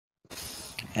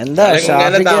എന്താ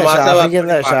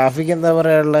ഷാഫിക്ക് എന്താ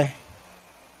പറയാനുള്ളത്?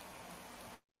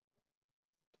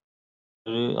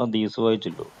 ഒരു ഹദീസ്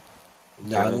വായിച്ചിട്ടു.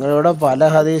 ഞങ്ങളിവിടെ പല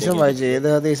ഹദീസും വായിച്ചു. ഏത്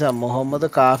ഹദീസാ? മുഹമ്മദ്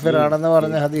കാഫിർ ആണെന്ന്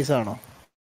പറഞ്ഞ ഹദീസാണോ?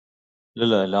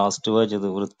 ഇല്ലല്ല, ലാസ്റ്റ് വായിച്ചത്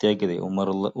വൃത്തിയാക്കിയത്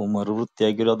ഉമർ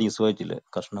വൃത്തിയാക്കിയ ഒരു ഹദീസ് വായിച്ചില്ലേ,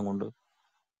 കഷ്ണം കൊണ്ട്.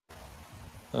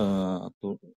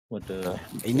 മറ്റേ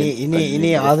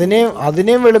ഇനി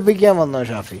അതിനെയും വെളുപ്പിക്കാൻ വന്നോ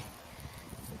ഷാഫി?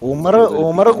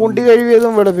 ഉമർ കുണ്ടി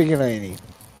കഴിവിയതും വെളുപ്പിക്കണോ ഇനി?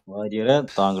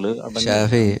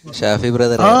 ഷാഫി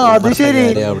ബ്രദർ, അത് ശരി.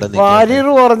 വാര്യർ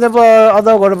പറഞ്ഞപ്പോ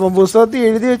അതാ കുഴപ്പം. പുസ്തകത്തിൽ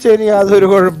എഴുതി വെച്ചതിന് യാതൊരു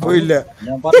കുഴപ്പമില്ല.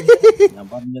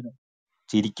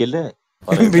 ചിരിക്കല്ലേ.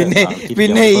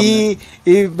 പിന്നെ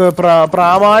ഈ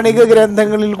പ്രാമാണിക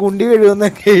ഗ്രന്ഥങ്ങളിൽ കുണ്ടി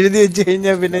കഴിവെന്നൊക്കെ എഴുതി വെച്ച്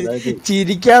കഴിഞ്ഞാൽ പിന്നെ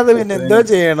ചിരിക്കാതെ പിന്നെ എന്തോ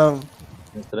ചെയ്യണം?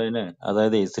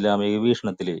 അതായത് ഇസ്ലാമിക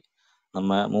വീക്ഷണത്തില്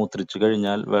നമ്മ മൂത്രിച്ചു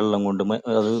കഴിഞ്ഞാൽ വെള്ളം കൊണ്ട്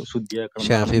അത് ശുദ്ധിയാക്കണം.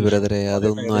 ഷാഫി ബ്രദറെ,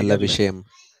 അതൊന്നും അല്ല വിഷയം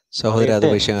സഹോദര, അത്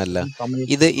വിഷയമല്ല.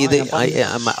 ഇത്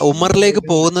ഉമറിലേക്ക്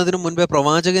പോകുന്നതിന് മുൻപേ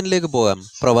പ്രവാചകനിലേക്ക് പോകാം.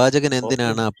 പ്രവാചകൻ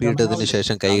എന്തിനാണ് അപ്പിയിട്ടതിന്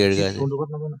ശേഷം കൈ കഴുകാൻ?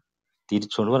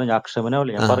 തിരിച്ചോണ്ട് പറഞ്ഞ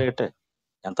അക്ഷമനാവില്ല. ഞാൻ പറയട്ടെ,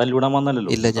 ഞാൻ തല്ലിവിടാൻ വന്നല്ലോ.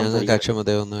 ഇല്ല, ഞങ്ങൾക്ക്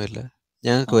അക്ഷമതയൊന്നുമില്ല.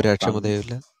 ഞങ്ങൾക്ക് ഒരു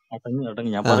അക്ഷമതയുമില്ല.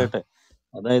 ഞാൻ പറയട്ടെ.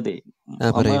 അതായത്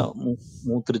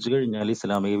മൂത്രിച്ചു കഴിഞ്ഞാൽ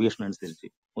ഇസ്ലാമിക വീക്ഷണം അനുസരിച്ച്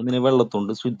ഒന്നിനെ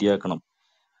വെള്ളത്തോണ്ട് ശുദ്ധിയാക്കണം.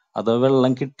 അത്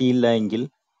വെള്ളം കിട്ടിയില്ല എങ്കിൽ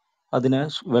അതിനെ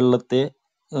വെള്ളത്തെ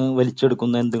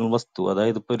വലിച്ചെടുക്കുന്ന എന്തെങ്കിലും വസ്തു,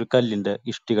 അതായത് ഇപ്പൊ ഒരു കല്ലിന്റെ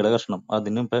ഇഷ്ടികയുടെ കഷ്ണം,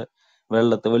 അതിന് ഇപ്പൊ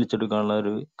വെള്ളത്തെ വലിച്ചെടുക്കാനുള്ള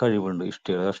ഒരു കഴിവുണ്ട്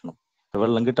ഇഷ്ടികയുടെ കഷ്ണം.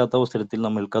 വെള്ളം കിട്ടാത്ത അവസരത്തിൽ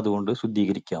നമ്മൾക്ക് അതുകൊണ്ട്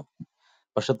ശുദ്ധീകരിക്കാം.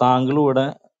 പക്ഷെ താങ്കൾ ഇവിടെ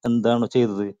എന്താണ്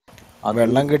ചെയ്തത്?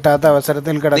 വെള്ളം കിട്ടാത്ത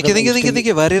അവസരത്തിൽ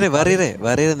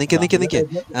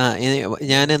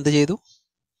ഞാൻ എന്ത് ചെയ്തു?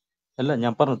 അല്ല,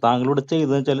 ഞാൻ പറഞ്ഞു താങ്കളോട്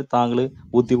ചെയ്തതെന്ന് വെച്ചാൽ താങ്കള്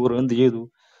ബുദ്ധിപൂർവ്വം എന്ത് ചെയ്തു?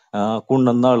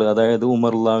 കുണ്ണന്നാള്, അതായത്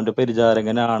ഉമറുല്ലാവിന്റെ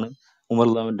പരിചാരകനാണ്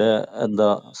ഉമറുല്ലാവിന്റെ എന്താ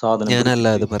സാധനം. ഞാനല്ല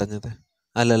അത് പറഞ്ഞത്.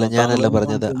 അല്ലല്ല, ഞാനല്ല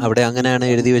പറഞ്ഞത്. അവിടെ അങ്ങനെയാണ്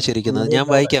എഴുതി വെച്ചിരിക്കുന്നത്. ഞാൻ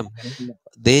വായിക്കാം.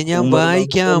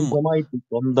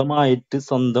 സ്വന്തമായിട്ട്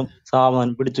സ്വന്തം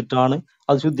സാധനം പിടിച്ചിട്ടാണ്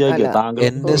അത് ശുദ്ധിയാക്കിയത്.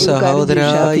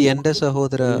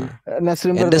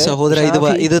 എന്റെ സഹോദര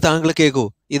ഇത് താങ്കൾ കേൾക്കൂ.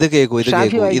 ഇത് കേൾക്കൂ.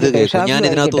 ഞാൻ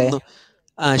ഇതിനകത്തൊന്നും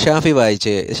ഷാഫി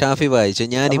വായിച്ച്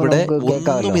ഞാനിവിടെ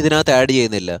ഒന്നും ഇതിനകത്ത് ആഡ്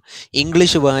ചെയ്യുന്നില്ല.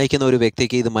 ഇംഗ്ലീഷ് വായിക്കുന്ന ഒരു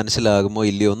വ്യക്തിക്ക് ഇത് മനസ്സിലാകുമോ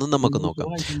ഇല്ലയോ ഒന്നും നമുക്ക് നോക്കാം.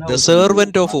 The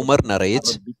servant of Umar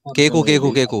narrates. കേക്കൂ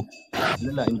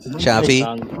Shafi,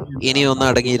 ഇനി ഒന്ന്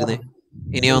അടങ്ങിയിരുന്നേ.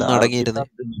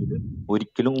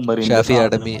 ഒരിക്കലും ഷാഫി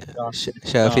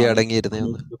അടങ്ങിയിരുന്നേ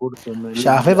ഒന്ന്.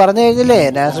 ഷാഫി പറഞ്ഞു കഴിഞ്ഞില്ലേ,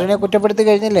 നാസറിനെ കുറ്റപ്പെടുത്തി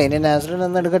കഴിഞ്ഞില്ലേ? ഇനി നാസറിനെ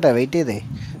ഒന്ന് എടുക്കട്ടെ, വെയിറ്റ് ചെയ്തേ.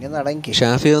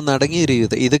 ഷാഫി ഒന്ന്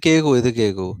അടങ്ങിയിരിക്കും. ഇത്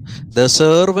കേൾക്കൂ. The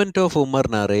servant of Umar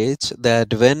narrates that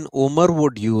when Umar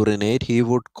would urinate, he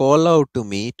would call out to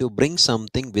me to bring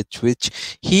something with which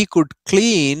he could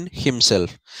clean himself.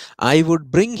 I would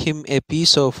bring him a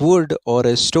piece of wood or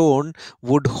a stone,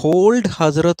 would hold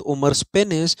Hazrat Umar's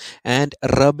penis and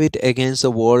rub it against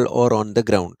the wall or on the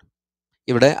ground.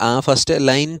 ഇവിടെ ആ first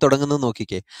line തുടങ്ങുന്നത്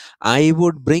നോക്കിക്കേ. I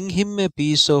would bring him A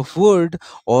piece of wood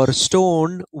or stone,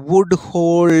 would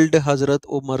hold Hazrat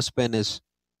ഉമർസ് penis.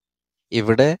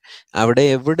 അവിടെ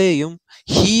എവിടെയും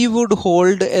he would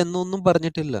hold എന്നൊന്നും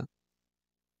പറഞ്ഞിട്ടില്ല.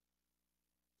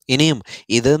 ഇനിയും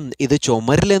ഇത്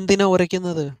ചുമരിൽ എന്തിനാ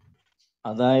ഉരയ്ക്കുന്നത്?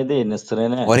 അതായത്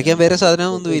നസ്രീനെ ഉരയ്ക്കാൻ വേറെ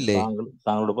സാധനമൊന്നും ഇല്ലേ?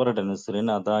 താങ്കളോട് പറയട്ടെ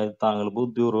നസ്രീനെ, അതായത് താങ്കൾ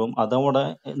ബുദ്ധിപൂർവ്വം അതവിടെ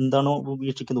എന്താണോ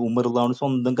വീക്ഷിക്കുന്നത്, ഉമറുള്ളാണ്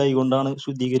സ്വന്തം കൈകൊണ്ടാണ്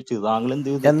ശുദ്ധീകരിച്ചത്. താങ്കൾ എന്ത്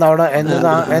ചെയ്തു?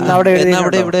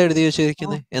 ഇവിടെ എഴുതി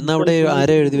വെച്ചിരിക്കുന്നത്? എന്നവിടെ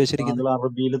ആരെ എഴുതി വെച്ചിരിക്കുന്നത്?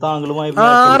 അറബിയിൽ താങ്കളുമായി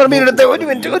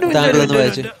താങ്കളൊന്ന്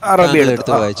വായിച്ചു. അറബി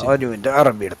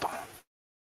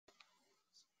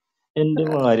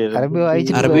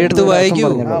എടുത്ത് വായിക്കൂ.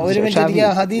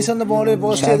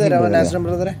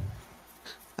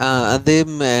 അത്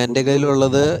എന്റെ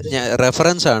കയ്യിലുള്ളത്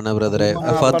റെഫറൻസ് ആണ് ബ്രദറെ.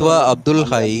 ഫത്വ Abdul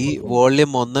high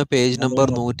volume 1 page number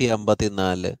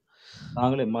 154.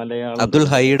 Abdul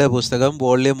ഹൈയുടെ പുസ്തകം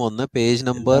വോള്യം 1 പേജ്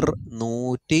നമ്പർ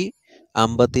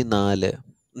 154.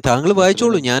 താങ്കൾ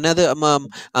വായിച്ചോളൂ. ഞാനത്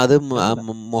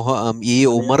ഈ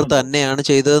ഉമർ തന്നെയാണ്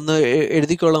ചെയ്തതെന്ന്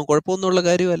എഴുതിക്കോളാം. കുഴപ്പമൊന്നുമുള്ള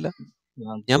കാര്യമല്ല.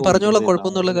 ഞാൻ പറഞ്ഞോളാം,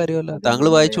 കുഴപ്പമൊന്നുമുള്ള കാര്യമല്ല. താങ്കൾ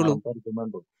വായിച്ചോളൂ.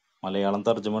 മലയാളം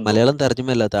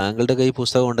തർജ്ജമയല്ല. താങ്കളുടെ കൈ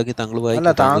പുസ്തകം ഉണ്ടെങ്കിൽ താങ്കൾ വായിക്കും.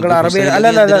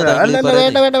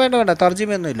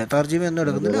 തർജ്ജമയൊന്നും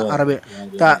എടുക്കുന്നില്ല. അറബി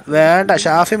വേണ്ട,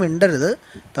 ഷാഫി മിണ്ടരുത്.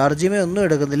 തർജ്ജമയൊന്നും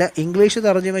എടുക്കുന്നില്ല. ഇംഗ്ലീഷ്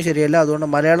തർജ്ജമ ശരിയല്ല, അതുകൊണ്ട്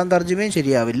മലയാളം തർജ്ജമയും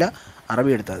ശരിയാവില്ല.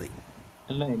 അറബി എടുത്താൽ മതി.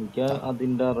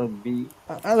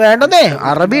 വേണ്ടന്നേ,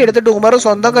 അറബി എടുത്തിട്ട് ഉമർ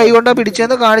സ്വന്തം കൈ കൊണ്ടാ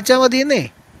പിടിച്ചെന്ന് കാണിച്ചാൽ മതിയെന്നേ.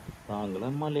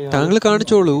 താങ്കൾ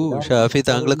കാണിച്ചോളൂ ഷാഫി,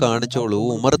 താങ്കൾ കാണിച്ചോളൂ.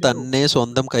 ഉമർ തന്നെ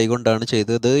സ്വന്തം കൈകൊണ്ടാണ്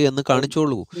ചെയ്തത് എന്ന്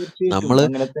കാണിച്ചോളൂ.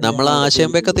 നമ്മൾ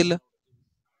ആശയം വെക്കത്തില്ല.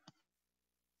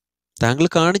 താങ്കൾ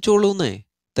കാണിച്ചോളൂന്നേ.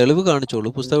 തെളിവ് കാണിച്ചോളൂ.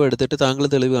 പുസ്തകം എടുത്തിട്ട് താങ്കൾ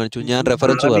തെളിവ് കാണിച്ചു. ഞാൻ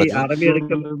റെഫറൻസ് പറഞ്ഞു.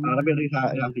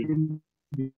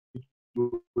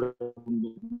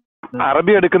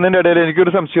 അറബി എടുക്കുന്നതിന്റെ ഇടയിൽ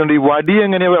എനിക്കൊരു സംശയമുണ്ട്. ഈ വടി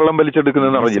എങ്ങനെയാ വെള്ളം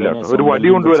വലിച്ചെടുക്കുന്നതെന്ന് അറിയില്ല. ഒരു വടി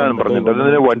കൊണ്ടുവരാനും പറഞ്ഞിട്ടുണ്ട്.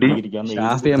 അതിന് വടി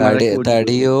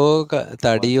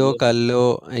തടിയോ കല്ലോ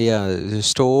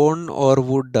സ്റ്റോൺ ഓർ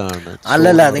വുഡ് ആണ്.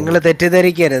 അല്ലല്ല, നിങ്ങൾ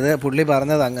തെറ്റിദ്ധരിക്കരുത്. പുള്ളി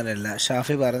പറഞ്ഞത് അങ്ങനെയല്ല,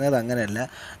 ഷാഫി പറഞ്ഞത് അങ്ങനെയല്ല.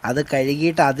 അത്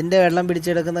കഴുകിയിട്ട് അതിൻ്റെ വെള്ളം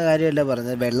പിടിച്ചെടുക്കുന്ന കാര്യമല്ല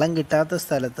പറഞ്ഞത്. വെള്ളം കിട്ടാത്ത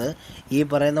സ്ഥലത്ത് ഈ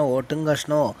പറയുന്ന ഓട്ടും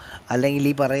കഷ്ണമോ അല്ലെങ്കിൽ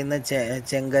ഈ പറയുന്ന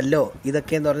ചെങ്കല്ലോ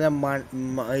ഇതൊക്കെ എന്ന് പറഞ്ഞാൽ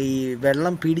ഈ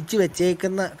വെള്ളം പിടിച്ച്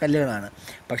വെച്ചേക്കുന്ന കല്ലുകളാണ്.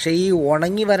 പക്ഷേ ഈ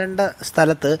ഉണങ്ങി വരേണ്ട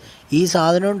സ്ഥലത്ത് ഈ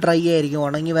സാധനവും ഡ്രൈ ആയിരിക്കും,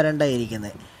 ഉണങ്ങി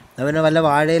വരണ്ടായിരിക്കുന്നത്. അവന് വല്ല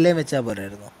വാഴയിലേയും വെച്ചാൽ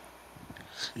പോരായിരുന്നു.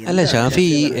 അല്ല ഷാഫി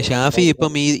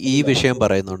ഇപ്പം ഈ വിഷയം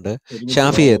പറയുന്നുണ്ട്.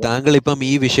 ഷാഫിയെ, താങ്കൾ ഇപ്പം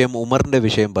ഈ വിഷയം ഉമറിന്റെ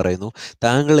വിഷയം പറയുന്നു.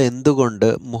 താങ്കൾ എന്തുകൊണ്ട്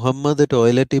മുഹമ്മദ്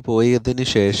ടോയ്ലറ്റിൽ പോയതിന്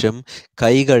ശേഷം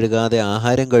കൈ കഴുകാതെ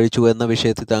ആഹാരം കഴിച്ചു എന്ന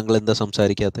വിഷയത്തിൽ താങ്കൾ എന്താ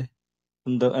സംസാരിക്കാതെ?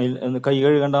 കൈ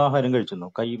കഴുകേണ്ട ആഹാരം കഴിച്ചു?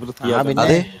 കൈ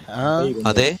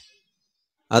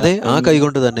അതെ, ആ കൈ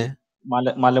കൊണ്ട് തന്നെ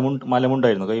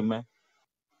മലമുണ്ടായിരുന്നു കൈമേ,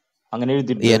 അങ്ങനെ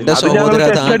എഴുതിയിട്ടുണ്ട്.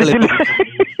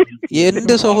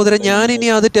 എന്റെ സഹോദരൻ, ഞാൻ ഇനി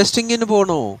അത് ടെസ്റ്റിങ്ങിന്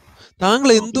പോണോ? താങ്കൾ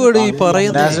എന്തുവാണ് ഈ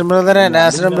പറയുന്നത്?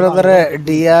 നാസറിൻ ബ്രദറെ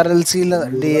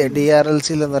DRLC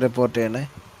റിപ്പോർട്ട് ചെയ്യണേ.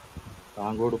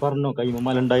 താങ്കളോട് പറഞ്ഞോ കൈമ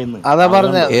മല ഉണ്ടായിരുന്നു? അതാ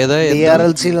പറഞ്ഞ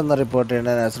DRLC റിപ്പോർട്ട്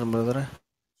ചെയ്യണേ നാസറിൻ ബ്രദറെ.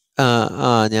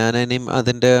 ഞാനിനിയും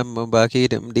അതിന്റെ ബാക്കി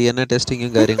DNA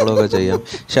ടെസ്റ്റിങ്ങും കാര്യങ്ങളും ഒക്കെ ചെയ്യാം.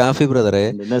 ഷാഫി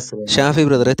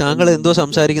ബ്രദറെ, താങ്കൾ എന്തോ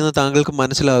സംസാരിക്കുന്നത് താങ്കൾക്ക്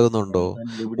മനസ്സിലാകുന്നുണ്ടോ?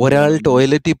 ഒരാൾ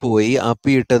ടോയ്ലറ്റിൽ പോയി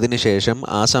അപ്പിയിട്ടതിന് ശേഷം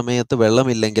ആ സമയത്ത്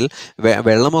വെള്ളമില്ലെങ്കിൽ,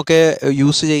 വെള്ളമൊക്കെ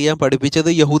യൂസ് ചെയ്യാൻ പഠിപ്പിച്ചത്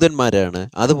യഹൂദന്മാരാണ്.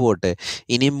 അത് പോട്ടെ,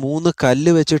 ഇനി 3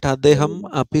 കല്ല് വെച്ചിട്ട് അദ്ദേഹം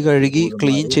അപ്പി കഴുകി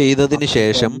ക്ലീൻ ചെയ്തതിന്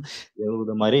ശേഷം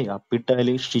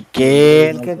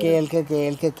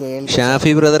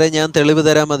ഷാഫി ബ്രദറെ, ഞാൻ തെളിവ്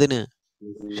തരാം അതിന്.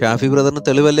 ഷാഫി ബ്രദറിന്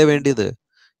തെളിവല്ലേ വേണ്ടിയത്?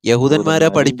 യഹൂദന്മാരാ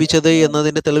പഠിപ്പിച്ചത്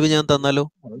എന്നതിന്റെ തെളിവ് ഞാൻ തന്നാലോ?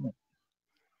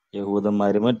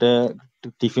 യഹൂദന്മാര് മറ്റേ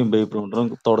ടിഫിൻ പേപ്പർ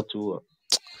തുടച്ചു പോവാ.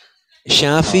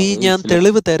 ഷാഫി, ഞാൻ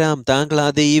തെളിവ് തരാം. താങ്കൾ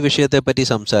ആദ്യം ഈ വിഷയത്തെ പറ്റി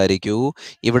സംസാരിക്കൂ.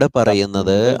 ഇവിടെ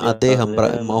പറയുന്നത് അദ്ദേഹം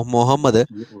മുഹമ്മദ്,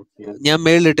 ഞാൻ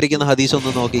മേളിലിട്ടിരിക്കുന്ന ഹദീസ്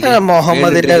ഒന്ന് നോക്കി.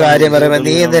 മുഹമ്മദിന്റെ കാര്യം പറയുമ്പോ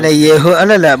നീ എന്തിനാ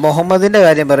മുഹമ്മദിന്റെ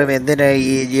കാര്യം പറയുമ്പോ എന്തിനാ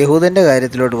ഈ യഹൂദന്റെ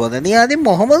കാര്യത്തിലോട്ട് പോകുന്നത്? നീ ആദ്യം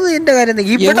മുഹമ്മദിന്റെ കാര്യം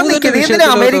ഇവിടെ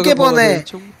അമേരിക്ക പോന്നേ,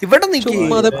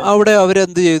 ഇവിടെ അവിടെ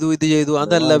അവരെന്ത് ചെയ്തു, ഇത് ചെയ്തു,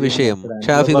 അതല്ല വിഷയം.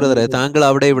 ഷാഫി ബ്രദറെ, താങ്കൾ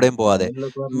അവിടെ ഇവിടെയും പോവാതെ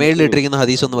മേളിലിട്ടിരിക്കുന്ന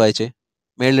ഹദീസ് ഒന്ന് വായിച്ചേ.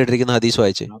 മേളിലിട്ടിരിക്കുന്ന ഹദീസ്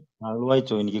വായിച്ചേ.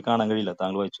 എനിക്ക് കാണാൻ കഴിയില്ല,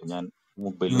 താങ്കൾ വായിച്ചു. ഞാൻ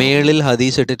മേളിൽ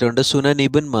ഹദീസ് ഇട്ടിട്ടുണ്ട്, സുനൻ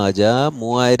ഇബ്ൻ മാജ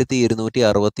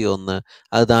 3261.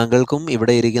 അത് താങ്കൾക്കും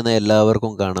ഇവിടെ ഇരിക്കുന്ന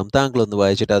എല്ലാവർക്കും കാണാം. താങ്കൾ ഒന്ന്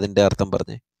വായിച്ചിട്ട് അതിന്റെ അർത്ഥം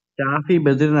പറഞ്ഞേ. ഷാഫി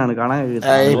ബദറിനാണ് കാണാൻ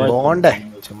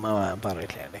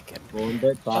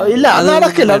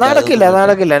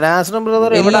നടക്കില്ല. നാസറിൻ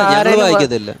ബ്രദർ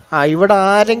ഇവിടെ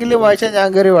ആരെങ്കിലും വായിച്ചാൽ ഞാൻ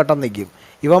കയറി വട്ടം നിൽക്കും.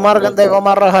 ഇവന്മാർക്ക് എന്താ,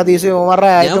 ഇവന്മാരുടെ ഹദീസ് ഇവന്മാരുടെ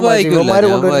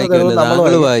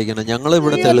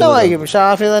വായിക്കും.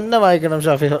 ഷാഫി തന്നെ വായിക്കണം.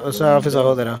 ഷാഫി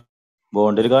സഹോദര,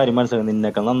 ബോണ്ടൊരു കാര്യം മനസ്സിലാക്കും,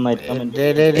 നിന്നൊക്കെ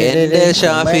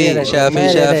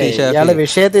ഇയാള്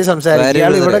വിഷയത്തിൽ സംസാരിക്കും.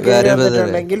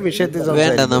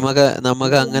 വേണ്ട,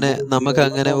 നമുക്ക്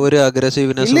അങ്ങനെ ഒരു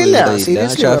അഗ്രസീവ്നെസ് ഇല്ല.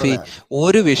 ഷാഫി,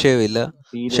 ഒരു വിഷയമില്ല.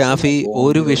 ഷാഫി,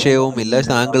 ഒരു വിഷയവുമില്ല.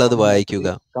 താങ്കൾ അത് വായിക്കുക.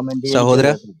 സഹോദര,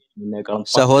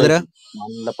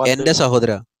 എന്റെ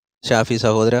സഹോദര, ഷാഫി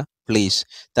സഹോദര, പ്ലീസ്,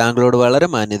 താങ്കളോട് വളരെ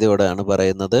മാന്യതയോടെയാണ്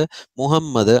പറയുന്നത്.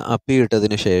 മുഹമ്മദ്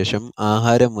അപ്പിയിട്ടതിനു ശേഷം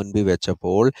ആഹാരം മുൻപിൽ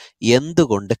വെച്ചപ്പോൾ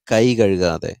എന്തുകൊണ്ട് കൈ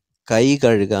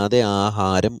കഴുകാതെ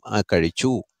ആഹാരം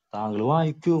കഴിച്ചു? താങ്കൾ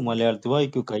വായിക്കൂ, മലയാളത്തിൽ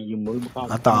വായിക്കൂ.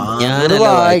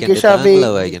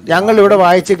 ഞങ്ങൾ ഇവിടെ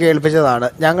വായിച്ച് കേൾപ്പിച്ചതാണ്.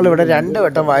 ഞങ്ങൾ ഇവിടെ 2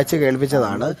 വട്ടം വായിച്ച്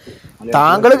കേൾപ്പിച്ചതാണ്.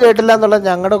 താങ്കൾ കേട്ടില്ല എന്നുള്ളത്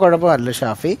ഞങ്ങളുടെ കുഴപ്പമല്ല.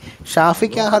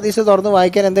 ഷാഫിക്ക് ആ ഹദീസ് തുറന്ന്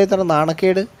വായിക്കാൻ എന്താ ഇത്ര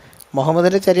നാണക്കേട്?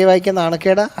 മുഹമ്മദിന്റെ ചെറിയ വായിക്കാൻ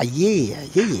നാണക്കേടാ? അയ്യേ.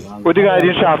 ഒരു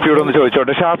കാര്യം ഷാഫിയോടൊന്ന്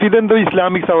ചോദിച്ചോട്ടെ. ഷാഫി, ഇതെന്തോ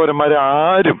ഇസ്ലാമിക് സഹോദരന്മാർ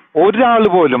ആരും ഒരാൾ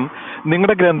പോലും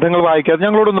നിങ്ങളുടെ ഗ്രന്ഥങ്ങൾ വായിക്കാതെ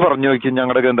ഞങ്ങളോടൊന്ന് പറഞ്ഞു നോക്കി,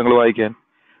 ഞങ്ങളുടെ ഗ്രന്ഥങ്ങൾ വായിക്കാൻ.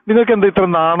 നിങ്ങൾക്ക് എന്താ ഇത്ര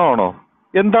നാണമാണോ?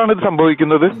 എന്താണ് ഇത്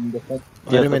സംഭവിക്കുന്നത്?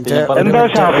 എന്താ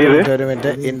ഷാഫി ഇത്? ഒരു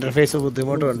മിനിറ്റ്, ഇന്റർഫേസിന്റെ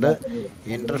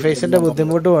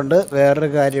ബുദ്ധിമുട്ടുമുണ്ട്. വേറൊരു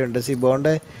കാര്യമുണ്ട്.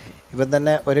 സിബോണ്ട് ഇപ്പം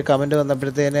തന്നെ ഒരു കമന്റ്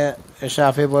വന്നപ്പോഴത്തേന്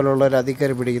ഷാഫി പോലുള്ള ഒരു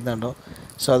അധികാരി പിടിക്കുന്നുണ്ടോ?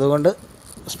 സോ അതുകൊണ്ട്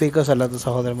സ്പീക്കേഴ്സ് അല്ലാത്ത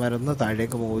സഹോദരന്മാരൊന്ന്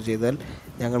താഴേക്ക് മൂവ് ചെയ്താൽ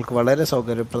ഞങ്ങൾക്ക് വളരെ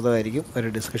സൗകര്യപ്രദമായിരിക്കും ഒരു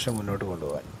ഡിസ്കഷൻ മുന്നോട്ട്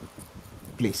കൊണ്ടുപോകാൻ.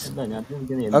 പ്ലീസ്.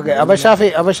 ഓക്കെ, അപ്പം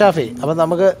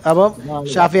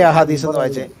ഷാഫി ആ ഹദീസ് ഒന്ന്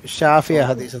വായിച്ചേ.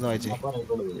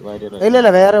 ഇല്ല,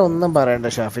 വേറെ ഒന്നും പറയണ്ട.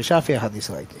 ഷാഫി ആ ഹദീസ്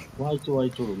വായിക്കേ.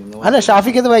 അല്ല,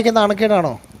 ഷാഫിക്ക് അത് വായിക്കുന്ന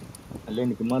നാണക്കേടാണോ?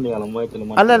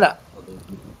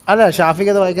 അല്ല,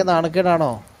 ഷാഫിക്ക് അത് വായിക്കുന്ന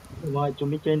നാണക്കേടാണോ?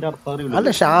 അല്ല,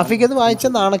 ഷാഫിക്ക് അത് വായിച്ച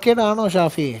നാണക്കേടാണോ?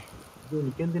 ഷാഫി,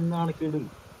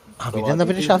 പിന്നെന്നാ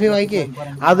പിന്നെ പ്രവാചകൻ ഷാഫി വായിക്കേ.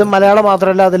 പറയുന്നത് അത് മലയാളം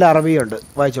മാത്രമല്ല, അതിൽ അറബിയുണ്ട്,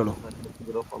 വായിച്ചോളൂ.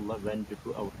 went to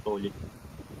our toilet.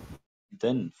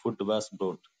 Then food was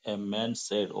brought. A man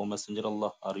said, O Messenger of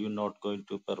Allah, are you not going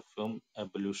to perform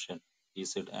ablution? He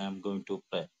said, I am going to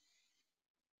pray.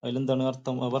 അതിലെന്താണ്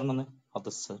അർത്ഥം പറഞ്ഞത്?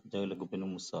 ഹദസ് ജലബ് bin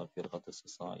Musafir, ഹദസ്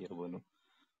സായിർ bin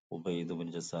Ubaid bin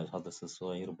ജസാൽ, ഹദസ്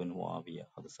Suhair bin Muawiya,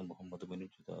 ഹദസ് Muhammad bin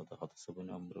ജുദാദ്, ഹദസ് bin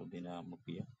Amr bin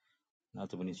Mukhia,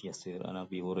 നാത്ത് bin യസീർ, അൻ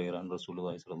അബീ ഹുറൈറ അൻ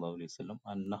റസൂലുള്ളാഹി സ്വല്ലല്ലാഹു അലൈഹി വസല്ലം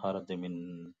അന്ന ഖറജ മിൻ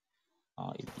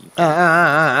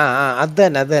അത്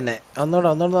തന്നെ.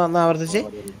 ഒന്നുകൂടെ ആവർത്തിച്ച്.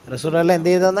 റസൂലുള്ളാഹി എന്ത്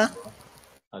ചെയ്തെന്നാ?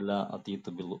 അല്ല അതീത്ത്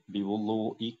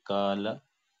ബിവുളൂഇ കാല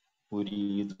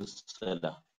ഉരീദു സല.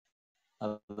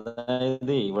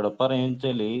 അതായത് ഇവിടെ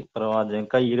പറയാന്ന് പ്രവാചകൻ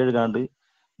കൈ കഴുകാണ്ട്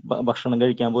ഭക്ഷണം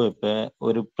കഴിക്കാൻ പോയപ്പോ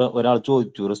ഒരാൾ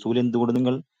ചോദിച്ചു, റസൂൽ എന്തുകൊണ്ട്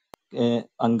നിങ്ങൾ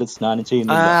അംഗസ്നാനം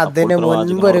ചെയ്യുന്നില്ല? അതിന്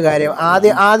മുൻപ് ഒരു കാര്യം,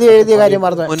 ആദ്യം എഴുതിയ കാര്യം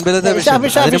പറഞ്ഞു.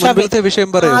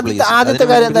 ആദ്യത്തെ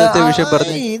കാര്യം എന്താ?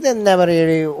 ഇതെന്നാ പറയ,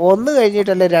 ഒന്ന്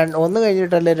കഴിഞ്ഞിട്ടല്ലേ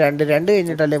രണ്ട്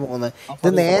കഴിഞ്ഞിട്ടല്ലേ 3. ഇത്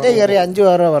നേരെ കയറി 5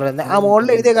 6 പറയുന്നത്. ആ മുകളിൽ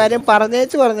എഴുതിയ കാര്യം പറഞ്ഞാൽ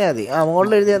മതി. ആ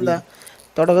മുകളിൽ എഴുതിയ എന്താ?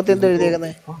 തുടക്കത്തിൽ എന്താ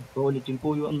എഴുതിയേക്കുന്നത്? ടോയ്ലറ്റിൽ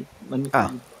പോയി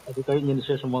അത് കഴിഞ്ഞതിന്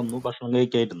ശേഷം വന്നു ഭക്ഷണം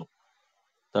കഴിക്കായിരുന്നു.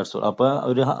 അപ്പൊ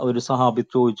ഒരു സഹാബി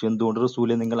ചോദിച്ചു, എന്തുകൊണ്ട്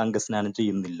റസൂലെ നിങ്ങൾ അംഗസ്നാനം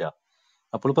ചെയ്യുന്നില്ല?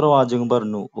 അപ്പോൾ പ്രവാചകൻ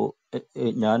പറഞ്ഞു,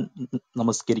 ഞാൻ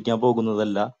നമസ്കരിക്കാൻ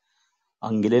പോകുന്നതല്ല,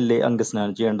 അങ്കിലല്ലേ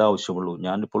അംഗസ്നാനം ചെയ്യേണ്ട ആവശ്യമുള്ളൂ.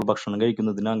 ഞാൻ ഇപ്പോൾ ഭക്ഷണം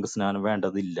കഴിക്കുന്നതിന് അംഗസ്നാനം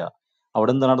വേണ്ടതില്ല.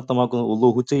 അവിടെ എന്താണ് അർത്ഥമാക്കുന്നത്?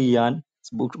 ഉളൂഹ് ചെയ്യാൻ,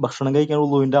 ഭക്ഷണം കഴിക്കാൻ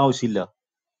ഉളൂഹിന്റെ ആവശ്യമില്ല.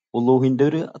 ഉളൂഹിന്റെ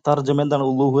ഒരു തർജ്ജമ എന്താണ്?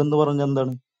 ഉളൂഹ് എന്ന് പറഞ്ഞാൽ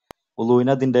എന്താണ്?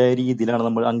 ഉളൂഹിന് അതിന്റെ രീതിയിലാണ്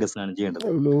നമ്മൾ അംഗസ്നാനം ചെയ്യേണ്ടത്.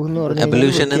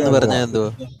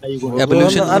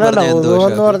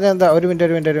 ഒരു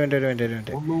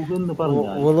മിനിറ്റ്.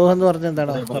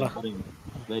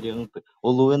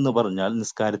 ഉളൂ എന്ന് പറഞ്ഞാൽ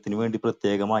നിസ്കാരത്തിന് വേണ്ടി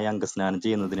പ്രത്യേകമായി അംഗസ്നാനം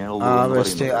ചെയ്യുന്നതിനാണ്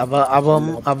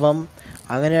അപ്പം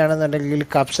അങ്ങനെയാണെന്നുണ്ടെങ്കിൽ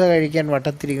കബ്സ കഴിക്കാൻ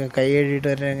വട്ടത്തിരിക്കും കൈ കഴുകിയിട്ട്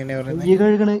വരാൻ എങ്ങനെയാ പറയുന്നത്?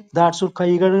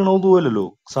 കൈ കഴുകണ ഒന്നുമല്ലല്ലോ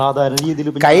സാധാരണ രീതിയിൽ.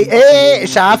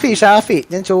 ഷാഫി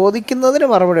ഞാൻ ചോദിക്കുന്നതിന്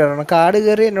മറുപടി പറയണം. കാട്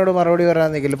കയറി എന്നോട് മറുപടി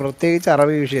പറയാന്നെങ്കിൽ, പ്രത്യേകിച്ച്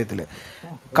അറബി വിഷയത്തില്.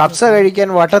 കബ്സ കഴിക്കാൻ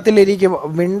വട്ടത്തിലിരിക്കും,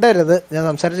 മിണ്ടരുത്, ഞാൻ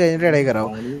സംസാരിച്ച് കഴിഞ്ഞിട്ട് ഇടയിൽ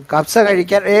കയറാവും. കബ്സ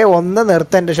കഴിക്കാൻ ഒന്ന്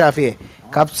നിർത്തന്റെ ഷാഫിയെ.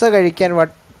 കബ്സ കഴിക്കാൻ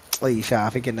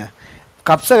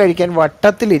കബ്സ കഴിക്കാൻ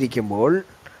വട്ടത്തിലിരിക്കുമ്പോൾ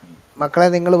മക്കളെ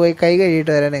നിങ്ങൾ പോയി കൈ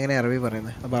കഴുകിയിട്ട് വരാൻ എങ്ങനെ അറബി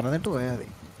പറയുന്നത്? പറഞ്ഞിട്ട് പോയാൽ മതി.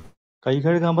 കൈ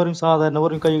കഴുകാൻ പറയും, സാധാരണ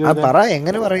പറയും. കൈ പറ,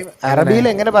 എങ്ങനെ പറയും? അറബിയിൽ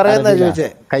എങ്ങനെ പറയാന്നാ ചോദിച്ചേ.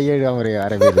 കൈ കഴുകാൻ പറയും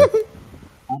അറബിയിൽ.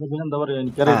 എന്താ പറയാ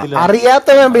എനിക്കറിയത്തില്ല.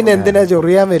 അറിയാത്തവൻ പിന്നെ എന്തിനാ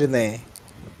ചൊറിയാൻ വരുന്നേ?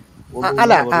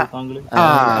 അല്ല,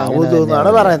 ഉദു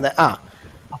എന്നാണ് പറയുന്നത്.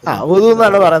 ഉദു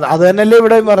എന്നാണ് പറയുന്നത്. അത് തന്നെയല്ലേ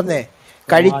ഇവിടെയും പറഞ്ഞേ.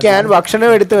 കഴിക്കാൻ ഭക്ഷണം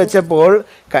എടുത്തു വെച്ചപ്പോൾ.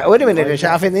 ഒരു മിനിറ്റ്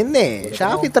ഷാഫി,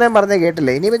 ഷാഫി ഇത്രയും പറഞ്ഞേ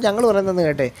കേട്ടില്ലേ? ഇനിയിപ്പോൾ ഞങ്ങൾ പറയുന്നതെന്ന്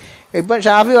കേട്ടെ. ഇപ്പം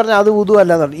ഷാഫി പറഞ്ഞു അത് ഉദു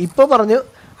അല്ലാന്ന് പറഞ്ഞു. ഇപ്പം പറഞ്ഞു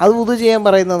അത് ഉദു ചെയ്യാൻ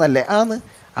പറയുന്നതല്ലേ ആന്ന്.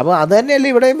 അപ്പോൾ അത് തന്നെയല്ലേ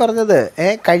ഇവിടെയും പറഞ്ഞത്.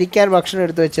 കഴിക്കാൻ ഭക്ഷണം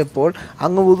എടുത്തു വെച്ചപ്പോൾ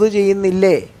അങ്ങ് ഉദു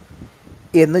ചെയ്യുന്നില്ലേ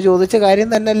എന്ന് ചോദിച്ച കാര്യം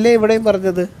തന്നെയല്ലേ ഇവിടെയും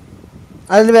പറഞ്ഞത്.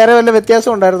 അതിൽ വേറെ വല്ല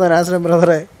വ്യത്യാസം ഉണ്ടായിരുന്നോ നാസറിൻ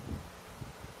ബ്രദറെ?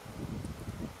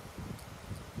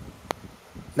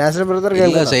 നാസറിൻ ബ്രദർ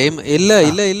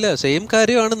ഇല്ല, സെയിം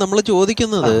കാര്യമാണ് നമ്മൾ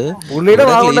ചോദിക്കുന്നത്. പുള്ളിയുടെ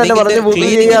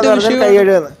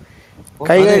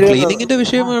ക്ലീനിങ്ങിന്റെ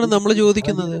വിഷയമാണ് നമ്മൾ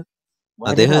ചോദിക്കുന്നത്.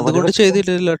 അദ്ദേഹം എന്തുകൊണ്ട്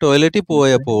ചെയ്തിട്ടില്ല? ടോയ്ലറ്റിൽ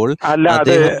പോയപ്പോൾ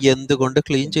അദ്ദേഹം എന്തുകൊണ്ട്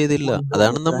ക്ലീൻ ചെയ്തില്ല?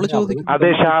 അതാണ് നമ്മൾ ചോദിക്കുന്നത്. അതെ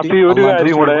ഷാഫി, ഒരു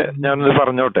കാര്യം കൂടെ ഞാനൊന്ന്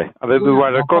പറഞ്ഞോട്ടെ. അതായത്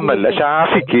വഴക്കൊന്നല്ല,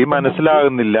 ഷാഫിക്ക്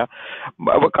മനസ്സിലാകുന്നില്ല.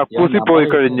 കക്കൂസിൽ പോയി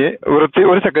കഴിഞ്ഞ്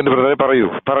ഒരു സെക്കൻഡ് ബ്രദറെ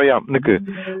പറയാം നിക്ക്.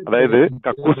 അതായത്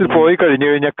കക്കൂസിൽ പോയി കഴിഞ്ഞു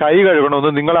കഴിഞ്ഞാൽ കൈ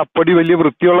കഴുകണമെന്ന് നിങ്ങൾ അപ്പടി വലിയ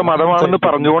വൃത്തിയുള്ള മതമാണെന്ന്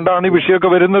പറഞ്ഞുകൊണ്ടാണ് ഈ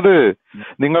വിഷയമൊക്കെ വരുന്നത്.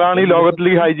 നിങ്ങളാണ് ഈ ലോകത്തിൽ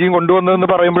ഈ ഹൈജീൻ കൊണ്ടുവന്നതെന്ന്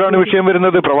പറയുമ്പോഴാണ് വിഷയം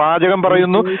വരുന്നത്. പ്രവാചകൻ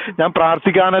പറയുന്നു, ഞാൻ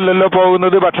പ്രാർത്ഥിക്കാനല്ലല്ലോ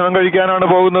പോകുന്നത്, ഭക്ഷണം കഴിക്കാനാണ്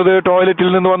പോകുന്നത് ടോയ്ലറ്റിൽ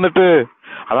നിന്ന് വന്നിട്ട്.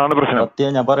 അതാണ് പ്രശ്നം.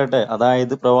 സത്യം ഞാൻ പറയട്ടെ,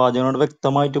 അതായത് പ്രവാചകനോട്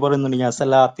വ്യക്തമായിട്ട് പറയുന്നുണ്ട്, ഞാൻ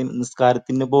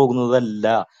നിസ്കാരത്തിന് പോകുന്നതല്ല.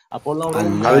 അപ്പോൾ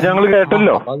അത് ഞങ്ങൾ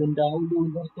കേട്ടല്ലോ.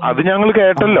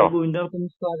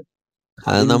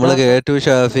 അത് നമ്മൾ കേട്ടു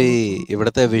ഷാഫി.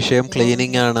 ഇവിടത്തെ വിഷയം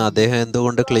ക്ലീനിങ് ആണ്. അദ്ദേഹം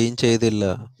എന്തുകൊണ്ട് ക്ലീൻ ചെയ്തില്ല?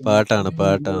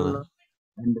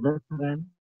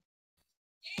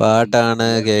 പാട്ടാണ്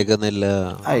കേൾക്കുന്നില്ല.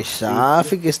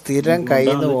 ഷാഫിക്ക് സ്ഥിരം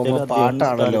കയ്യിൽ നിന്ന് പോകുമ്പോ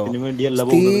പാട്ടാണല്ലോ.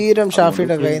 സ്ഥിരം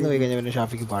ഷാഫിയുടെ കയ്യിൽ നിന്ന് പോയി കഴിഞ്ഞാൽ പിന്നെ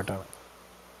ഷാഫിക്ക് പാട്ടാണ്.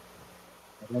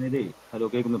 ഹലോ,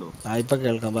 കേൾക്കുന്നുണ്ടോ? ഇപ്പൊ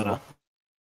കേൾക്കാൻ പറ.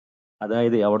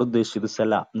 അതായത് അവിടെ ഉദ്ദേശിച്ചത്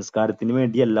നിസ്കാരത്തിന്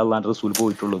വേണ്ടിയല്ല അല്ലാണ്ട് റസൂൽ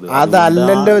പോയിട്ടുള്ളത്.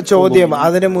 അതല്ലല്ലോ ചോദ്യം.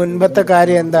 അതിന് മുൻപത്തെ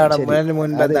കാര്യം എന്താണ്?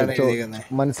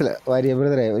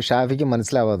 ബ്രദറെ, ഷാഫിക്ക്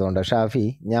മനസ്സിലാവാത്തതുകൊണ്ട് ഷാഫി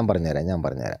ഞാൻ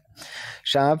പറഞ്ഞുതരാം.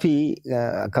 ഷാഫി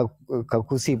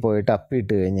കക്കൂസി പോയിട്ട്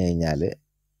അപ്പിട്ട് കഴിഞ്ഞു കഴിഞ്ഞാൽ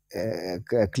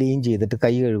ക്ലീൻ ചെയ്തിട്ട്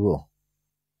കൈ കഴുകുമോ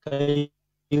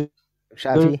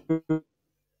ഷാഫി?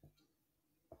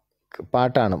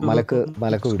 പാട്ടാണ്. മലക്ക്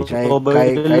പിടിച്ചു. കൈ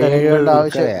കഴുകേണ്ട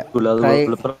ആവശ്യം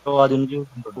അതുപോലെ പ്രവാചകൻ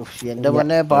ചെയ്തിട്ടുണ്ട്. എന്റെ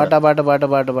പൊന്നെ പാട്ട്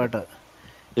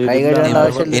കൈ കഴുകേണ്ട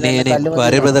ആവശ്യമില്ല. ഇനി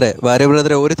വാര്യ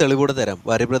ബ്രദറെ ഒരു തെളിവൂടെ തരാം.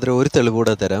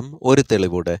 ഒരു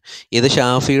തെളിവൂടെ. ഇത്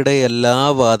ഷാഫിയുടെ എല്ലാ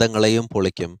വാദങ്ങളെയും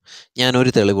പൊളിക്കും. ഞാൻ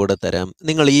ഒരു തെളിവൂടെ തരാം.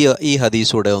 നിങ്ങൾ ഈ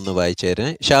ഹദീസൂടെ ഒന്ന് വായിച്ചേരെ.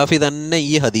 ഷാഫി തന്നെ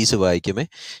ഈ ഹദീസ് വായിക്കുമേ.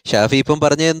 ഷാഫി ഇപ്പം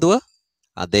പറഞ്ഞ എന്തുവാ?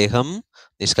 അദ്ദേഹം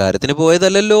നിസ്കാരത്തിന്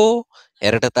പോയതല്ലല്ലോ.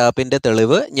 ഇരട്ടത്താപ്പിന്റെ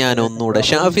തെളിവ് ഞാൻ ഒന്നുകൂടെ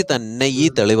ഷാഫി തന്നെ ഈ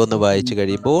തെളിവൊന്ന് വായിച്ചു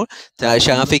കഴിയുമ്പോൾ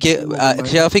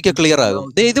ഷാഫിക്ക് ക്ലിയർ ആകും.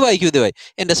 ഇത് വായിക്കൂ.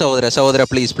 എന്റെ സഹോദര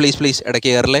പ്ലീസ് ഇടയ്ക്ക്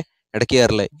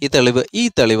കയറല്ലേ. ഈ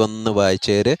തെളിവൊന്ന്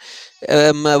വായിച്ചേര്.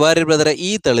 വാര്യ ബ്രദറെ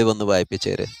ഈ തെളിവൊന്ന്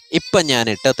വായിപ്പിച്ചേര്. ഇപ്പൊ ഞാൻ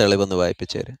ഇട്ട തെളിവൊന്ന്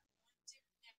വായിപ്പിച്ചേര്.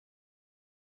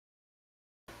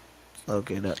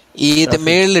 ഈ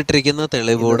മേളിലിട്ടിരിക്കുന്ന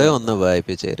തെളിവൂടെ ഒന്ന്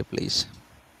വായിപ്പിച്ചേര് പ്ലീസ്.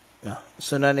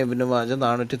 സുനാൻ ഇബ്നു മാജ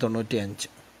 495.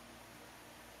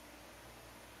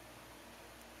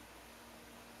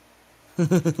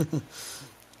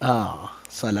 ആ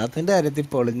സ്വലാത്തിന്റെ കാര്യത്തിൽ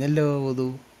പൊളിഞ്ഞല്ലോ വധു.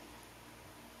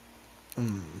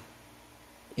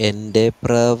 എന്റെ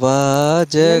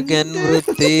പ്രവാചകൻ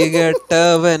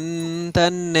വൃത്തികെട്ടവൻ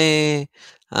തന്നെ,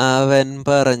 അവൻ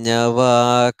പറഞ്ഞ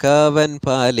വാക്കവൻ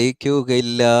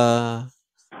പാലിക്കുകയില്ല.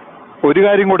 ഒരു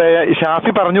കാര്യം കൂടെ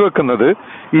ഷാഫി പറഞ്ഞു വെക്കുന്നത്,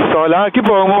 ഈ സ്വലാക്കി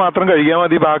പോകുമ്പോൾ മാത്രം കഴിക്കാൻ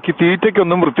മതി, ബാക്കി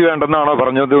തീറ്റയ്ക്കൊന്നും വൃത്തി വേണ്ടെന്നാണോ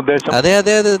പറഞ്ഞത് ഉദ്ദേശം? അതെ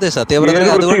സത്യബ്രദറെ,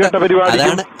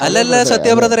 അതാണ്. അല്ലല്ല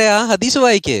സത്യബ്രദറെ, ആ ഹദീസ്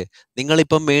വായിക്കേ.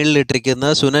 നിങ്ങളിപ്പം മേളിലിട്ടിരിക്കുന്ന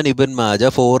സുനൻ ഇബ്ൻ മാജ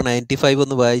 495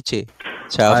 ഒന്ന് വായിച്ചേ.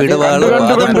 ഷാഫിയുടെ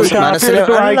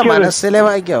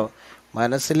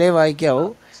മനസ്സിലേ വായിക്കാവൂ.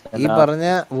 ഈ പറഞ്ഞ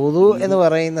വുദു എന്ന്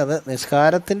പറയുന്നത്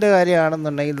നിസ്കാരത്തിന്റെ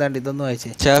കാര്യമാണെന്നുണ്ടെങ്കിൽ ദാണ്ട് ഇതൊന്നും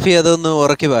വായിച്ചേ. ഷാഫി അതൊന്ന്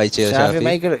ഉറക്കി വായിച്ചേ.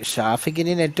 ഷാഫിക്ക്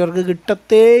ഇനി നെറ്റ്വർക്ക്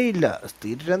കിട്ടത്തേ ഇല്ല.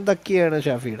 സ്ഥിരം തക്കിയാണ്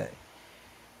ഷാഫിയുടെ.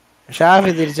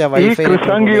 ഷാഫി തിരിച്ച വൈഫൈ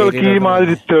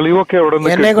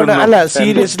എന്നെ കൊണ്ട് അല്ല,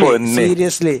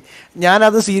 സീരിയസ്ലി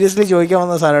ഞാനത് സീരിയസ്ലി ചോദിക്കാൻ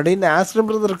വന്ന സാധനമാണ്. ഈ നാസ്രിൻ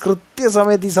ബ്രദർ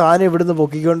കൃത്യസമയത്ത് ഈ സാധനം ഇവിടുന്ന്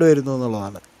പൊക്കിക്കൊണ്ട് വരുന്നു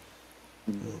എന്നുള്ളതാണ്.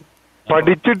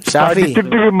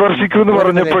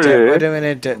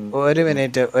 ഒരു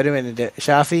മിനിറ്റ്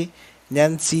ഷാഫി, ഞാൻ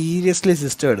സീരിയസ്ലി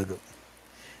സിസ്റ്റം എടുക്കും.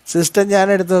 ഞാൻ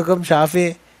എടുത്ത് വെക്കും. ഷാഫി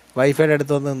വൈഫൈയുടെ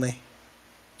അടുത്ത് വന്ന് നിന്നേ.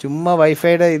 ചുമ്മാ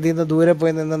വൈഫൈയുടെ ഇതിൽ നിന്ന് ദൂരെ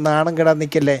പോയി നിന്ന് നാണം കെടാൻ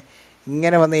നിൽക്കല്ലേ.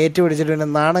 ഇങ്ങനെ വന്ന് ഏറ്റുപിടിച്ചിട്ട് പിന്നെ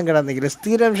നാണം കെടാൻ നിൽക്കില്ല.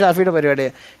 സ്ഥിരം ഷാഫിയുടെ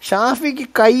പരിപാടിയാണ്. ഷാഫിക്ക്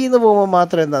കയ്യിൽ നിന്ന് പോകുമ്പോൾ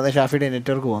മാത്രം എന്താണ് ഷാഫിയുടെ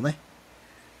നെറ്റ്വർക്ക് പോകുന്നത്?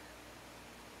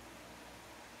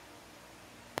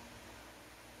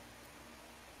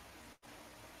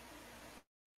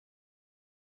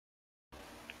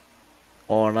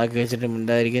 ഓണാക്കി വെച്ചിട്ട്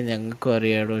മിണ്ടായിരിക്കാൻ ഞങ്ങൾക്കും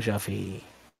അറിയാടോ ഷാഫി.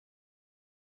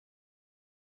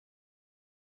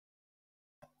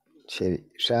 ശരി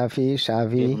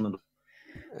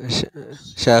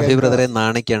ഷാഫി ബ്രദറെ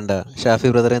നാണിക്കണ്ട.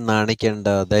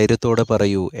 ധൈര്യത്തോടെ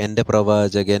പറയൂ. എൻ്റെ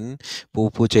പ്രവാചകൻ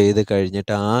പൂപ്പു ചെയ്ത്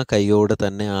കഴിഞ്ഞിട്ട് ആ കൈയോടെ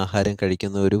തന്നെ ആഹാരം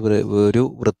കഴിക്കുന്ന ഒരു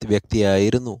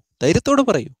വ്യക്തിയായിരുന്നു. ധൈര്യത്തോടെ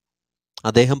പറയൂ.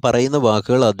 അദ്ദേഹം പറയുന്ന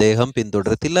വാക്കുകൾ അദ്ദേഹം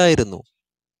പിന്തുടരത്തില്ലായിരുന്നു.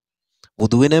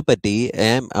 വുദുവിനെ പറ്റി,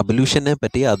 അബ്ലൂഷനെ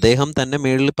പറ്റി അദ്ദേഹം തന്നെ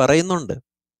മേളിൽ പറയുന്നുണ്ട്.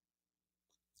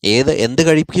 എന്ത്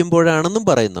കഴിക്കുമ്പോഴാണെന്നും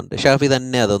പറയുന്നുണ്ട്. ഷാഫി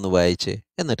തന്നെ അതൊന്ന് വായിച്ചേ,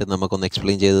 എന്നിട്ട് നമുക്കൊന്ന്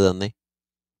എക്സ്പ്ലെയിൻ ചെയ്ത് തന്നെ.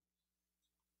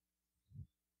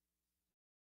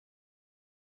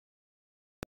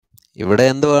 ഇവിടെ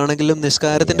എന്തുവാണെങ്കിലും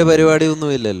നിസ്കാരത്തിന്റെ പരിപാടി ഒന്നും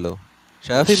ഇല്ലല്ലോ.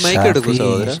 ഷാഫി മൈക്ക് എടുക്കൂ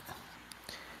സഹോദര.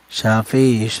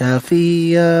 ഷാഫി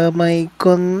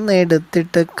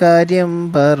മൈക്കൊന്നെടുത്തിട്ട് കാര്യം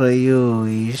പറയൂ.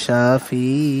 ഈ ഷാഫി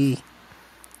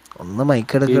ഒന്ന്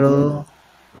മൈക്കെടുക്കടോ.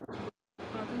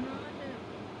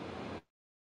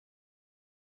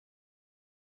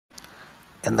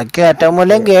 എന്തൊക്കെ ഏറ്റവും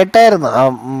മൂലം കേട്ടായിരുന്നു.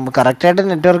 കറക്റ്റായിട്ട്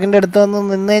നെറ്റ്വർക്കിന്റെ അടുത്ത് വന്ന്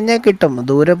നിന്ന് കഴിഞ്ഞാൽ കിട്ടും.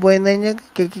 ദൂരെ പോയി കഴിഞ്ഞാൽ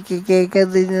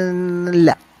കേൾക്കുന്നില്ല.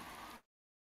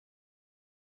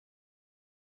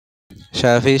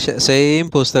 ഷാഫി സെയിം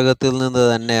പുസ്തകത്തിൽ നിന്ന്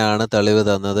തന്നെയാണ് തെളിവ്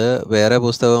തന്നത്. വേറെ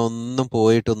പുസ്തകം ഒന്നും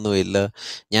പോയിട്ടൊന്നുമില്ല.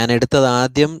 ഞാൻ എടുത്തത്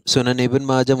ആദ്യം സുനൻ ഇബ്ൻ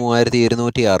മാജ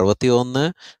 3261,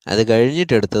 അത്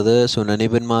കഴിഞ്ഞിട്ട് എടുത്തത് സുനൻ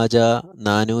ഇബ്ൻ മാജ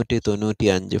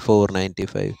 495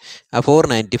 495. ആ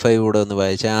 495 കൂടെ ഒന്ന്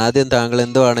വായിച്ച. ആദ്യം താങ്കൾ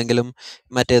എന്തുവാണെങ്കിലും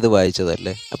മറ്റേത്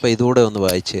വായിച്ചതല്ലേ, അപ്പൊ ഇതുകൂടെ ഒന്ന്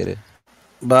വായിച്ചു തരും.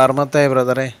 ബാർമത്തായി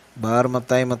ബ്രദറെ,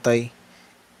 ബാർമത്തായി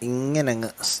ഇങ്ങനെ അങ്ങ്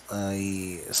ഈ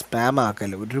സ്പാം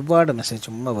ആക്കല്ലേ. ഒരുപാട് മെസ്സേജ്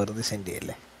ചുമ്മാ വെറുതെ സെൻഡ്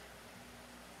ചെയ്യല്ലേ.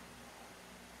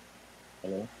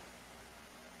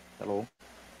 ഹലോ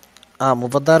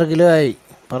 36 കിലോ ആയി.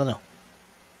 പറഞ്ഞോ.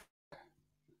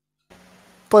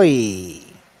 പോയി.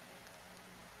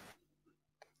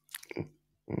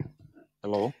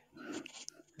 ഹലോ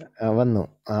വന്നു.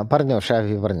 പറഞ്ഞോ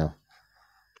ഷാഫി, പറഞ്ഞോ.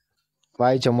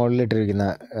 വായിച്ചോ, മുകളിലിട്ടിരിക്കുന്ന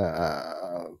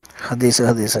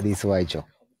ഹദീസ് വായിച്ചോ.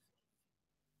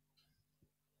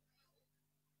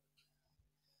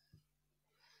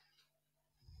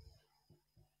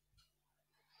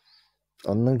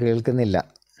 ഒന്നും കേൾക്കുന്നില്ല.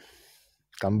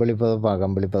 കമ്പിളിപ്പതപ്പാ,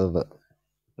 കമ്പിളിപ്പതപ്പ്.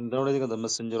 The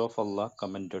messenger of Allah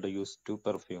commented used to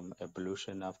perfume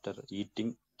ablution after eating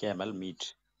camel meat.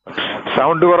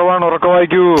 Sound കുറവാണ്, ഉറക്കെ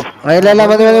വായിക്കൂ. ഇല്ല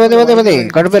മതി മതി മതി മതി മതി,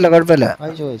 കുഴപ്പമില്ല കുഴപ്പമില്ല.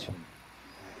 വായിച്ചു.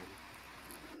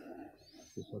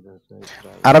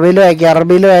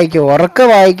 അറബിയിൽ വായിക്കും. ഉറക്കെ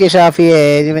വായിക്കും ഷാഫിയെ.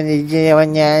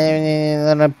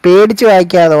 പേടിച്ച്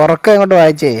വായിക്കാതെ ഉറക്കെ അങ്ങോട്ട്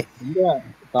വായിച്ചേ.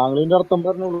 താങ്കളിന്റെ അർത്ഥം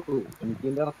പറഞ്ഞോളൂ, എനിക്ക്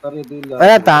ഇതിന്റെ അർത്ഥം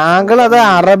അറിയത്തില്ല. താങ്കൾ അത്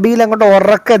അറബിയിൽ അങ്ങോട്ട്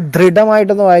ഉറക്കെ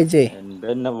ദൃഢമായിട്ടൊന്ന് വായിച്ചേ.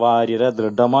 എന്റെ വാര്യരെ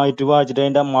ദൃഢമായിട്ട് വായിച്ചിട്ട്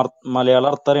അതിന്റെ മലയാള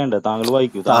അർത്ഥം അറിയണ്ടേ? താങ്കൾ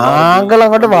വായിക്കൂ. താങ്കൾ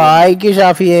അങ്ങോട്ട് വായിക്കൂ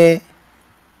ഷാഫിയെ.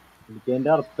 എനിക്ക്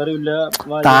അതിന്റെ അർത്ഥം അറിയില്ല.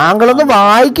 താങ്കളൊന്ന്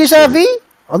വായിക്കൂ ഷാഫി,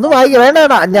 ഒന്ന് വായിക്ക. വേണ്ട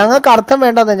വേണ്ട, ഞങ്ങൾക്ക് അർത്ഥം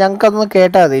വേണ്ടത്, ഞങ്ങൾക്ക് അതൊന്ന്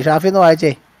കേട്ടാ മതി. ഷാഫി ഒന്ന്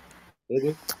വായിച്ചേ.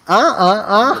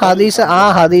 ആ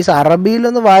ഹദീസ്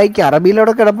അറബിയിലൊന്ന് വായിക്കുക.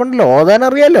 അറബിയിലൂടെ കിടപ്പുണ്ടല്ലോ, ഓതാൻ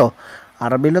അറിയാലോ.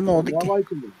 അറബിയിലൊന്ന് ഓദിക്ക്,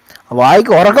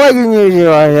 വായിക്കും. ഉറക്കെ വായിക്കും.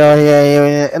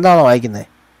 എന്താണോ വായിക്കുന്നത്?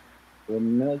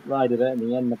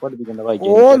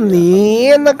 ഓ, നീ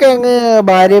എന്നൊക്കെ അങ്ങ്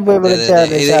ഭാര്യയെ പോയി വിളിച്ചാൽ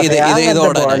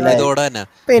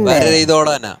പിന്നെ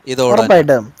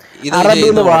ഉറപ്പായിട്ടും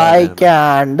അറബിയിൽ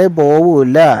വായിക്കാണ്ട്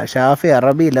പോവൂല ഷാഫി.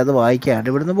 അറബിയിൽ അത് വായിക്കാണ്ട്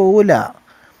ഇവിടുന്ന് പോവൂല.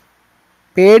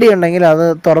 പേടിയുണ്ടെങ്കിൽ അത്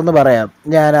തുറന്ന് പറയാം,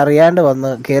 ഞാൻ അറിയാണ്ട്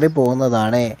വന്ന് കയറി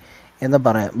പോകുന്നതാണേ എന്ന്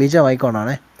പറയാം. ബിജു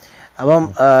വായിക്കോണാണേ. അപ്പം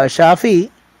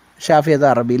ഷാഫി അത്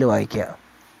അറബിയിൽ വായിക്കുക.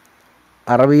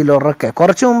 അറബിയിൽ ഉറക്കെ.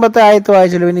 കുറച്ച് മുമ്പത്തെ ആയത്ത്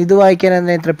വായിച്ചല്ലോ, പിന്നെ ഇത് വായിക്കാൻ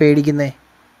എന്നെ ഇത്ര പേടിക്കുന്നേ?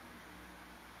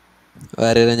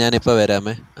 ഞാനിപ്പോ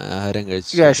വരാമേ, ആഹാരം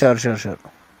കഴിച്ചു. ഷുവർ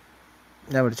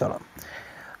ഞാൻ പിടിച്ചോളാം.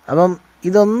 അപ്പം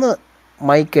ഇതൊന്ന്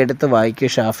മൈക്ക് എടുത്ത് വായിക്കുക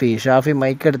ഷാഫി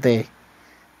മൈക്ക് എടുത്തേ.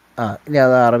 ഇനി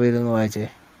അത് അറബിയിലൊന്ന് വായിച്ചേ.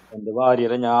 എന്റെ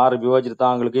ഭാര്യരെ ഞാൻ അറബി വായിച്ചിട്ട്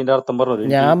താങ്കൾക്ക് ഇതിന്റെ അർത്ഥം പറഞ്ഞു.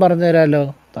 ഞാൻ പറഞ്ഞു തരാമല്ലോ,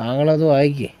 താങ്കളത്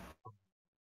വായിക്കേ.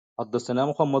 حدثنا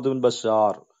محمد بن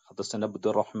بشار حدثنا عبد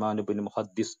الرحمن بن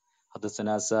محدث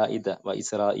حدثنا زائدة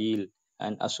وإسرائيل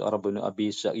عن أشعر بن أبي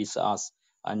شئيس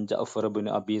عن جعفر بن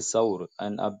أبي ثور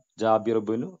عن جابر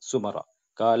بن سمرة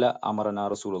قال أمرنا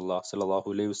رسول الله صلى الله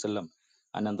عليه وسلم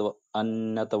أن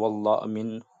نتولى من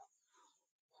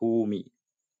حوم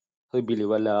قبل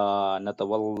ولا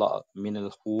نتولى من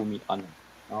الحوم أن.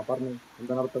 പറഞ്ഞു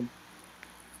എന്താണ് അർത്ഥം?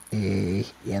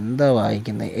 എന്താ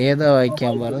വായിക്കുന്നേ? ഏതാ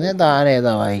വായിക്കാൻ പറഞ്ഞേ? താൻ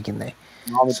ഏതാ വായിക്കുന്നേ?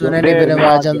 സുനൻ ഇബ്നു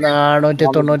മാജ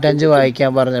 495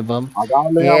 വായിക്കാൻ പറഞ്ഞപ്പം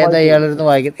ഏതാ ഇയാളിരുന്ന്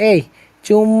വായിക്കുന്നത്?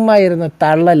 ചുമ്മാ ഇരുന്ന്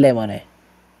തള്ളല്ലേ മോനെ.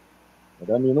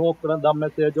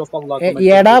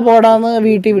 എടാ പോടാന്ന്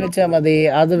വീട്ടിൽ വിളിച്ചാൽ മതി.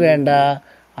 അത് വേണ്ട,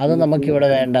 അത് നമുക്കിവിടെ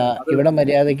വേണ്ട.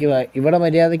 ഇവിടെ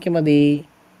മര്യാദക്ക് മതി.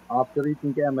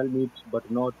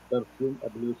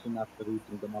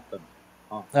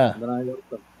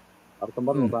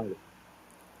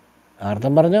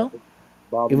 അർത്ഥം പറഞ്ഞോ.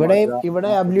 ഇവിടെ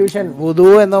അബ്ല്യൂഷൻ വുദു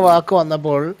എന്ന വാക്ക്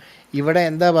വന്നപ്പോൾ ഇവിടെ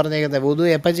എന്താ പറഞ്ഞേക്കുന്നത്? വുദു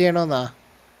എപ്പോൾ ചെയ്യണമെന്നാ?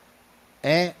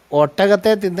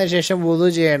 ഒട്ടകത്തെ തിന്ന ശേഷം വുദു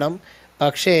ചെയ്യണം,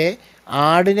 പക്ഷേ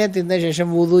ആടിനെ തിന്ന ശേഷം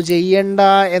വുദു ചെയ്യണ്ട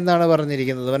എന്നാണ്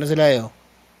പറഞ്ഞിരിക്കുന്നത്. മനസ്സിലായോ?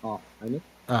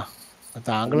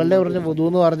 താങ്കളല്ലേ പറഞ്ഞ വുദു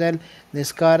എന്ന് പറഞ്ഞാൽ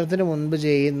നിസ്കാരത്തിന് മുൻപ്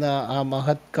ചെയ്യുന്ന ആ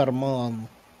മഹത് കർമ്മമാണ്.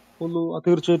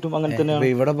 തീർച്ചയായിട്ടും അങ്ങനെ തന്നെയാണ്.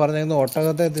 ഇവിടെ പറഞ്ഞിരുന്നു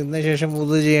ഒട്ടകത്തെ തിന്ന ശേഷം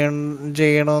വുദു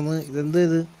ചെയ്യണമെന്ന്. ഇതെന്ത്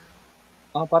ഇത്?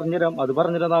 പറഞ്ഞുതരാം, അത്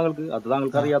പറഞ്ഞുതരാം താങ്കൾക്ക്. അത്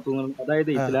താങ്കൾക്ക് അറിയാത്തതാണ്.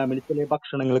 അതായത് ഇസ്ലാമിൽ ചില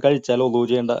ഭക്ഷണങ്ങൾ കഴിച്ചാൽ ഒളു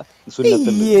ചെയ്യേണ്ട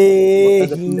സുന്നത്തുണ്ട്.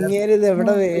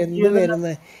 എവിടെ എന്ത്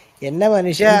വരുന്നത് എന്നെ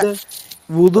മനുഷ്യ?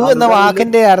 വുദു എന്ന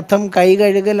വാക്കിന്റെ അർത്ഥം കൈ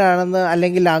കഴുകലാണെന്ന്,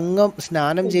 അല്ലെങ്കിൽ അംഗം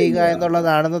സ്നാനം ചെയ്യുക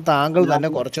എന്നുള്ളതാണെന്ന് താങ്കൾ തന്നെ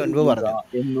കുറച്ച് മുൻപ് പറഞ്ഞു.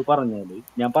 എന്ന് പറഞ്ഞാല്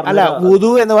അല്ല,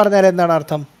 വുദു എന്ന് പറഞ്ഞാൽ എന്താണ്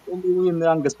അർത്ഥം?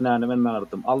 അംഗസ്നാനം എന്നാണ്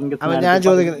അർത്ഥം. ഞാൻ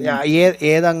ചോദിക്കുന്നത്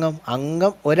ഏതംഗം?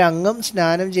 ഒരംഗം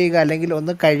സ്നാനം ചെയ്യുക അല്ലെങ്കിൽ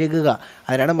ഒന്ന് കഴുകുക.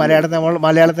 അതിനാണ്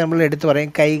മലയാളത്തിൽ നമ്മൾ എടുത്തു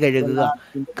പറയും കൈ കഴുകുക,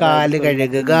 കാല്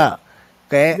കഴുകുക,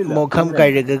 മുഖം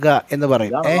കഴുകുക എന്ന്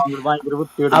പറയും.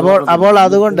 അപ്പോൾ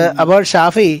അതുകൊണ്ട്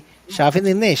ഷാഫി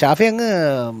നിന്നേ. ഷാഫി അങ്ങ്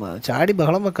ചാടി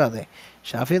ബഹളം വെക്കാതെ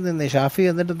ഷാഫി നിന്നേ. ഷാഫി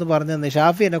എന്നിട്ടൊന്ന് പറഞ്ഞു തന്നെ.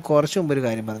 ഷാഫി എന്നെ കുറച്ച് മുമ്പ് ഒരു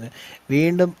കാര്യം പറഞ്ഞു.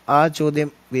 വീണ്ടും ആ ചോദ്യം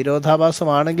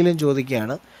വിരോധാഭാസമാണെങ്കിലും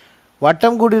ചോദിക്കുകയാണ്.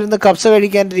 വട്ടം കൂടിയിരുന്ന് കബ്സ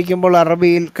കഴിക്കാണ്ടിരിക്കുമ്പോൾ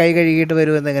അറബിയിൽ കൈ കഴുകിയിട്ട്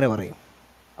വരുമെന്ന് എങ്ങനെ പറയും?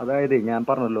 അതായത് ഞാൻ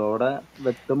പറഞ്ഞല്ലോ അവിടെ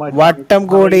വ്യക്തമായി, വട്ടം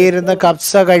കൂടിയിരുന്ന്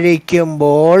കബ്സ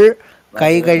കഴിക്കുമ്പോൾ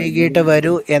കൈ കഴുകിയിട്ട്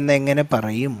വരൂ എന്നെങ്ങനെ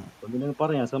പറയും?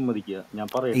 പറയാൻ സമ്മതിക്കുക. ഞാൻ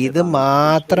ഇത്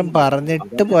മാത്രം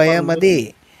പറഞ്ഞിട്ട് പോയാൽ മതി.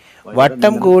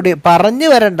 വട്ടം കൂടി പറഞ്ഞു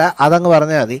വരണ്ട, അതങ്ങ്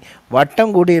പറഞ്ഞാൽ മതി. വട്ടം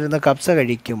കൂടിയിരുന്ന് കബ്സ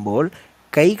കഴിക്കുമ്പോൾ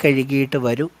കൈ കഴുകിയിട്ട്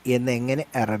വരൂ എന്നെങ്ങനെ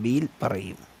അറബിയിൽ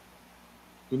പറയും?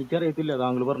 എനിക്കറിയത്തില്ല.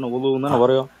 താങ്കൾ പറഞ്ഞു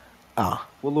പറയാ.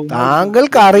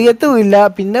 താങ്കൾക്ക് അറിയത്തുമില്ല,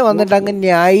 പിന്നെ വന്നിട്ട് അങ്ങ്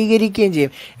ന്യായീകരിക്കുകയും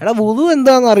ചെയ്യും. എടാ വുദു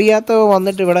എന്താണെന്ന് അറിയാത്തവ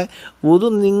വന്നിട്ട് ഇവിടെ വുദു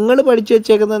നിങ്ങൾ പഠിച്ചു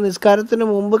വെച്ചേക്കുന്ന നിസ്കാരത്തിന്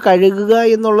മുമ്പ് കഴുകുക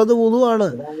എന്നുള്ളത് വുദു ആണ്.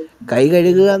 കൈ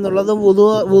കഴുകുക എന്നുള്ളത്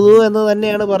വുദു എന്ന്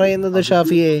തന്നെയാണ് പറയുന്നത്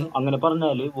ഷാഫിയെ. അങ്ങനെ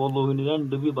പറഞ്ഞാല് വൊളൂവിന്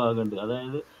 2 വിഭാഗമുണ്ട്.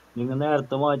 അതായത് നിങ്ങൾ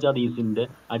നേരത്തെ വായിച്ച ഹദീസിന്റെ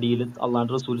അടിയിൽ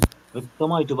അള്ളാഹുവിന്റെ റസൂൽ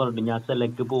വ്യക്തമായിട്ട് പറഞ്ഞു, ഞാൻ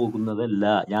സെലക്ക് പോകുന്നതല്ല,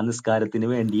 ഞാൻ നിസ്കാരത്തിന്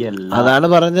വേണ്ടിയല്ല. അതാണ്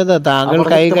പറഞ്ഞത്. താങ്കൾ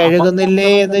കൈ കഴുകുന്നില്ലേ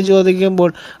എന്ന്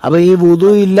ചോദിക്കുമ്പോൾ അപ്പൊ ഈ വുദു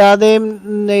ഇല്ലാതെയും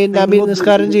നബി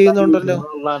നിസ്കാരം ചെയ്യുന്നുണ്ടല്ലോ.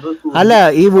 അല്ല,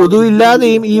 ഈ വുദു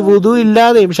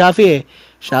ഇല്ലാതെയും ഷാഫിയെ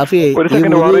ഒരു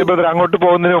സെക്കൻഡ് അങ്ങോട്ട്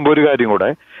പോകുന്നതിന് മുമ്പ് ഒരു കാര്യം കൂടെ.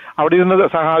 അവിടെ ഇരുന്ന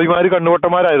സഹാബിമാര്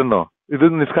കണ്ണുവട്ടന്മാരായിരുന്നോ? ഇത്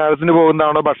നിസ്കാരത്തിന്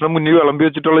പോകുന്നതാണോ? ഭക്ഷണം മുന്നിൽ വിളമ്പി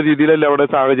വെച്ചിട്ടുള്ള രീതിയിലല്ലേ അവിടെ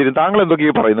സാഹചര്യം? താങ്കൾ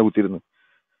എന്തൊക്കെയാ പറയുന്നത് കുത്തിരുന്ന്?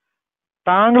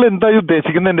 താങ്കൾ എന്താ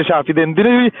ഉദ്ദേശിക്കുന്നത് എന്റെ ഷാഫി? ഇത്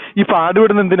എന്തിനാ ഈ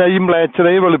പാടുപെടുന്ന? എന്തിനാ ഈ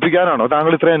മ്ലേച്ഛതയെ വെളുപ്പിക്കാനാണോ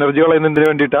താങ്കൾ ഇത്ര എനർജി കളയുന്നത്? എന്തിനു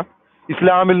വേണ്ടിയിട്ടാ?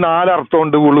 ഇസ്ലാമിൽ 4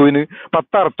 അർത്ഥമുണ്ട്, വുളുവിന്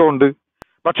 10 അർത്ഥമുണ്ട്.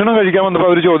 ഭക്ഷണം കഴിക്കാൻ വന്നപ്പോ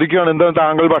അവര് ചോദിക്കുകയാണ്, എന്താ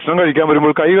താങ്കൾ ഭക്ഷണം കഴിക്കാൻ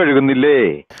വരുമ്പോൾ കൈ കഴുകുന്നില്ലേ?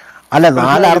 അല്ല,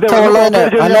 4 അർത്ഥമുള്ളതിന്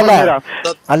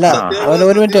അല്ല ഒരു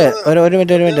മിനിറ്റ്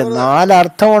 4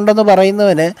 അർത്ഥമുണ്ടെന്ന്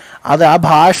പറയുന്നവന് അത് ആ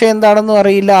ഭാഷ എന്താണെന്നും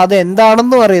അറിയില്ല, അത്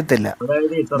എന്താണെന്നും അറിയത്തില്ല.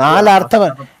 4 അർത്ഥം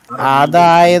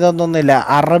അതായതൊന്നുമില്ല.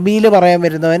 അറബിയിൽ പറയാൻ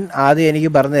വരുന്നവൻ ആദ്യം എനിക്ക്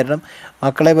പറഞ്ഞു തരണം,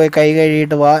 മക്കളെ പോയി കൈ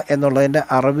കഴുകിയിട്ട് വാ എന്നുള്ളതിന്റെ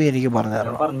അറബി എനിക്ക് പറഞ്ഞു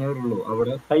തരണം.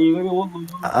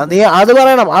 അത്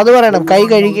പറയണം കൈ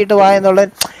കഴുകിയിട്ട് വാ എന്നുള്ളത്.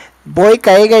 പോയി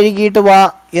കൈ കഴുകിയിട്ട് വാ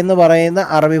എന്ന് പറയുന്ന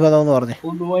അറബി പദം എന്ന് പറഞ്ഞു.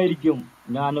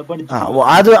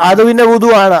 അത് പിന്നെ വുദു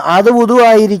ആണ്. അത് വുദു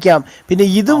ആയിരിക്കാം. പിന്നെ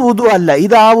ഇത് വുദു അല്ല,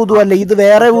 ഇത് ആ വുദു അല്ല, ഇത്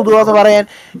വേറെ വുദു എന്ന് പറയാൻ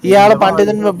ഇയാള്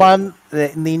പണ്ഡിതൻ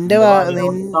നിന്റെ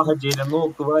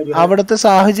അവിടുത്തെ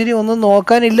സാഹചര്യം ഒന്നും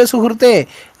നോക്കാനില്ല സുഹൃത്തെ.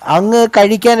 അങ്ങ്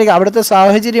കഴിക്കാൻ അവിടുത്തെ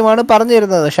സാഹചര്യമാണ് പറഞ്ഞു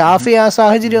തരുന്നത്. ഷാഫി ആ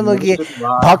സാഹചര്യം നോക്കിയേ.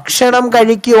 ഭക്ഷണം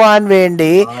കഴിക്കുവാൻ വേണ്ടി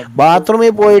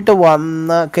ബാത്റൂമിൽ പോയിട്ട്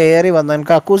കയറി വന്നവൻ,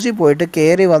 കക്കൂസി പോയിട്ട്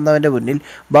കയറി വന്നവന്റെ മുന്നിൽ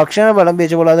ഭക്ഷണം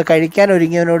വിളമ്പിച്ചപ്പോൾ അത് കഴിക്കാൻ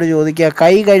ഒരുങ്ങിയവനോട് ചോദിക്കുക,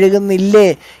 കൈ കഴുകുന്നില്ലേ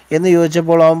എന്ന്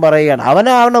ചോദിച്ചപ്പോൾ അവൻ പറയുകയാണ്,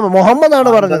 അവനാണ് മുഹമ്മദാണ്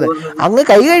പറഞ്ഞത്, അങ്ങ്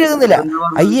കൈ കഴുകുന്നില്ല.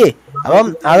 അയ്യേ. അപ്പം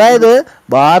അതായത്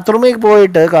ബാത്റൂമിൽ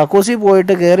പോയിട്ട് കക്കൂസി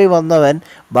പോയിട്ട് കയറി വന്നവൻ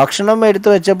ഭക്ഷണം എടുത്തു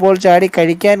വെച്ചപ്പോൾ ചാടി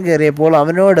കഴിക്കാൻ കയറിയപ്പോൾ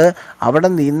അവനോട് അവിടെ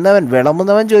നിന്നവൻ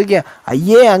വിളമ്പുന്നവൻ ചോദിക്കുക,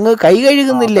 അയ്യേ അങ്ങ് കൈ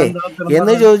കഴുകുന്നില്ലേ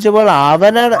എന്ന് ചോദിച്ചപ്പോൾ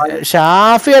അവനാണ്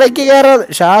ഷാഫി ഇടയ്ക്ക്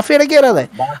കയറാതെ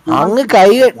അങ്ങ്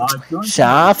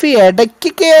ഷാഫി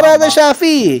ഇടയ്ക്ക് കയറാതെ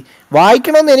ഷാഫി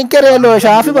വായിക്കണമെന്ന് എനിക്കറിയാലോ.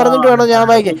 ഷാഫി പറഞ്ഞിട്ട് വേണം ഞാൻ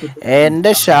വായിക്കാൻ.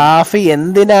 എന്റെ ഷാഫി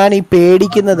എന്തിനാണ് ഈ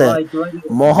പേടിക്കുന്നത്?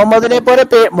 മുഹമ്മദിനെ പോലെ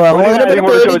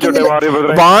പേടിക്കുന്നില്ല.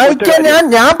 വായിക്കാൻ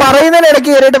ഞാൻ പറയുന്നതിന് ഇടയ്ക്ക്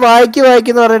കയറിയിട്ട്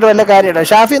വായിക്കുന്നു പറഞ്ഞിട്ട് വല്ല കാര്യമാണ്?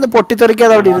 ഷാഫി ഒന്ന്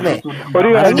പൊട്ടിത്തെറിക്കാതെ അവിടെ ഇരുന്നേ.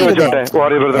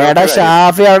 എടാ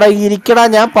ഷാഫി അവിടെ ഇരിക്കടാ,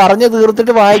 ഞാൻ പറഞ്ഞു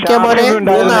തീർത്തിട്ട് വായിക്കാൻ പോലെ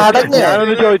അടങ്ങ്.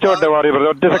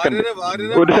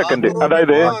 ഒരു സെക്കൻഡ്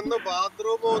അതായത്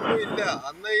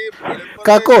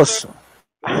കക്കോസ്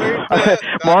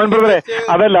മോഹൻ ബ്രദറെ,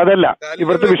 അതല്ല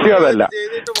ഇവിടുത്തെ വിഷയം അതല്ല.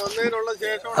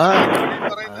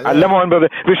 മോഹൻ ബ്രദറെ,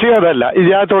 വിഷയം അതല്ല.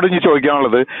 ഇതിനകത്തോട് ഇനി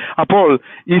ചോദിക്കാനുള്ളത്, അപ്പോൾ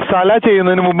ഈ സല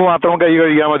ചെയ്യുന്നതിന് മുമ്പ് മാത്രം കൈ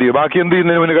കഴുകിയാൽ മതിയോ? ബാക്കി എന്ത്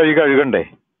ചെയ്യുന്നതിന് മുന്നേ കൈ കഴുകണ്ടേ?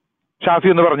 ഷാഫി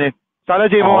എന്ന് പറഞ്ഞേ. സല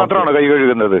ചെയ്യുമ്പോൾ മാത്രമാണോ കൈ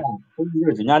കഴുകുന്നത്?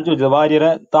 ഞാൻ ചോദിച്ചത്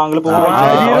ഭാര്യരെ താങ്കൾ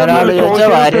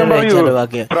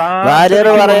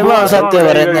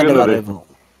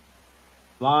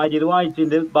വാര്യർ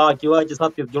വായിച്ചിട്ട് ബാക്കി വായിച്ച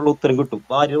സത്യത്തിലുള്ള ഉത്തരം കിട്ടും.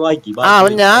 വാര്യർ വായിക്കും.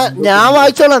 ഞാൻ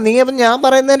വായിച്ചോളാം. നീ അപ്പം ഞാൻ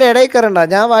പറയുന്നതിന്റെ ഇടയിൽ കയറണ്ട,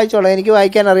 ഞാൻ വായിച്ചോളാം. എനിക്ക്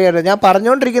വായിക്കാൻ അറിയാലോ. ഞാൻ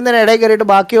പറഞ്ഞോണ്ടിരിക്കുന്നതിന് ഇടയിൽ കയറിയിട്ട്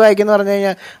ബാക്കി വായിക്കുന്ന പറഞ്ഞു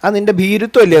കഴിഞ്ഞാൽ അത് നിന്റെ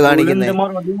ഭീരുത്വം അല്ലേ കാണിക്കുന്നത്?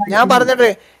 ഞാൻ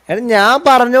പറഞ്ഞിട്ട് ഞാൻ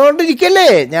പറഞ്ഞുകൊണ്ടിരിക്കല്ലേ.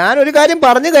 ഞാൻ ഒരു കാര്യം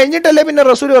പറഞ്ഞു കഴിഞ്ഞിട്ടല്ലേ പിന്നെ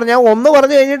റസൂൽ പറഞ്ഞു. ഞാൻ 1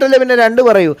 പറഞ്ഞു കഴിഞ്ഞിട്ടല്ലേ പിന്നെ 2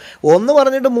 പറയൂ. 1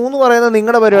 പറഞ്ഞിട്ട് 3 പറയുന്നത്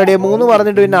നിങ്ങളുടെ പരിപാടിയെ, 3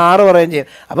 പറഞ്ഞിട്ട് പിന്നെ 6 പറയുകയും ചെയ്യും.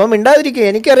 അപ്പം മിണ്ടാതിരിക്കുക.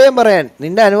 എനിക്കറിയാൻ പറയാൻ.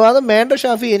 നിന്റെ അനുവാദം വേണ്ട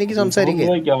ഷാഫി, എനിക്ക് സംസാരിക്കുക.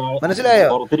 മനസ്സിലായോ?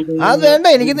 അത് വേണ്ട,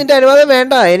 എനിക്ക് നിന്റെ അനുവാദം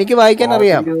വേണ്ട, എനിക്ക് വായിക്കാൻ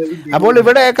അറിയാം. അപ്പോൾ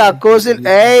ഇവിടെ കക്കോസിൽ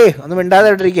ഒന്ന് മിണ്ടാതെ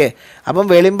ഇട്ടിരിക്കേ. അപ്പം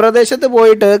വെളിമ്പ്രദേശത്ത്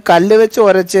പോയിട്ട് കല്ല് വെച്ച്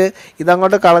ഉരച്ച്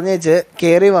ഇതങ്ങോട്ട് കളഞ്ഞേച്ച്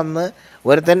കയറി വന്ന്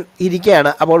ഒരുത്തൻ ഇരിക്കുകയാണ്.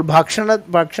 അപ്പോൾ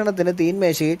ഭക്ഷണത്തിന്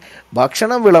തീന്മേശയിൽ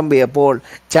ഭക്ഷണം വിളമ്പിയപ്പോൾ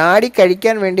ചാടി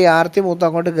കഴിക്കാൻ വേണ്ടി ആർത്തി മൂത്ത്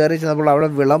അങ്ങോട്ട് കയറി ചെന്നപ്പോൾ അവിടെ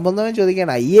വിളമ്പുന്നവൻ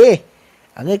ചോദിക്കുകയാണ്, അയ്യേ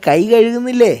അങ്ങ് കൈ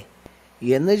കഴുകുന്നില്ലേ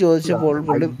എന്ന് ചോദിച്ചപ്പോൾ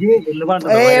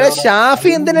ഷാഫി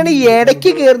എന്തിനാണ് ഈ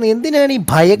ഇടയ്ക്ക് കയറുന്നത്? എന്തിനാണ് ഈ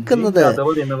ഭയക്കുന്നത്?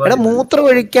 എടാ, മൂത്രം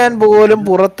ഒഴിക്കാൻ പോലും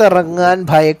പുറത്തിറങ്ങാൻ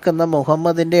ഭയക്കുന്ന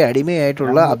മുഹമ്മദിന്റെ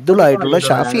അടിമയായിട്ടുള്ള അബ്ദുള്ളായിട്ടുള്ള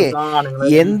ഷാഫിയെ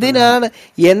എന്തിനാണ്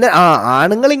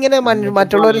ആണുങ്ങൾ ഇങ്ങനെ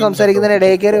മറ്റുള്ളവർ സംസാരിക്കുന്നതിന്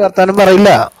ഇടയിൽ കയറി വർത്താനം പറയില്ല.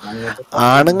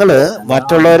 ആണുങ്ങള്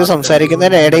മറ്റുള്ളവർ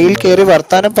സംസാരിക്കുന്നതിന് ഇടയിൽ കയറി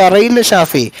വർത്താനം പറയില്ല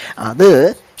ഷാഫി. അത്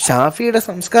ഷാഫിയുടെ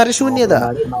സംസ്കാര ശൂന്യത.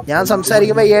 ഞാൻ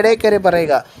സംസാരിക്കുമ്പോൾ ഇടയിൽ കയറി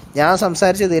പറയുക, ഞാൻ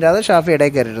സംസാരിച്ച് തീരാതെ ഷാഫി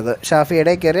ഇടയിൽ കയറരുത്. ഷാഫി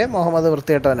ഇടയിൽ കയറിയ മുഹമ്മദ്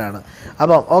വൃത്തികെട്ടവനാണ്.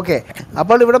 അപ്പം ഓക്കെ.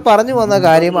 അപ്പോൾ ഇവിടെ പറഞ്ഞു വന്ന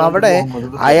കാര്യം, അവിടെ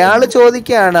അയാൾ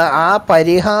ചോദിക്കുകയാണ്, ആ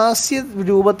പരിഹാസ്യ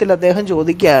രൂപത്തിൽ അദ്ദേഹം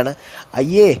ചോദിക്കുകയാണ്,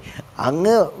 അയ്യേ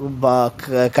അങ്ങ്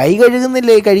കൈ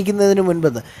കഴുകുന്നില്ലേ കഴിക്കുന്നതിന്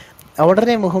മുൻപെന്ന്.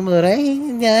 ഉടനെ മുഹമ്മദ് പറയാം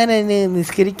ഞാൻ അതിന്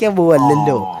നിസ്കരിക്കാൻ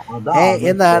പോവല്ലോ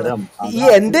എന്നാണ്. ഈ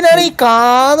എന്തിനാണ് ഈ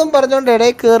കാതും പറഞ്ഞോണ്ട്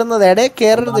ഇടയിൽ കയറുന്നത്? ഇടയിൽ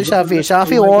കയറരുത്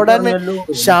ഷാഫി ഓടാൻ.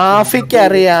 ഷാഫിക്ക്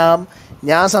അറിയാം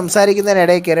ഞാൻ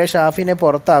സംസാരിക്കുന്നതിനിടയിൽ കയറിയ ഷാഫിനെ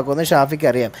പുറത്താക്കുമെന്ന് ഷാഫിക്ക്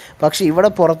അറിയാം. പക്ഷെ ഇവിടെ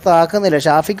പുറത്താക്കുന്നില്ല.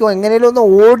 ഷാഫിക്ക് എങ്ങനെയും ഒന്ന്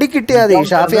ഓടിക്കിട്ടിയാൽ മതി.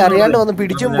 ഷാഫി അറിയാണ്ട് വന്ന്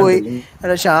പിടിച്ചും പോയി.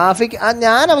 ഷാഫിക്ക്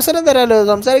ഞാൻ അവസരം തരാമല്ലോ.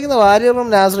 സംസാരിക്കുന്ന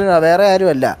വാര്യറും നാസറിനും, വേറെ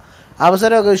ആരുമല്ല.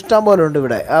 അവസരമൊക്കെ ഇഷ്ടം പോലെ ഉണ്ട്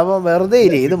ഇവിടെ. അപ്പം വെറുതെ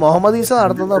ഇരി. ഇത് മുഹമ്മദ് ഈസ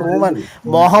നടത്തുന്ന റൂമാണ്.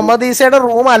 മുഹമ്മദ് ഈസയുടെ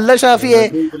റൂമല്ല ഷാഫിയെ.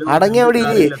 അടങ്ങി അവിടെ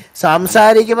ഇരി.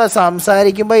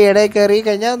 സംസാരിക്കുമ്പോൾ ഇടയിൽ കയറി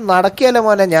കഴിഞ്ഞാൽ നടക്കുകയല്ല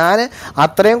മോനെ. ഞാൻ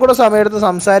അത്രയും കൂടെ സമയമെടുത്ത്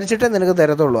സംസാരിച്ചിട്ടേ നിനക്ക്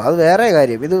തരത്തുള്ളൂ. അത് വേറെ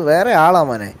കാര്യം. ഇത് വേറെ ആളാ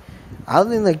മോനെ. അത്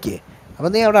നീ നിൽക്കേ.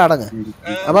 അപ്പം നീ അവിടെ അടങ്ങ്.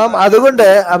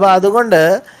 അതുകൊണ്ട്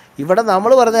ഇവിടെ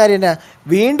നമ്മൾ പറഞ്ഞ കാര്യം എന്നാ,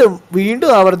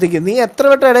 വീണ്ടും ആവർത്തിക്കും. നീ എത്ര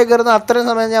വട്ടം ഇടയിൽ കയറുന്ന അത്രയും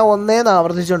സമയം ഞാൻ ഒന്നേന്ന്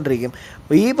ആവർത്തിച്ചുകൊണ്ടിരിക്കും.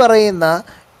 ഈ പറയുന്ന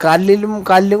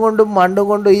കല്ലും കൊണ്ടും മണ്ണും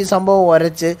കൊണ്ടും ഈ സംഭവം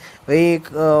ഉരച്ച് ഈ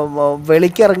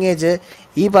വെളിക്കിറങ്ങിയേച്ച്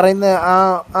ഈ പറയുന്ന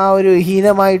ആ ഒരു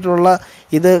ഹീനമായിട്ടുള്ള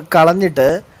ഇത് കളഞ്ഞിട്ട്,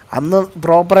 അന്ന്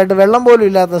പ്രോപ്പറായിട്ട് വെള്ളം പോലും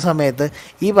ഇല്ലാത്ത സമയത്ത്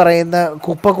ഈ പറയുന്ന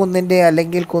കുപ്പക്കുന്നിൻ്റെ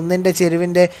അല്ലെങ്കിൽ കുന്നിൻ്റെ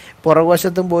ചെരുവിൻ്റെ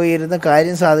പുറകുവശത്തും പോയി ഇരുന്ന്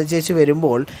കാര്യം സാധിച്ചേച്ച്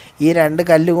വരുമ്പോൾ ഈ 2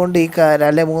 കല്ലുകൊണ്ട്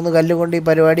അല്ലെ 3 കല്ലുകൊണ്ട് ഈ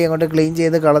പരിപാടി അങ്ങോട്ട് ക്ലീൻ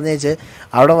ചെയ്ത് കളഞ്ഞേച്ച്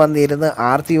അവിടെ വന്നിരുന്ന്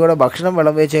ആർത്തിയോടെ ഭക്ഷണം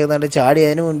വിളമ്പേച്ചേക്കുന്നുണ്ട്. ചാടി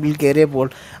അതിന് മുൻപിൽ കയറിയപ്പോൾ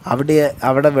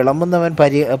അവിടെ വിളമ്പുന്നവൻ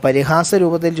പരിഹാസ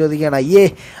രൂപത്തിൽ ചോദിക്കുകയാണ്, അയ്യേ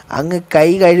അങ്ങ് കൈ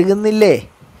കഴുകുന്നില്ലേ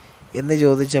എന്ന്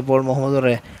ചോദിച്ചപ്പോൾ മുഹമ്മദ്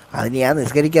പറയാം, അതിന് ഞാൻ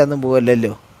നിസ്കരിക്കാനൊന്നും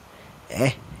പോവല്ലോ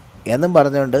എന്നും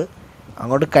പറഞ്ഞുകൊണ്ട്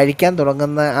അങ്ങോട്ട് കഴിക്കാൻ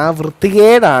തുടങ്ങുന്ന ആ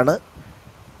വൃത്തികേടാണ്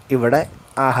ഇവിടെ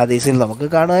ആ ഹദീസിൽ നമുക്ക്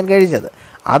കാണുവാൻ കഴിഞ്ഞത്.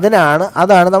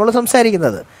 അതാണ് നമ്മൾ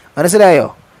സംസാരിക്കുന്നത്. മനസ്സിലായോ?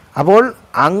 അപ്പോൾ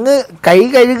അങ്ങ് കൈ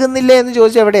കഴുകുന്നില്ലേ എന്ന്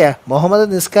ചോദിച്ചാൽ എവിടെയാ? മുഹമ്മദ്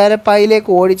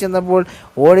നിസ്കാരപ്പായിലേക്ക്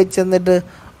ഓടിച്ചെന്നിട്ട്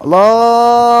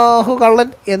അല്ലാഹു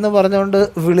കള്ളൻ എന്ന് പറഞ്ഞുകൊണ്ട്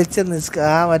വിളിച്ച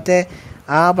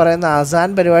ആ പറയുന്ന അസാൻ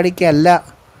പരിപാടിക്കല്ല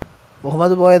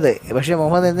മുഹമ്മദ് പോയത്. പക്ഷെ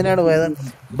മുഹമ്മദ് എന്തിനാണ് പോയത്?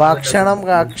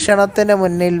 ഭക്ഷണത്തിന്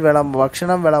മുന്നിൽ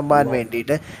ഭക്ഷണം വിളമ്പാൻ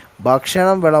വേണ്ടിയിട്ട്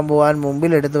ഭക്ഷണം വിളമ്പുവാൻ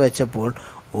മുമ്പിലെടുത്ത് വെച്ചപ്പോൾ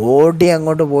ഓടി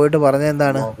അങ്ങോട്ട് പോയിട്ട്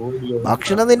പറഞ്ഞെന്താണ്?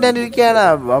 ഭക്ഷണം തിന്നാനിരിക്കുകയാണ്.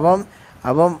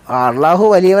 അപ്പം അള്ളാഹു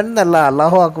വലിയവൻ എന്നല്ല,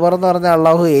 അള്ളാഹു അക്ബർ എന്ന് പറഞ്ഞാൽ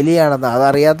അള്ളാഹു എലിയാണെന്ന്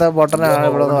അതറിയാത്ത പൊട്ടനാണ്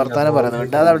ഇവിടെ നിന്ന് വർത്താനം പറയുന്നത്.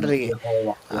 മിണ്ടാതെ അവിടെ ഇരിക്കേ.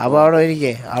 അപ്പോൾ അവിടെ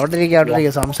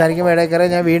ഇരിക്കെ. സംസാരിക്കുമ്പോൾ ഇടയ്ക്കറെ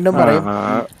ഞാൻ വീണ്ടും പറയും.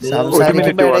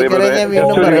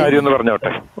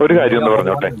 ഒരു കാര്യം ഒന്ന്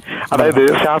പറഞ്ഞോട്ടെ. അതായത്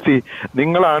ഷാഫി,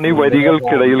 നിങ്ങളാണ് ഈ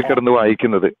വരികൾക്കിടയിൽ കിടന്ന്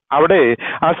വായിക്കുന്നത്. അവിടെ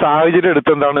ആ സാഹചര്യം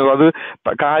എടുത്തെന്താണ്? അത്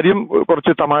കാര്യം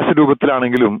കുറച്ച് തമാശ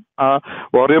രൂപത്തിലാണെങ്കിലും ആ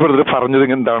ഓറിയ ബ്രദർ പറഞ്ഞത്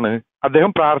എന്താണ്?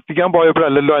 അദ്ദേഹം പ്രാർത്ഥിക്കാൻ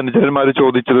പോയപ്പോഴല്ലല്ലോ അനുചരന്മാർ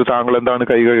ചോദിച്ചത് താങ്കൾ എന്താണ്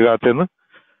കൈ കഴുകാത്തതെന്ന്.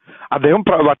 അദ്ദേഹം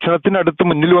ഭക്ഷണത്തിനടുത്ത്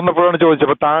മുന്നിൽ വന്നപ്പോഴാണ് ചോദിച്ചത്.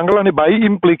 അപ്പൊ താങ്കളാണ് ബൈ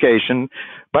ഇംപ്ലിക്കേഷൻ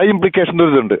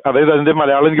ഒരു ഇതുണ്ട്. അതായത് അതിന്റെ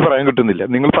മലയാളം എനിക്ക് പറയാൻ കിട്ടുന്നില്ല.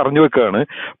 നിങ്ങൾ പറഞ്ഞു വെക്കുകയാണ്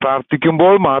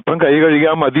പ്രാർത്ഥിക്കുമ്പോൾ മാത്രം കൈ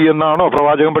കഴുകാൻ മതി എന്നാണോ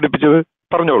പ്രവാചകൻ പഠിപ്പിച്ചത്?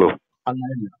 പറഞ്ഞോളൂ.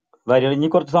 ഇനി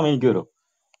കുറച്ച് സമയം എനിക്ക് വരും.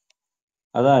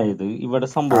 അതായത് ഇവിടെ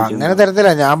അങ്ങനെ തരത്തില്ല.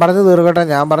 ഞാൻ പറഞ്ഞു തീർക്കട്ടെ.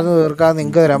 ഞാൻ പറഞ്ഞു തീർക്കാതെ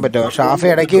നിങ്ങൾക്ക് തരാൻ പറ്റുമോ? ഷാഫി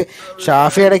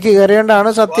ഇടയ്ക്ക് കയറിയോണ്ടാണ്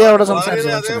സത്യ അവിടെ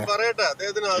സംസാരിച്ചത്.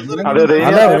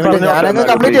 ഞാനങ്ങ്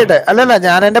കംപ്ലീറ്റ് ചെയ്യട്ടെ. അല്ലല്ല,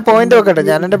 ഞാൻ എന്റെ പോയിന്റ്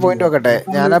വെക്കട്ടെ.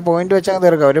 ഞാൻ ആ പോയിന്റ് വെച്ചാൽ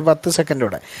തീർക്കാം. ഒരു 10 സെക്കൻഡ്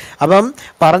കൂടെ. അപ്പം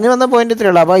പറഞ്ഞു വന്ന പോയിന്റ്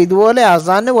ഇത്രയുള്ളൂ. അപ്പൊ ഇതുപോലെ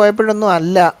അസാന് പോയപ്പോഴൊന്നും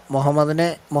അല്ല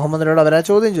മുഹമ്മദിനോട് അവരാ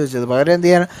ചോദ്യം ചോദിച്ചത്. പകരം എന്ത്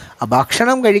ചെയ്യാൻ?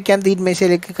 ഭക്ഷണം കഴിക്കാൻ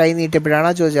തീന്മേശയിലേക്ക് കൈ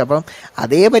നീട്ടിയപ്പോഴാണ് ചോദിച്ചത്. അപ്പം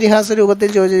അതേ പരിഹാസ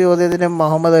രൂപത്തിൽ ചോദിച്ച ചോദ്യത്തിന്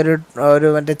മുഹമ്മദ് ഒരു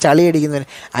മറ്റേ ചളി അടിക്കുന്നതിന്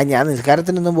ഞാൻ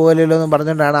നിസ്കാരത്തിനൊന്നും പോകലല്ലോ എന്ന്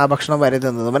പറഞ്ഞുകൊണ്ടാണ് ആ ഭക്ഷണം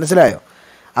വരുന്നത്. മനസ്സിലായോ?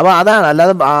 അപ്പോൾ അതാണ്.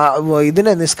 അല്ലാതെ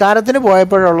ഇതിന് നിസ്കാരത്തിന്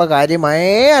പോയപ്പോഴുള്ള കാര്യമേ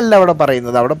അല്ല അവിടെ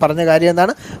പറയുന്നത്. അവിടെ പറഞ്ഞ കാര്യം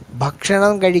എന്താണ്?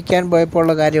 ഭക്ഷണം കഴിക്കാൻ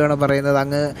പോയപ്പോഴുള്ള കാര്യമാണ് പറയുന്നത്.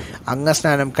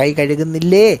 അംഗസ്നാനം കൈ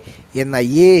കഴുകുന്നില്ലേ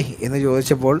അയ്യേ എന്ന്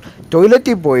ചോദിച്ചപ്പോൾ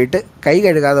ടോയ്ലറ്റിൽ പോയിട്ട് കൈ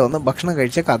കഴുകാതെ വന്ന് ഭക്ഷണം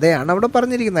കഴിച്ച കഥയാണ് അവിടെ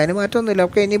പറഞ്ഞിരിക്കുന്നത്. അതിന് മാറ്റമൊന്നുമില്ല.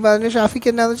 ഓക്കെ, ഇനിയിപ്പോൾ അതിന് ഷാഫിക്ക്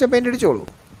എന്നാന്ന് വെച്ചാൽ പെയിന്റ് അടിച്ചോളൂ.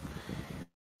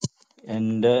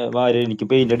 എന്റെ ഭാര്യ എനിക്ക്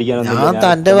പെയിന്റ് അടിക്കാനൊന്നും ഞാൻ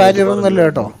തന്റെ ഭാര്യയൊന്നുമല്ല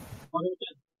കേട്ടോ.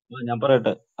 ഞാൻ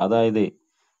പറയട്ടെ.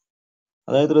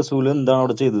 അതായത് റസൂല് എന്താണ്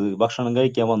അവിടെ ചെയ്തത്? ഭക്ഷണം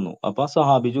കഴിക്കാൻ വന്നു. അപ്പൊ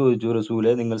സഹാബി ചോദിച്ചു,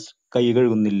 റസൂലെ നിങ്ങൾ കൈ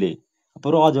കഴുകുന്നില്ലേ? അപ്പൊ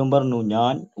രാജൻ പറഞ്ഞു,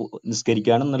 ഞാൻ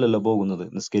നിസ്കരിക്കാനൊന്നല്ലല്ലോ പോകുന്നത്,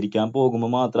 നിസ്കരിക്കാൻ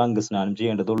പോകുമ്പോൾ മാത്രം അംഗസ്നാനം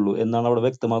ചെയ്യേണ്ടതുള്ളൂ എന്നാണ് അവിടെ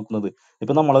വ്യക്തമാക്കുന്നത്.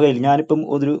 ഇപ്പൊ നമ്മളെ കയ്യിൽ ഞാനിപ്പം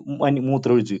ഒരു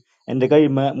മൂത്രം ഒഴിച്ച് എന്റെ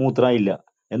കൈമ മൂത്രമായില്ല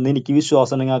എന്ന് എനിക്ക്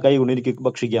വിശ്വാസം ഉണ്ടെങ്കിൽ ആ കൈ കൊണ്ട് എനിക്ക്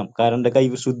ഭക്ഷിക്കാം. കാരണം എന്റെ കൈ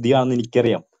ശുദ്ധിയാണെന്ന്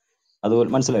എനിക്കറിയാം. അതുപോലെ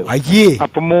മനസ്സിലായോ?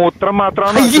 അപ്പൊ മൂത്രം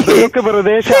മാത്രമാണ്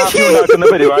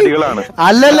പരിപാടികളാണ്.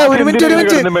 അല്ലല്ല, ഒരു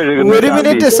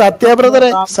മിനിറ്റ് സത്യ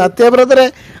ബ്രദറെ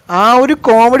ആ ഒരു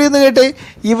കോമഡി ഒന്ന് കേട്ടെ,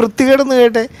 ഈ വൃത്തികേടൊന്ന്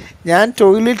കേട്ടെ. ഞാൻ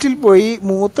ടോയ്ലറ്റിൽ പോയി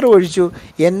മൂത്രം ഒഴിച്ചു,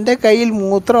 എൻ്റെ കയ്യിൽ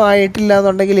മൂത്രം ആയിട്ടില്ല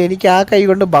എന്നുണ്ടെങ്കിൽ എനിക്ക് ആ കൈ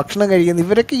കൊണ്ട് ഭക്ഷണം കഴിക്കുന്നു.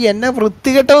 ഇവരൊക്കെ എന്നെ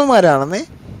വൃത്തികെട്ടവന്മാരാണെന്നേ.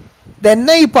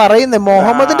 തന്നെ ഈ പറയുന്നത്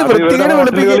മുഹമ്മദിന്റെ വൃത്തികേട്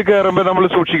വെളുപ്പിക്കൽ കയറുമ്പോ നമ്മൾ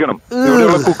സൂക്ഷിക്കണം.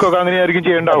 ഇവിടെയുള്ള കുക്കൊക്കെ അങ്ങനെയായിരിക്കും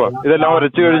ചെയ്യേണ്ടാവുക. ഇതെല്ലാം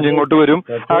ഉരച്ചു കഴിഞ്ഞ് ഇങ്ങോട്ട് വരും,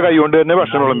 ആ കൈ കൊണ്ട് തന്നെ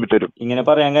ഭക്ഷണം വിളമ്പി തരും. ഇങ്ങനെ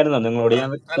പറയാൻ കാര്യം നിങ്ങളോട്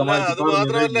ഞാൻ അല്ല, അത്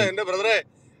മാത്രമല്ല എന്റെ ബ്രദറെ,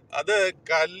 അത്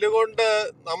കല്ലുകൊണ്ട്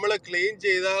നമ്മള് ക്ലീൻ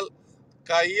ചെയ്താൽ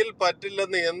കയ്യിൽ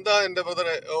പറ്റില്ലെന്ന് എന്താ എന്റെ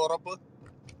ബ്രദറെ ഉറപ്പ്?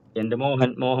 എന്റെ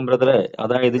മോഹൻ ബ്രദറെ,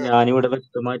 അതായത് ഞാനിവിടെ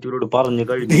വ്യക്തമായിട്ട് ഇവരോട് പറഞ്ഞു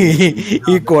കഴിഞ്ഞു.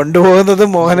 ഈ കൊണ്ടുപോകുന്നതും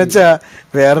മോഹനച്ച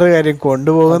വേറൊരു കാര്യം,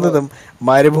 കൊണ്ടുപോകുന്നതും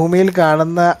മരുഭൂമിയിൽ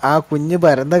കാണുന്ന ആ കുഞ്ഞു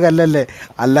പരന്ന കല്ലല്ലേ,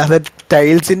 അല്ലാതെ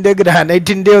ടൈൽസിന്റെയോ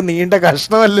ഗ്രാനൈറ്റിന്റെയോ നീണ്ട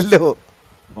കഷ്ണമല്ലല്ലോ.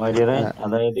 വളരെ,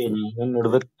 അതായത് ഞാൻ എന്നോട്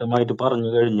വ്യക്തമായിട്ട് പറഞ്ഞു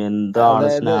കഴിഞ്ഞു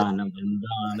എന്താണ് സ്നാനം,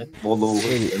 എന്താണ്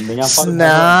എന്ന് ഞാൻ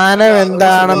സ്നാനം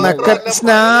എന്താണെന്നൊക്കെ.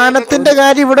 സ്നാനത്തിന്റെ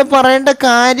കാര്യം ഇവിടെ പറയേണ്ട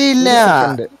കാര്യമില്ല.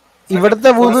 ഇവിടുത്തെ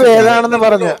വുദു ഏതാണെന്ന്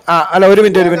പറഞ്ഞ് അല്ല, ഒരു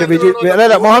മിനിറ്റ് ബിജു,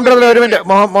 അല്ല മോഹൻ ബ്രദർ ഒരു മിനിറ്റ്,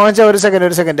 മോഹൻ ചാ ഒരു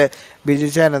സെക്കൻഡ്, ബിജു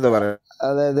ചാൻ എന്താ പറയുക?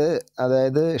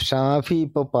 അതായത് ഷാഫി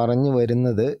ഇപ്പൊ പറഞ്ഞു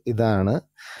വരുന്നത് ഇതാണ്,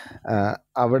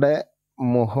 അവിടെ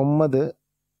മുഹമ്മദ്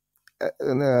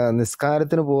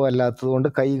നിസ്കാരത്തിന് പോവല്ലാത്തത് കൊണ്ട്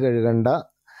കൈ കഴുകണ്ട,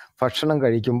 ഭക്ഷണം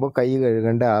കഴിക്കുമ്പോൾ കൈ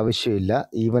കഴുകേണ്ട ആവശ്യമില്ല,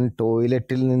 ഈവൻ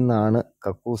ടോയ്ലറ്റിൽ നിന്നാണ്,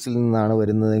 കക്കൂസിൽ നിന്നാണ്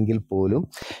വരുന്നതെങ്കിൽ പോലും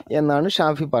എന്നാണ്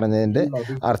ഷാഫി പറഞ്ഞതിന്റെ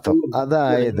അർത്ഥം.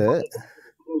 അതായത്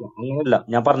അങ്ങനെയല്ല,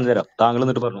 ഞാൻ പറഞ്ഞുതരാം, താങ്കൾ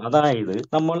എന്നിട്ട് പറഞ്ഞു. അതായത്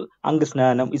നമ്മൾ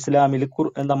അംഗസ്നാനം ഇസ്ലാമിൽ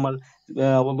നമ്മൾ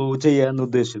ചെയ്യാന്ന്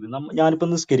ഉദ്ദേശിച്ചത്, ഞാനിപ്പോ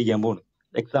നിസ്കരിക്കാൻ പോണ്,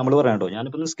 എക്സാമ്പിൾ പറയാട്ടോ,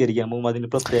 ഞാനിപ്പോ നിസ്കരിക്കാൻ പോകുമ്പോൾ അതിന്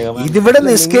പ്രത്യേകമായി ഇതിവിടെ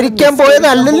നിസ്കരിക്കാൻ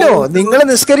പോയതല്ലല്ലോ. നിങ്ങൾ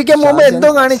നിസ്കരിക്കാൻ പോകുമ്പോ എന്തോ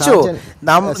കാണിച്ചോ?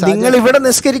 നിങ്ങൾ ഇവിടെ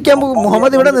നിസ്കരിക്കാൻ പോകും,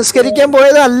 മുഹമ്മദ് ഇവിടെ നിസ്കരിക്കാൻ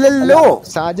പോയതല്ലല്ലോ.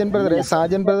 സാജൻ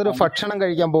ബ്രദർ ഭക്ഷണം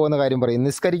കഴിക്കാൻ പോകുന്ന കാര്യം പറയും,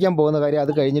 നിസ്കരിക്കാൻ പോകുന്ന കാര്യം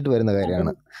അത് കഴിഞ്ഞിട്ട് വരുന്ന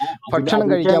കാര്യമാണ്. ഭക്ഷണം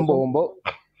കഴിക്കാൻ പോകുമ്പോ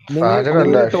നിങ്ങൾ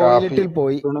ടോയ്ലറ്റിൽ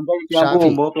പോയി,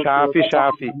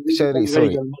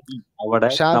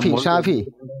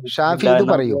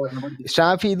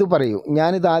 ഷാഫി ഇത് പറയൂ.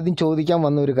 ഞാനിത് ആദ്യം ചോദിക്കാൻ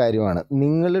വന്ന ഒരു കാര്യമാണ്.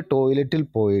 നിങ്ങൾ ടോയ്ലറ്റിൽ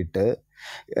പോയിട്ട്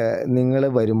നിങ്ങൾ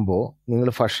വരുമ്പോ, നിങ്ങൾ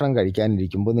ഭക്ഷണം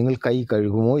കഴിക്കാനിരിക്കുമ്പോ നിങ്ങൾ കൈ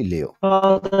കഴുകുമോ ഇല്ലയോ?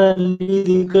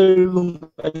 കഴുകും,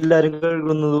 എല്ലാരും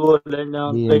കഴുകുന്നത് പോലെ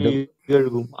ഞാൻ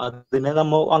കഴുകും. അതിനെ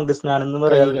നമ്മ അംഗസ്നാനം എന്ന്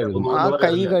പറയാം. ആ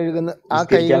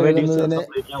കൈ കഴുകുന്നതിന്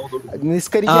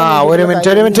നിസ്കരിക്കാൻ ഒരു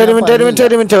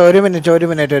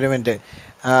മിനിറ്റ്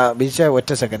ബിജ,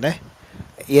 ഒറ്റ സെക്കൻഡ്.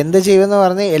 എന്ത് ചെയ്യുമെന്ന്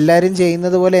പറഞ്ഞ് എല്ലാരും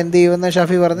ചെയ്യുന്നത് പോലെ എന്ത് ചെയ്യുമെന്ന്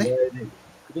ഷാഫി പറഞ്ഞേ?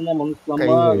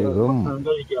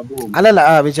 അല്ലല്ല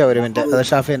ബിജ ഒരു മിനിറ്റ്, അത്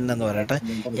ഷാഫി എന്നു പറയട്ടെ.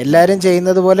 എല്ലാരും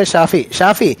ചെയ്യുന്നത് പോലെ ഷാഫി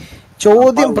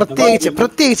ചോദ്യം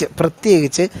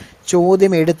പ്രത്യേകിച്ച്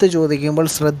ചോദ്യം എടുത്ത് ചോദിക്കുമ്പോൾ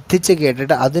ശ്രദ്ധിച്ച്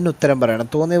കേട്ടിട്ട് അതിനുത്തരം പറയണം.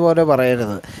 തോന്നിയ പോലെ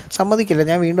പറയരുത്, സമ്മതിക്കില്ല.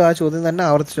 ഞാൻ വീണ്ടും ആ ചോദ്യം തന്നെ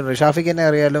ആവർത്തിച്ചിട്ടുണ്ട്. ഷാഫിക്ക് എന്നെ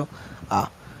അറിയാലോ.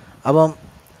 അപ്പം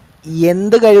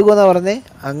എന്ത് കഴുകുമെന്ന് പറഞ്ഞേ?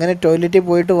 അങ്ങനെ ടോയ്ലറ്റിൽ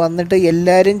പോയിട്ട് വന്നിട്ട്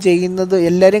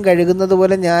എല്ലാവരും കഴുകുന്നത്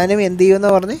പോലെ ഞാനും എന്ത്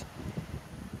ചെയ്യുമെന്ന് പറഞ്ഞേ?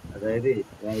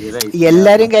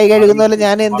 എല്ലാരും കൈ കഴുകുന്ന പോലെ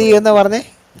ഞാൻ എന്ത് ചെയ്യുമെന്ന് പറഞ്ഞേ?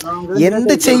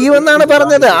 എന്ത് ചെയ്യുമെന്നാണ്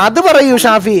പറഞ്ഞത്, അത് പറയൂ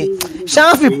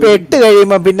ഷാഫി പെട്ട്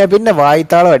കഴിയുമ്പോ പിന്നെ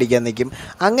വായ്ത്താളം അടിക്കാൻ നിൽക്കും.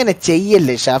 അങ്ങനെ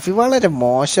ചെയ്യല്ലേ ഷാഫി, വളരെ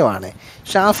മോശമാണ്.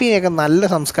 ഷാഫിനെയൊക്കെ നല്ല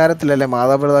സംസ്കാരത്തിലല്ലേ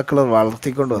മാതാപിതാക്കൾ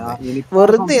വളർത്തിക്കൊണ്ട് വന്നത്.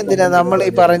 വെറുതെ എന്തിനാ നമ്മൾ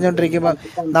ഈ പറഞ്ഞുകൊണ്ടിരിക്കുമ്പോ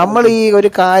നമ്മൾ ഈ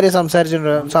ഒരു കാര്യം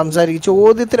സംസാരിക്കും,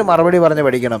 ചോദ്യത്തിന് മറുപടി പറഞ്ഞ്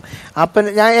പഠിക്കണം.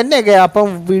 എന്നെയൊക്കെ അപ്പം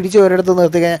പിടിച്ച് ഒരിടത്ത്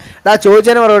നിർത്തി കഴിഞ്ഞാൽ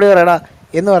ചോദിച്ചതിന് മറുപടി പറയടാ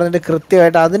എന്ന് പറഞ്ഞിട്ട്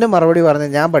കൃത്യമായിട്ട് അതിന് മറുപടി പറഞ്ഞ്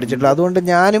ഞാൻ പഠിച്ചിട്ടുള്ളൂ. അതുകൊണ്ട്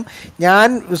ഞാൻ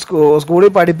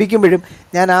സ്കൂളിൽ പഠിപ്പിക്കുമ്പോഴും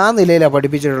ഞാൻ ആ നിലയിലാണ്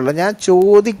പഠിപ്പിച്ചിട്ടുള്ളത്. ഞാൻ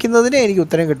ചോദിക്കുന്നതിനെ എനിക്ക്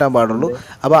ഉത്തരം കിട്ടാൻ പാടുള്ളൂ.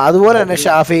 അപ്പോൾ അതുപോലെ തന്നെ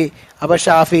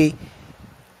ഷാഫി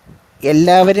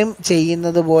എല്ലാവരും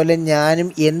ചെയ്യുന്നത് പോലെ ഞാനും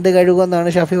എന്ത് കഴുകുമെന്നാണ്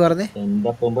ഷാഫി പറഞ്ഞത്?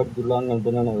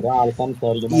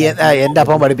 എൻ്റെ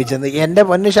അപ്പം പഠിപ്പിച്ചത്. എൻ്റെ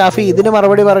പൊന്ന് ഷാഫി, ഇതിന്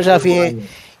മറുപടി പറ ഷാഫിയെ.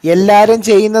 എല്ലാരും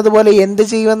ചെയ്യുന്നത് പോലെ എന്ത്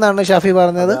ചെയ്യുമെന്നാണ് ഷാഫി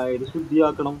പറഞ്ഞത്?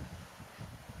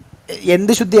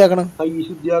 എന്ത് ശുദ്ധിയാക്കണം?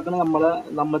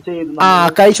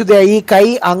 കൈ ശുദ്ധിയാ. ഈ കൈ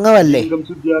അംഗമല്ലേ?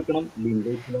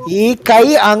 ഈ കൈ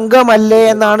അംഗമല്ലേ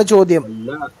എന്നാണ് ചോദ്യം.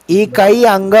 ഈ കൈ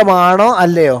അംഗമാണോ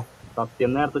അല്ലയോ?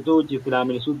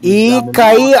 ഈ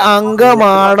കൈ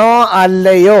അംഗമാണോ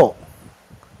അല്ലയോ?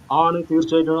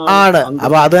 ആണ്.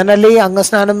 അപ്പൊ അത് തന്നെയല്ലേ ഈ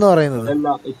അംഗസ്നാനം എന്ന് പറയുന്നത്.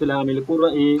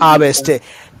 ബെസ്റ്റ്.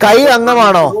 കൈ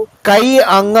അംഗമാണോ?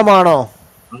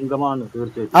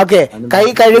 ഓക്കെ. കൈ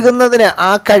കഴുകുന്നതിന്, ആ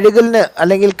കഴുകലിന്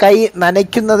അല്ലെങ്കിൽ കൈ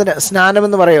നനയ്ക്കുന്നതിന് സ്നാനം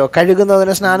എന്ന് പറയോ?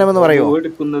 കഴുകുന്നതിന് സ്നാനം എന്ന് പറയോ?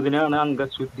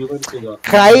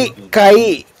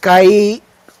 കൈ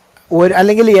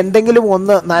അല്ലെങ്കിൽ എന്തെങ്കിലും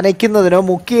ഒന്ന് നനയ്ക്കുന്നതിനോ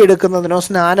മുക്കിയെടുക്കുന്നതിനോ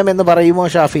സ്നാനം എന്ന് പറയുമോ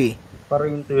ഷാഫി?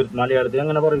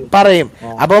 പറയും.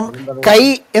 അപ്പം കൈ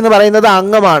എന്ന് പറയുന്നത്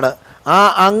അംഗമാണ്. ആ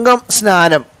അംഗം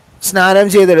സ്നാനം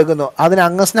ചെയ്തെടുക്കുന്നു, അതിന്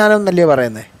അംഗസ്നാനം എന്നല്ലേ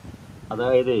പറയുന്നേ?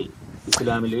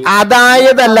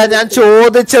 അതായതല്ല, ഞാൻ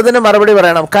ചോദിച്ചതിന് മറുപടി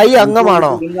പറയണം. കൈ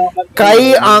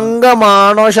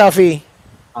അംഗമാണോ ഷാഫി?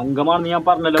 അംഗമാണെന്ന് ഞാൻ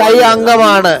പറഞ്ഞല്ലോ കൈ പറഞ്ഞത്.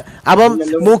 അംഗമാണ്. അപ്പം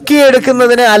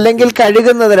മുക്കിയെടുക്കുന്നതിന് അല്ലെങ്കിൽ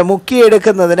കഴുകുന്നതിന്,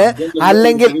 മുക്കിയെടുക്കുന്നതിന്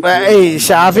അല്ലെങ്കിൽ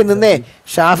ഷാഫി നിന്നേ,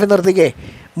 ഷാഫി നിർത്തിക്കേ,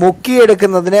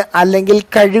 മുക്കിയെടുക്കുന്നതിന് അല്ലെങ്കിൽ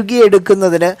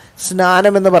കഴുകിയെടുക്കുന്നതിന്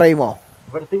സ്നാനം എന്ന് പറയുമോ?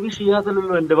 ഇവിടുത്തെ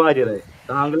വിഷയാസല്ലോ എന്റെ ഭാര്യയുടെ.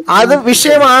 അത്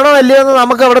വിഷയമാണോ അല്ലയോ എന്ന്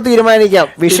നമുക്ക് അവിടെ തീരുമാനിക്കാം.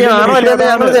 വിഷയമാണോ അല്ലയോ എന്ന്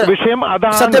ഞങ്ങൾ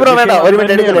സത്യപ്രഭ വേണ്ട, ഒരു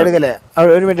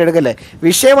മിനിറ്റ് എടുക്കല്ലേ.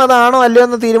 വിഷയം അതാണോ അല്ലയോ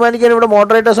എന്ന് തീരുമാനിക്കാൻ ഇവിടെ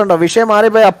മോഡറേറ്റേഴ്സ് ഉണ്ടോ? വിഷയം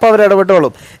മാറിപ്പോയി അപ്പം അവർ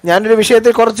ഇടപെട്ടോളും. ഞാനൊരു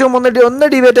വിഷയത്തിൽ കുറച്ച് മുമ്പ് ഒന്ന്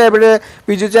ഡിബേറ്റ് ആയപ്പോഴേ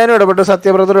ബിജുച്ചാനും ഇടപെട്ടു,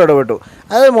 സത്യബ്രദറും ഇടപെട്ടു.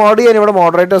 അത് മോഡ് ചെയ്യാൻ ഇവിടെ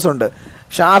മോഡറേറ്റേഴ്സ് ഉണ്ട്.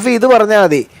 ഷാഫി ഇത് പറഞ്ഞാൽ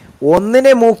മതി,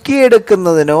 ഒന്നിനെ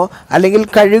മുക്കിയെടുക്കുന്നതിനോ അല്ലെങ്കിൽ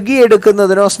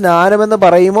കഴുകിയെടുക്കുന്നതിനോ സ്നാനമെന്ന്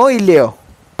പറയുമോ ഇല്ലയോ?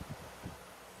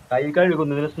 കൈ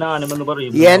കഴുകുന്നതിന് സ്നാനം എന്ന്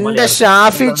പറയും. എന്റെ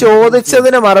ഷാഫി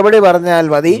ചോദിച്ചതിന് മറുപടി പറഞ്ഞാൽ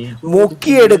മതി.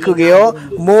 മുക്കിയെടുക്കുകയോ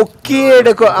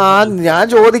ഞാൻ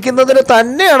ചോദിക്കുന്നതിന്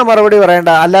തന്നെയാണ് മറുപടി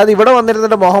പറയേണ്ട, അല്ലാതെ ഇവിടെ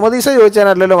വന്നിരുന്നിട്ട് മുഹമ്മദ് ഈസ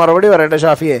ചോദിച്ചാലല്ലോ മറുപടി പറയേണ്ട.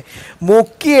 ഷാഫിയെ,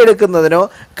 മുക്കിയെടുക്കുന്നതിനോ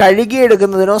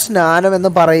കഴുകിയെടുക്കുന്നതിനോ സ്നാനം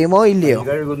എന്ന് പറയുമോ ഇല്ലയോ?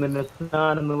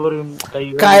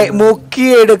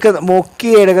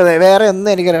 മുക്കിയെടുക്കുന്ന വേറെ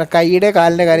ഒന്നും എനിക്കറിയാം. കൈയുടെ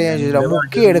കാലിന്റെ കാര്യം ഞാൻ ചോദിച്ചില്ല.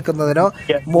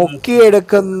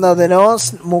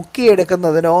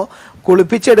 മുക്കിയെടുക്കുന്നതിനോ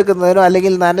കുളിപ്പിച്ചെടുക്കുന്നതിനോ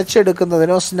അല്ലെങ്കിൽ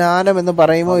നനച്ചെടുക്കുന്നതിനോ സ്നാനം എന്ന്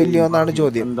പറയുമോ ഇല്ലയോ എന്നാണ്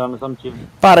ചോദ്യം.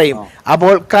 പറയും.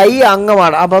 അപ്പോൾ കൈ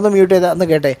അംഗമാണ്. അപ്പൊ ഒന്ന് മ്യൂട്ട് ചെയ്ത ഒന്ന്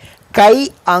കേട്ടെ. കൈ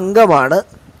അംഗമാണ്.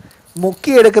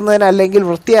 മുക്കിയെടുക്കുന്നതിന് അല്ലെങ്കിൽ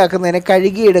വൃത്തിയാക്കുന്നതിന്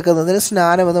കഴുകിയെടുക്കുന്നതിന്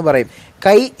സ്നാനം എന്ന് പറയും.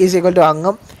 കൈ ഈസ് ഈക്വൽ ടു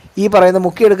അംഗം. ഈ പറയുന്ന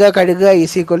മുക്കിയെടുക്കുക കഴുകുക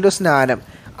ഈസ് ഈക്വൽ ടു സ്നാനം.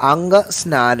 അംഗ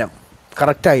സ്നാനം.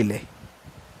 കറക്റ്റായില്ലേ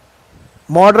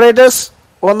മോഡറേറ്റേഴ്സ്?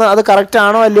 ഒന്ന് അത് കറക്റ്റ്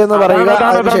ആണോ അല്ലയോ എന്ന് പറയുക.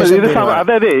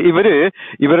 അതായത്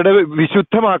ഇവരുടെ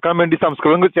വിശുദ്ധമാക്കാൻ വേണ്ടി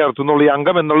സംസ്കൃതം ചേർത്തുന്നുള്ളൂ. ഈ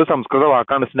അംഗം എന്നുള്ള സംസ്കൃത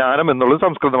വാക്കാണ്, സ്നാനം എന്നുള്ളത്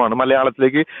സംസ്കൃതമാണ്,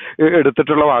 മലയാളത്തിലേക്ക്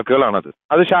എടുത്തിട്ടുള്ള വാക്കുകളാണത്.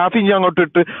 അത് ഷാഫി ഇനി അങ്ങോട്ട്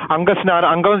ഇട്ട് അംഗസ്നാനം,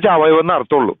 അംഗം വെച്ചാൽ അവയവം എന്ന്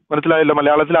അർത്ഥമുള്ളൂ. മനസ്സിലായല്ലോ?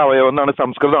 മലയാളത്തിലെ അവയവം എന്നാണ്,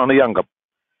 സംസ്കൃതമാണ് ഈ അംഗം.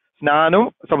 സ്നാനവും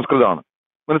സംസ്കൃതമാണ്.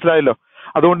 മനസ്സിലായല്ലോ?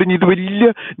 അതുകൊണ്ട് ഇനി ഇത് വലിയ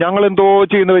ഞങ്ങൾ എന്തോ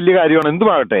ചെയ്യുന്ന വലിയ കാര്യമാണ്.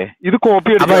 എന്തുമാകട്ടെ, ഇത്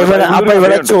കോപ്പി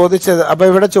ഇവിടെ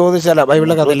ചോദിച്ചാലോ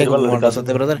ബൈബിളിലെ കഥയിലേക്ക് പോകണ്ട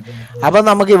സത്യബ്രദർ. അപ്പൊ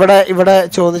നമുക്ക് ഇവിടെ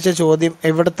ചോദിച്ച ചോദ്യം,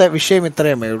 ഇവിടുത്തെ വിഷയം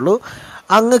ഇത്രയുമേ ഉള്ളൂ.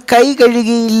 അങ്ങ് കൈ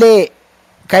കഴുകിയില്ലേ,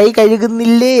 കൈ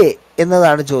കഴുകുന്നില്ലേ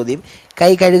എന്നതാണ് ചോദ്യം.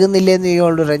 കൈ കഴുകുന്നില്ലേ എന്ന്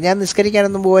ചോദിച്ചോണ്ട് ഞാൻ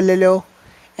നിസ്കരിക്കാനൊന്നും പോവല്ലോ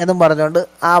എന്നും പറഞ്ഞുകൊണ്ട്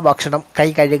ആ ഭക്ഷണം കൈ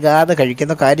കഴുകാതെ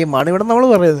കഴിക്കുന്ന കാര്യമാണ് ഇവിടെ നമ്മൾ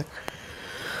പറയുന്നത്.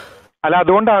 അല്ല,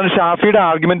 അതുകൊണ്ടാണ് ഷാഫിയുടെ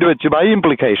ആർഗ്യുമെന്റ് വെച്ച് ബൈ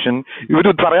ഇംപ്ലിക്കേഷൻ ഇവർ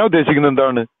പറയാൻ ഉദ്ദേശിക്കുന്നത്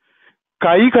എന്താണ്,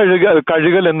 കൈ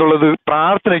കഴുകൽ എന്നുള്ളത്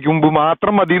പ്രാർത്ഥനയ്ക്ക് മുമ്പ്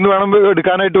മാത്രം മതി എന്ന് വേണം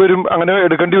എടുക്കാനായിട്ട് വരും. അങ്ങനെ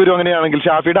എടുക്കേണ്ടി വരും. അങ്ങനെയാണെങ്കിൽ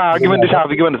ഷാഫിയുടെ ആർഗ്യുമെന്റ്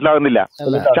ഷാഫിക്ക് മനസ്സിലാകുന്നില്ല.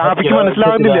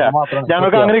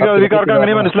 ഞങ്ങൾക്ക് അങ്ങനെ കേൾവിക്കാർക്ക്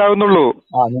അങ്ങനെ മനസ്സിലാകുന്നുള്ളൂ.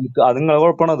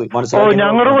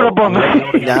 ഞങ്ങളുടെ കുഴപ്പമൊന്നും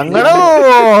ഞങ്ങളുടെ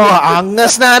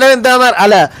അംഗസ്നാനം എന്താന്ന്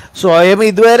അല്ല, സ്വയം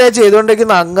ഇതുവരെ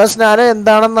ചെയ്തുകൊണ്ടിരിക്കുന്ന അംഗസ്നാനം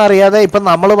എന്താണെന്ന് അറിയാതെ ഇപ്പൊ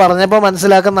നമ്മൾ പറഞ്ഞപ്പോ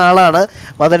മനസ്സിലാക്കുന്ന ആളാണ്.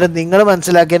 എന്നിട്ട് നിങ്ങൾ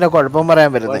മനസ്സിലാക്കിയതിന്റെ കുഴപ്പം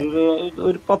പറയാൻ വരുന്നത്.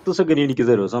 ഒരു 10 സെക്കൻഡ് എനിക്ക്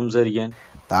തരുമോ സംസാരിക്കാൻ?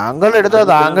 താങ്കൾ എടുത്തോ,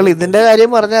 താങ്കൾ ഇതിന്റെ കാര്യം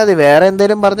പറഞ്ഞാൽ മതി. വേറെ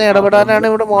എന്തെങ്കിലും പറഞ്ഞ് ഇടപെടാനാണ്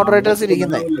ഇവിടെ മോഡറേറ്റേഴ്സ്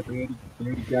ഇരിക്കുന്നത്.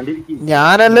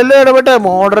 ഞാനല്ലല്ലോ ഇടപെട്ടെ.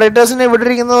 മോഡറേറ്റേഴ്സിന് ഇവിടെ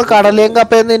ഇരിക്കുന്നത് കടലയും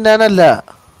കപ്പയും തിന്നാനല്ല.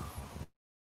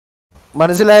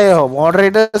 മനസ്സിലായോ?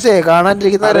 മോഡറേറ്റേഴ്സേ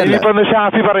കാണാനിരിക്കുന്നവരല്ല.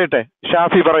 ഷാഫി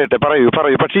പറയട്ടെ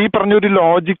പറയൂ. പക്ഷെ ഈ പറഞ്ഞൊരു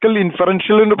ലോജിക്കൽ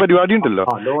ഇൻഫറൻഷ്യൽ പരിപാടി ഉണ്ടല്ലോ,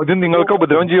 ഇത് നിങ്ങൾക്ക്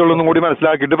ഉപദ്രവം ചെയ്യുള്ളൂ കൂടി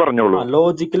മനസ്സിലാക്കിയിട്ട് പറഞ്ഞോളൂ.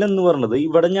 ലോജിക്കൽ എന്ന് പറഞ്ഞത്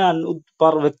ഇവിടെ ഞാൻ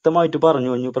വ്യക്തമായിട്ട്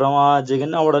പറഞ്ഞു കഴിഞ്ഞു.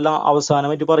 പ്രവാചകൻ അവിടെ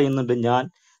അവസാനമായിട്ട് പറയുന്നുണ്ട്, ഞാൻ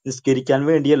നിസ്കരിക്കാൻ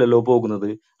വേണ്ടിയല്ലോ പോകുന്നത്,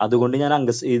 അതുകൊണ്ട് ഞാൻ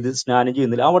ഇത് സ്നാനം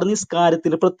ചെയ്യുന്നില്ല. അവിടെ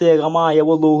നിസ്കാരത്തിന് പ്രത്യേകമായ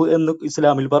വുളൂ എന്ന്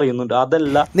ഇസ്ലാമിൽ പറയുന്നുണ്ട്.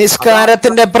 അതല്ല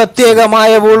നിസ്കാരത്തിന്റെ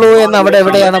പ്രത്യേകമായ വുളൂ എന്ന് അവിടെ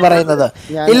എവിടെയാണ് പറയുന്നത്?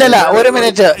 ഇല്ലല്ല, ഒരു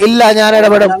മിനിറ്റ്, ഇല്ല, ഞാൻ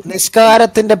ഇടപെടും.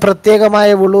 നിസ്കാരത്തിന്റെ പ്രത്യേകമായ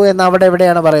വുളൂ എന്ന് അവിടെ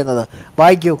എവിടെയാണ് പറയുന്നത്?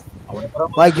 വായിക്കൂ.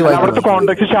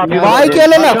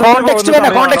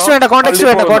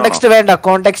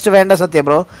 കോണ്ടെക്സ്റ്റ് വേണ്ട സത്യം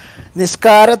ബ്രോ.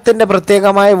 നിസ്കാരത്തിന്റെ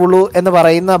പ്രത്യേകമായ വുളു എന്ന്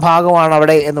പറയുന്ന ഭാഗമാണ്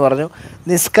അവിടെ എന്ന് പറഞ്ഞു.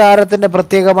 നിസ്കാരത്തിന്റെ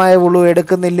പ്രത്യേകമായ വുളു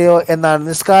എടുക്കുന്നില്ലയോ എന്നാണ്,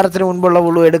 നിസ്കാരത്തിന് മുൻപുള്ള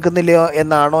വുളു എടുക്കുന്നില്ലയോ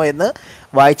എന്നാണോ എന്ന്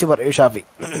വായിച്ചു പറയൂ ഷാഫി.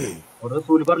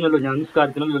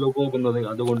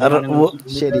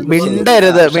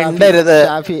 മിണ്ടരുത്,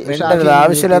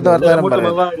 ആവശ്യമില്ലാത്ത വർത്തമാനം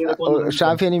പറയരുത്.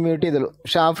 ഷാഫിനെ മ്യൂട്ട്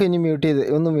ചെയ്ത്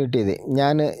ഒന്ന് മ്യൂട്ട് ചെയ്ത്.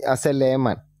 ഞാൻ ആസ് എ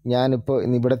ലേമാൻ, ഞാനിപ്പോൾ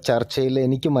ഇവിടെ ചർച്ചയിൽ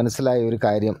എനിക്ക് മനസ്സിലായ ഒരു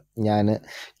കാര്യം ഞാൻ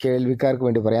കേൾവിക്കാർക്ക്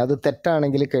വേണ്ടി പറയാം. അത്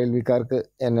തെറ്റാണെങ്കിൽ കേൾവിക്കാർക്ക്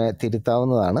എന്നെ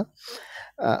തിരുത്താവുന്നതാണ്.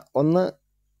 ഒന്ന്,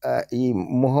 ഈ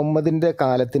മുഹമ്മദിൻ്റെ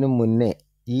കാലത്തിനു മുന്നേ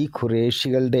ഈ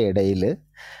ഖുറേഷികളുടെ ഇടയിൽ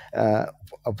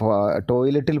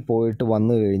ടോയ്ലറ്റിൽ പോയിട്ട്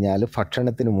വന്നു കഴിഞ്ഞാൽ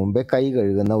ഭക്ഷണത്തിന് മുമ്പേ കൈ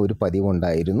കഴുകുന്ന ഒരു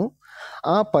പതിവുണ്ടായിരുന്നു.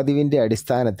 ആ പതിവിൻ്റെ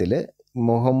അടിസ്ഥാനത്തിൽ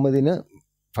മുഹമ്മദിന്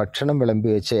ഭക്ഷണം വിളമ്പി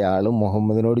വെച്ചയാൾ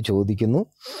മുഹമ്മദിനോട് ചോദിക്കുന്നു,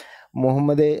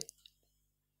 മുഹമ്മദേ,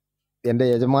 എൻ്റെ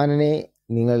യജമാനനെ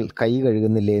നിങ്ങൾ കൈ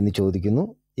കഴുകുന്നില്ലേ എന്ന് ചോദിക്കുന്നു.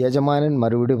 യജമാനൻ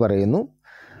മറുപടി പറയുന്നു,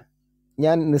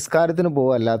 ഞാൻ നിസ്കാരത്തിന്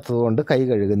പോവല്ലാത്തത് കൊണ്ട് കൈ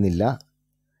കഴുകുന്നില്ല.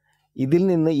 ഇതിൽ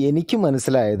നിന്ന് എനിക്ക്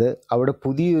മനസ്സിലായത് അവിടെ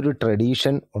പുതിയൊരു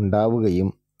ട്രഡീഷൻ ഉണ്ടാവുകയും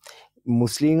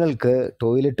മുസ്ലിങ്ങൾക്ക്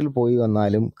ടോയ്ലറ്റിൽ പോയി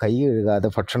വന്നാലും കൈ കഴുകാതെ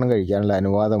ഭക്ഷണം കഴിക്കാനുള്ള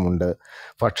അനുവാദമുണ്ട്.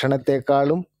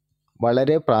 ഭക്ഷണത്തെക്കാളും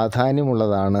വളരെ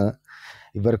പ്രാധാന്യമുള്ളതാണ്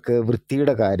ഇവർക്ക്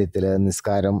വൃത്തിയുടെ കാര്യത്തിൽ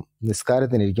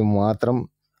നിസ്കാരത്തിനിരിക്കും മാത്രം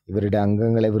ഇവരുടെ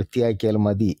അംഗങ്ങളെ വൃത്തിയാക്കിയാൽ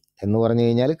മതി എന്ന് പറഞ്ഞു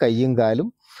കഴിഞ്ഞാൽ കൈയും കാലും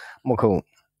മുഖവും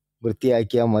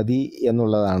വൃത്തിയാക്കിയാൽ മതി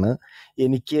എന്നുള്ളതാണ്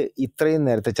എനിക്ക് ഇത്രയും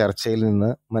നേരത്തെ ചർച്ചയിൽ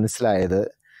നിന്ന് മനസ്സിലായത്.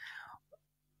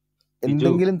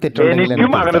 എന്തെങ്കിലും തെറ്റുണ്ടെങ്കിൽ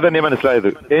എനിക്കും അങ്ങനെ തന്നെ മനസ്സിലായത്.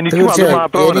 എനിക്കും അത്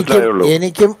മാത്രമേ മനസ്സിലായുള്ളൂ.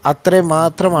 എനിക്കും അത്രയും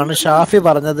മാത്രമാണ് ഷാഫി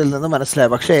പറഞ്ഞതിൽ നിന്ന്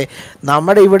മനസ്സിലായത്. പക്ഷേ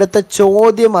നമ്മുടെ ഇവിടുത്തെ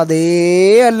ചോദ്യം അതേ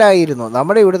അല്ലായിരുന്നു.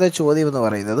 നമ്മുടെ ഇവിടുത്തെ ചോദ്യം എന്ന്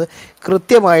പറയുന്നത്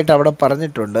കൃത്യമായിട്ട് അവിടെ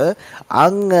പറഞ്ഞിട്ടുണ്ട്,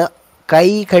 അങ്ങ് കൈ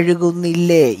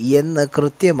കഴുകുന്നില്ലേ എന്ന്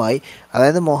കൃത്യമായി.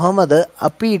 അതായത് മുഹമ്മദ്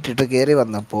അപ്പിയിട്ടിട്ട് കയറി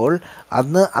വന്നപ്പോൾ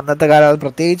അന്നത്തെ കാലം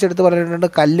പ്രത്യേകിച്ച് എടുത്ത് പറഞ്ഞിട്ടുണ്ട്,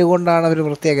 കല്ലുകൊണ്ടാണ് അവർ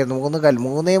വൃത്തിയാക്കിയത്.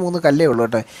 3 കല്ലേ ഉള്ളൂ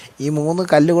കേട്ടോ. ഈ 3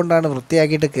 കല്ലുകൊണ്ടാണ്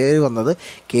വൃത്തിയാക്കിയിട്ട് കയറി വന്നത്.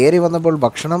 കയറി വന്നപ്പോൾ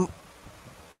ഭക്ഷണം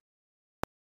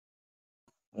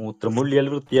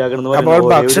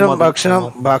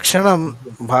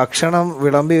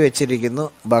വിളമ്പി വെച്ചിരിക്കുന്നു.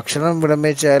 ഭക്ഷണം വിളമ്പി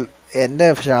വെച്ചാൽ എൻ്റെ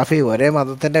ഷാഫി ഒരേ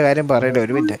മതത്തിൻ്റെ കാര്യം പറയട്ടെ,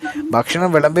 ഒരു മിനിറ്റ്. ഭക്ഷണം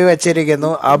വിളമ്പി വെച്ചിരിക്കുന്നു.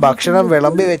 ആ ഭക്ഷണം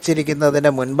വിളമ്പി വെച്ചിരിക്കുന്നതിന്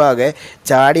മുൻപാകെ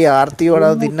ചാടി ആർത്തിയോടെ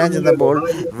അത് തിന്നാൻ ചെന്നപ്പോൾ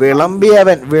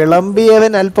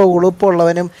വിളമ്പിയവൻ അല്പം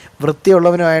ഉളുപ്പുള്ളവനും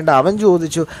വൃത്തിയുള്ളവനുമായിട്ട് അവൻ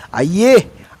ചോദിച്ചു, അയ്യേ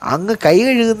അങ്ങ് കൈ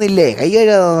കഴുകുന്നില്ലേ, കൈ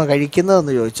കഴുകാതെ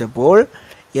കഴിക്കുന്നതെന്ന് ചോദിച്ചപ്പോൾ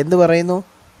എന്ത് പറയുന്നു?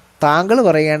 താങ്കൾ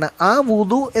പറയുകയാണ് ആ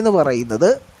വുദു എന്ന്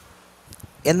പറയുന്നത്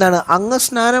എന്താണ്?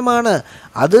 അംഗസ്നാനമാണ്,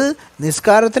 അത്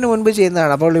നിസ്കാരത്തിന് മുൻപ്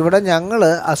ചെയ്യുന്നതാണ്. അപ്പോൾ ഇവിടെ ഞങ്ങൾ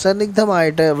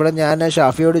അസന്നിഗ്ധമായിട്ട് ഇവിടെ ഞാൻ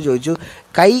ഷാഫിയോട് ചോദിച്ചു,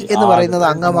 കൈ എന്ന് പറയുന്നത്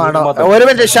അംഗമാണോ? ഒരു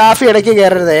മിനിറ്റ് ഷാഫി, ഇടയ്ക്ക്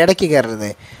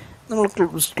കയറരുതേ. നമ്മൾ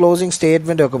ക്ലോസിങ്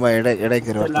സ്റ്റേറ്റ്മെന്റ് ഒക്കെ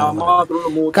ഇടയ്ക്ക്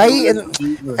കൈ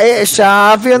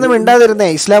ഷാഫി ഒന്നും മിണ്ടാതിരുന്നേ.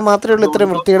 ഇസ്ലാം മാത്രമേ ഉള്ളൂ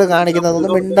ഇത്രയും വൃത്തിയോട് കാണിക്കുന്നത്.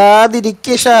 ഒന്നും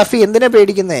മിണ്ടാതിരിക്കെ ഷാഫി, എന്തിനാ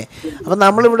പേടിക്കുന്നേ? അപ്പം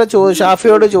നമ്മളിവിടെ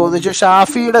ഷാഫിയോട് ചോദിച്ചു.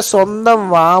 ഷാഫിയുടെ സ്വന്തം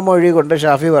വാമൊഴി കൊണ്ട്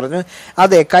ഷാഫി പറഞ്ഞു,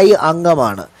 അതെ കൈ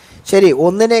അംഗമാണ്. ശരി,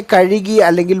 ഒന്നിനെ കഴുകി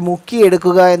അല്ലെങ്കിൽ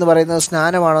മുക്കിയെടുക്കുക എന്ന് പറയുന്നത്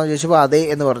സ്നാനമാണോ എന്ന് ചോദിച്ചപ്പോൾ അതെ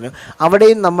എന്ന് പറഞ്ഞു.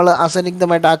 അവിടെയും നമ്മൾ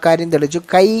അസന്നിഗ്ധമായിട്ട് ആ കാര്യം തെളിയിച്ചു.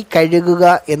 കൈ കഴുകുക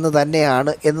എന്ന്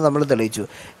തന്നെയാണ് എന്ന് നമ്മൾ തെളിയിച്ചു.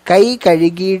 കൈ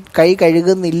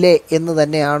കഴുകുന്നില്ലേ എന്ന്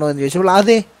തന്നെയാണോ എന്ന് ചോദിച്ചപ്പോൾ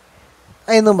അതെ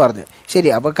എന്നും പറഞ്ഞു. ശരി,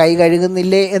 അപ്പോൾ കൈ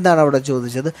കഴുകുന്നില്ലേ എന്നാണ് അവിടെ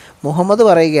ചോദിച്ചത്. മുഹമ്മദ്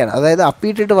പറയുകയാണ്, അതായത്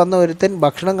അപ്പിയിട്ടിട്ട് വന്ന ഒരുത്തൻ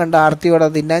ഭക്ഷണം കണ്ട ആർത്തിയോടെ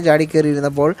തിന്നാൻ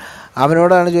ചാടിക്കയറിയിരുന്നപ്പോൾ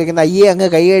അവനോടാണ് ചോദിക്കുന്നത്, അയ്യേ അങ്ങ്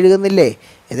കൈ കഴുകുന്നില്ലേ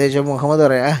എന്ന് ചോദിച്ചാൽ മുഹമ്മദ്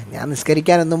പറയാം, ഞാൻ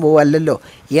നിസ്കരിക്കാനൊന്നും പോവല്ലോ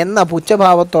എന്ന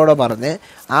പുച്ഛഭാവത്തോടെ പറഞ്ഞ്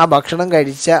ആ ഭക്ഷണം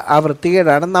കഴിച്ച ആ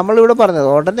വൃത്തികേടാണ് നമ്മളിവിടെ പറഞ്ഞത്.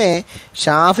 ഉടനെ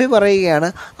ഷാഫി പറയുകയാണ്,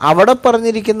 അവിടെ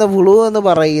പറഞ്ഞിരിക്കുന്ന വുളു എന്ന്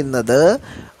പറയുന്നത്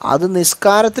അത്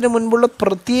നിസ്കാരത്തിന് മുൻപുള്ള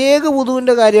പ്രത്യേക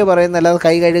വുളുവിൻ്റെ കാര്യം പറയുന്നത്, അല്ലാതെ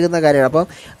കൈ കഴുകുന്ന കാര്യമാണ്. അപ്പം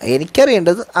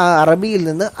എനിക്കറിയേണ്ടത് ആ അറബിയിൽ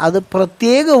നിന്ന് അത്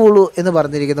പ്രത്യേക വുളു എന്ന്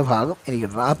പറഞ്ഞിരിക്കുന്ന ഭാഗം എനിക്ക്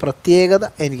കിട്ടണം, ആ പ്രത്യേകത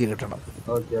എനിക്ക് കിട്ടണം.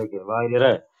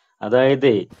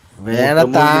 അതായത് വേണം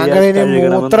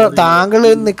താങ്കൾ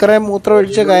നിക്കറെ മൂത്രം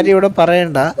ഒഴിച്ച കാര്യം ഇവിടെ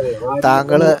പറയണ്ട.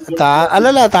 താങ്കള്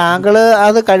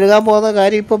അത് കഴുകാൻ പോകുന്ന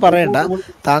കാര്യം ഇപ്പൊ പറയണ്ട.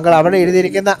 താങ്കൾ അവിടെ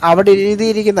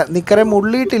എഴുതിയിരിക്കുന്ന നിക്കറെ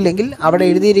മുള്ളിയിട്ടില്ലെങ്കിൽ അവിടെ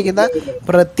എഴുതിയിരിക്കുന്ന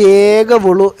പ്രത്യേക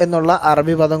വുളു എന്നുള്ള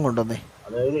അറബി പദം കൊണ്ടുവന്നേ.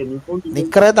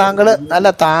 നിക്കറെ താങ്കൾ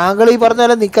ഈ പറഞ്ഞ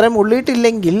പോലെ നിക്കറെ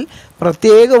മുള്ളിയിട്ടില്ലെങ്കിൽ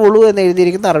പ്രത്യേക വുളു എന്ന്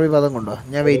എഴുതിയിരിക്കുന്ന അറബി പദം കൊണ്ടോ.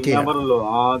 ഞാൻ വെയിറ്റ് ചെയ്യാം.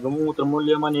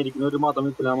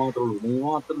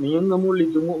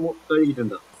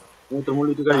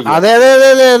 അതെ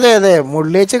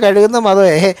മുള്ളിച്ച് കഴുകുന്ന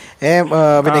മതമേ.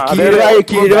 പിന്നെ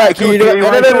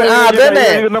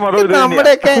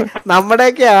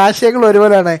നമ്മുടെയൊക്കെ ആശയങ്ങൾ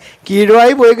ഒരുപോലെയാണ്.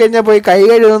 കീഴ്വായി പോയി കഴിഞ്ഞാൽ പോയി കൈ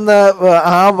കഴുകുന്ന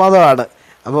ആ മതമാണ്.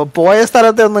 അപ്പോൾ പോയ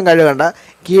സ്ഥലത്തെ ഒന്നും കഴുകണ്ട,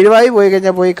 കീഴ്വായി പോയി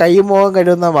കഴിഞ്ഞാൽ പോയി കൈ മുഖം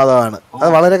കഴുകുന്ന മതമാണ്. അത്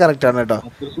വളരെ കറക്റ്റാണ് കേട്ടോ.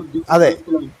 അതെ,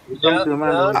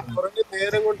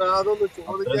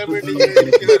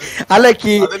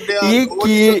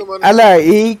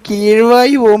 ഈ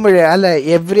കീഴ്വായി പോകുമ്പോഴേ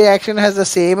every action has the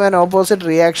same and opposite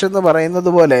reaction എന്ന് പറയുന്നത്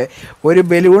പോലെ ഒരു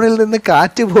ബലൂണിൽ നിന്ന്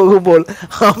കാറ്റ് പോകുമ്പോൾ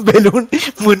ആ ബലൂൺ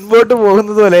മുൻപോട്ട്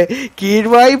പോകുന്നത് പോലെ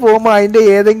കീഴ്വായി പോകുമ്പോൾ അതിന്റെ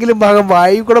ഏതെങ്കിലും ഭാഗം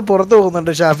വായു കൂടെ പുറത്തു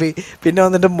പോകുന്നുണ്ട് ഷാഫി. പിന്നെ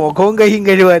വന്നിട്ട് മുഖവും കൈയും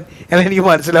കഴുകാൻ എനിക്ക്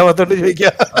മനസ്സിലാവാത്തോണ്ട് ചോദിക്കാം.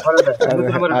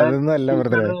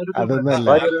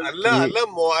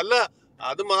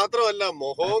 അത് മാത്രമല്ല,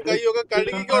 മുഖവും കൈയൊക്കെ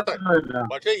കഴുകിക്കോട്ടെ,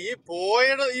 പക്ഷെ ഈ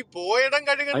പോയിടം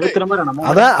കഴുകണ്ടേ?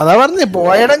 അതാ പറഞ്ഞേ,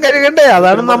 പോയിടം കഴുകണ്ടേ,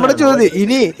 അതാണ് നമ്മുടെ ചോദ്യം.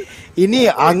 ഇനി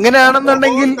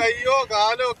അങ്ങനെയാണെന്നുണ്ടെങ്കിൽ കയ്യോ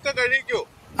കാലോ ഒക്കെ കഴിക്കോ?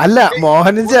 അല്ല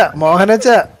മോഹനച്ച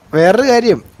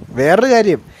വേറൊരു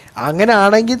കാര്യം അങ്ങനെ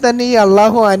ആണെങ്കിൽ തന്നെ ഈ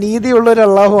അള്ളാഹു അനീതിയുള്ള ഒരു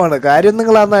അള്ളാഹുവാണ്. കാര്യം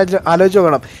നിങ്ങൾ ആലോചിച്ച്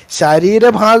നോക്കണം.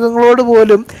 ശരീരഭാഗങ്ങളോട്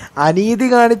പോലും അനീതി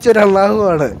കാണിച്ച ഒരു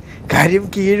അള്ളാഹുവാണ്. കാര്യം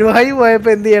കീഴ്വായി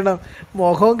പോയപ്പോൾ എന്ത് ചെയ്യണം?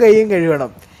 മുഖവും കൈയും കഴുകണം.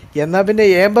 എന്നാ പിന്നെ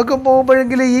ഏമ്പക്കം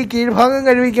പോകുമ്പോഴെങ്കിലും ഈ കീഴ്ഭാഗം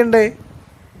കഴിവിക്കണ്ടേ?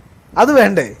 അത്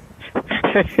വേണ്ടേ?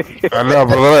 അല്ല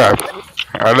ബ്രദറെ,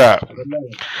 അല്ല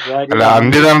അല്ല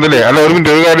അന്ത്യദിനത്തിലെ, അല്ല ഒരു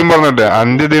മിനിറ്റ്, ഒരു കാര്യം പറഞ്ഞിട്ട്,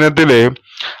 അന്ത്യദിനത്തില്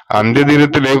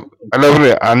അല്ല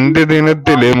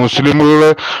അന്ത്യദിനത്തില് മുസ്ലിമുകള്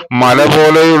മല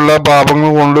പോലെയുള്ള പാപങ്ങൾ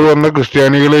കൊണ്ടുവന്ന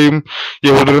ക്രിസ്ത്യാനികളെയും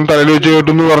യഹൂദരും തലയിൽ വെച്ച്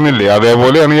കേട്ടെന്ന് പറഞ്ഞില്ലേ?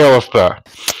 അതേപോലെയാണ് ഈ അവസ്ഥ.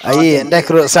 അയ്യേ എന്റെ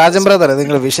സാജൻ ബ്രദർ,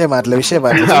 നിങ്ങൾ വിഷയം മാറ്റില്ല.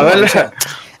 അതല്ല,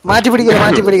 മാറ്റി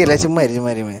പിടിക്കില്ല. ചുമ്മാ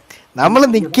നമ്മൾ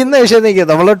നിൽക്കുന്ന വിഷയം നിൽക്കുക.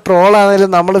 നമ്മൾ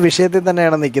ട്രോളാണെങ്കിലും നമ്മൾ വിഷയത്തിൽ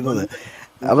തന്നെയാണ് നിൽക്കുന്നത്.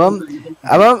 അപ്പം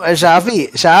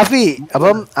ഷാഫി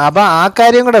അപ്പം ആ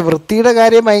കാര്യം കൂടെ, വൃത്തിയുടെ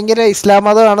കാര്യം ഭയങ്കര ഇസ്ലാം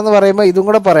മതമാണെന്ന് പറയുമ്പോൾ ഇതും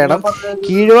കൂടെ പറയണം.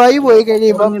 കീഴ്വായി പോയി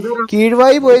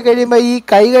കഴിയുമ്പോൾ ഈ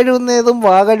കൈ കഴുകുന്നതും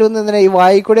വാ കഴുകുന്നതിനെ, ഈ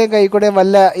വായിക്കൂടെയും കൈക്കൂടെയും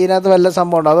ഇതിനകത്ത് വല്ല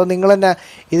സംഭവം ഉണ്ടോ? അതോ നിങ്ങൾ തന്നെ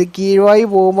ഇത് കീഴ്വായി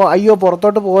പോകുമ്പോൾ അയ്യോ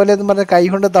പുറത്തോട്ട് പോകലെന്ന് പറഞ്ഞ് കൈ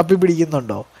കൊണ്ട് തപ്പി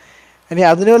പിടിക്കുന്നുണ്ടോ? ഇനി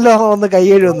അതിനുമല്ലോ ഒന്ന് കൈ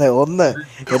കഴുകുന്നത്. 1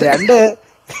 2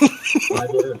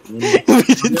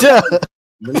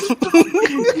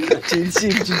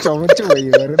 ചുമച്ചു പോയി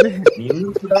വെറുതെ.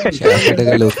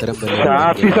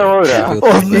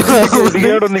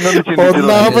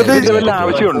 ഒന്നാമത്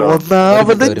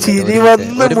ചിരി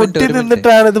വന്ന് മുട്ടി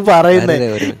നിന്നിട്ടാണ് ഇത് പറയുന്നത്.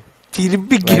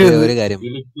 ഒരു കാര്യം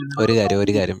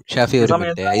ഷാഫി, ഒരു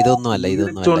മിനിറ്റ്. ഇതൊന്നും അല്ല.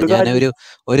 ഞാൻ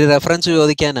ഒരു റെഫറൻസ്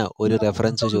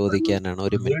ചോദിക്കാനാണ്.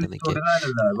 ഒരു മിനിറ്റ് നിൽക്കുക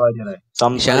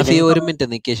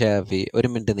ഷാഫി, ഒരു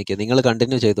മിനിറ്റ് നിൽക്കുക. നിങ്ങൾ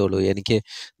കണ്ടിന്യൂ ചെയ്തോളൂ. എനിക്ക്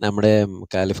നമ്മുടെ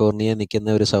കാലിഫോർണിയ നിൽക്കുന്ന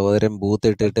ഒരു സഹോദരൻ ബൂത്ത്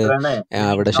ഇട്ടിട്ട്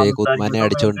അവിടെ ഷെയ്ഖ് ഉസ്മാനെ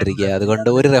അടിച്ചുകൊണ്ടിരിക്കുക. അതുകൊണ്ട്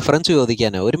ഒരു റെഫറൻസ്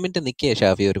ചോദിക്കാനാ. ഒരു മിനിറ്റ് നിൽക്കുക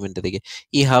ഷാഫി, ഒരു മിനിറ്റ് നിൽക്കുക.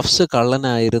 ഈ ഹഫ്സ്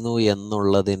കള്ളനായിരുന്നു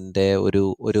എന്നുള്ളതിന്റെ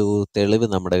ഒരു തെളിവ്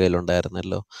നമ്മുടെ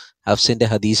കയ്യിലുണ്ടായിരുന്നല്ലോ. ഹഫ്സിന്റെ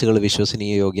ഹദീസുകൾ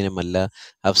വിശ്വസനീയ യോഗ്യമല്ല,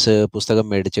 ഹഫ്സ് പുസ്തകം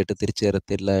മേടിച്ചിട്ട് തിരിച്ചു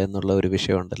തരത്തില്ല എന്നുള്ള ഒരു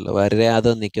വിഷയം ഉണ്ടല്ലോ. വളരെ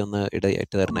അതൊന്നിക്കൊന്ന്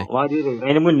ഇടയിട്ട് തരണേ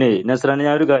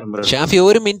ഷാഫി.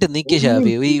 ഒരു മിനിറ്റ് നിൽക്കുക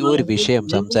ഷാഫി, ഈ ഒരു വിഷയം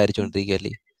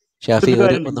സംസാരിച്ചുകൊണ്ടിരിക്കുകയല്ലേ ഷാഫി.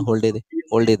 ഒന്ന് ഹോൾഡ്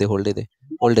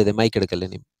ചെയ്ത് മൈക്ക് എടുക്കല്ലേ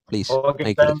നീ, പ്ലീസ്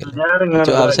മൈക്ക് എടുക്കല്ലേ.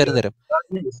 അവസരം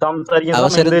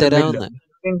തരാവുന്ന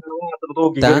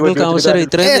താങ്കൾക്ക്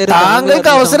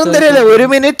അവസരം തരില്ല. 1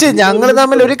 മിനിറ്റ്, ഞങ്ങൾ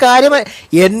തമ്മിൽ ഒരു കാര്യം,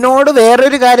 എന്നോട്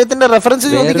വേറൊരു കാര്യത്തിന്റെ റെഫറൻസ്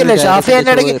ചോദിക്കില്ലേ ഷാഫി?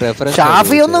 എന്റെ ഇടയ്ക്ക്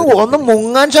ഷാഫി ഒന്ന്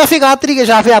മുങ്ങാൻ ഷാഫി കാത്തിരിക്കുക.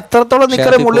 ഷാഫി അത്രത്തോളം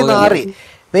നിക്കറെ മുള്ളി നാറി.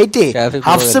 വെയിറ്റ്,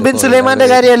 ഹഫ്സ് ബിൻ സുലൈമാന്റെ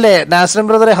കാര്യമല്ലേ നാസറിൻ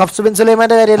ബ്രദറെ? ഹഫ്സ് ബിൻ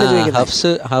സുലൈമാന്റെ കാര്യമല്ലേ ചോദിക്കുന്നത്?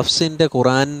 ഹഫ്സിന്റെ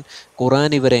ഖുറാൻ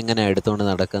ഇവരെങ്ങനെ എടുത്തുകൊണ്ട്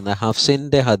നടക്കുന്നത്?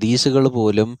 ഹഫ്സിന്റെ ഹദീസുകൾ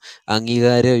പോലും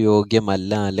അംഗീകാര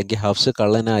യോഗ്യമല്ല, അല്ലെങ്കിൽ ഹഫ്സ്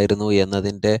കള്ളനായിരുന്നു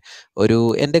എന്നതിന്റെ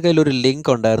എൻ്റെ കയ്യിൽ ഒരു ലിങ്ക്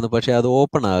ഉണ്ടായിരുന്നു, പക്ഷെ അത്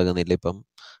ഓപ്പൺ ആകുന്നില്ല ഇപ്പം.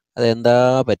 അതെന്താ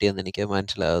പറ്റിയെന്ന് എനിക്ക്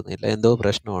മനസ്സിലാകുന്നില്ല. എന്തോ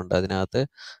പ്രശ്നമുണ്ട് അതിനകത്ത്.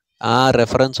 ആ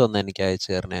റെഫറൻസ് ഒന്ന് എനിക്ക് അയച്ചു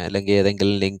തരണേ, അല്ലെങ്കിൽ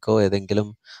ഏതെങ്കിലും ലിങ്കോ ഏതെങ്കിലും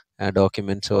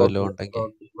ഡോക്യുമെന്റ്സോ വല്ലതും ഉണ്ടെങ്കിൽ.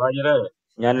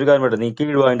 ഞാനൊരു കാര്യം പറയട്ടെ, നീ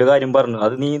കീഴ്വായിന്റെ കാര്യം പറഞ്ഞു,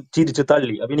 അത് നീ ചിരിച്ച്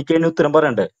തള്ളി. അപ്പൊ എനിക്ക് അതിന് ഉത്തരം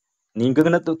പറയണ്ടേ? നിനക്ക്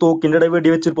ഇങ്ങനെ തോക്കിന്റെ ഇടയിൽ വെടി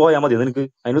വെച്ചിട്ട് പോയാൽ മതി. നിനക്ക്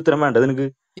അതിന് ഉത്തരം വേണ്ട? നിനക്ക്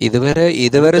ഇതുവരെ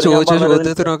ചോദിച്ച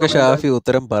ചോദ്യത്തിനൊക്കെ ഷാഫി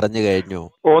ഉത്തരം പറഞ്ഞു കഴിഞ്ഞു.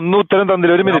 ഒന്നും ഉത്തരം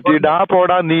തന്നില്ല. 1 മിനിറ്റ്, ഡാ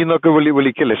പോടാ നീ എന്നൊക്കെ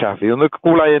വിളിക്കല്ലേ ഷാഫി? ഒന്ന്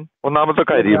കൂളായൻ. ഒന്നാമത്തെ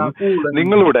കാര്യം,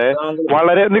 നിങ്ങളിവിടെ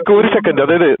വളരെ ഒരു സെക്കൻഡ്,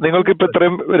 അതായത് നിങ്ങൾക്ക് ഇപ്പൊ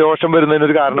ഇത്രയും രോഷം വരുന്നതിന്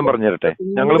ഒരു കാരണം പറഞ്ഞു തരട്ടെ.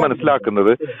 ഞങ്ങൾ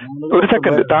മനസ്സിലാക്കുന്നത്, 1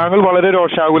 സെക്കൻഡ്, താങ്കൾ വളരെ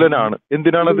രോഷാകുലനാണ്.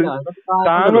 എന്തിനാണത്?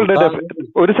 താങ്കളുടെ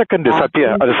 1 സെക്കൻഡ് സത്യ,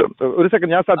 1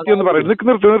 സെക്കൻഡ്, ഞാൻ സത്യം ഒന്ന് പറയുന്നത്.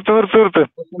 നിർത്ത് 1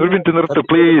 മിനിറ്റ് നിർത്ത്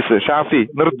പ്ലീസ് ഷാഫി,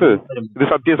 നിർത്ത്. ഇത്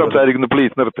സത്യം സംസാരിക്കുന്നു,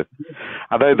 പ്ലീസ് നിർത്ത്.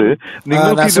 അതായത്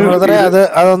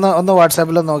അതൊന്ന്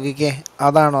വാട്സാപ്പിൽ നോക്കിക്കേ.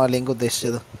 അതാണോ ആ ലിങ്ക്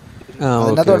ഉദ്ദേശിച്ചത്?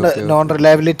 അതിനകത്തുണ്ട് നോൺ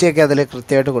റിലയബിലിറ്റി ഒക്കെ അതിൽ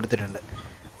കൃത്യമായിട്ട് കൊടുത്തിട്ടുണ്ട്.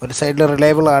 ഒരു സൈഡിൽ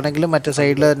റിലയബിൾ ആണെങ്കിലും മറ്റു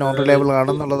സൈഡിൽ നോൺ റിലയബിൾ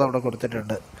ആണെന്നുള്ളത് അവിടെ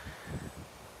കൊടുത്തിട്ടുണ്ട്.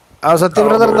 സത്യ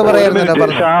ബ്രദർ എന്ന് പറയുന്നില്ല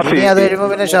പറഞ്ഞു. അത് കഴിയുമ്പോൾ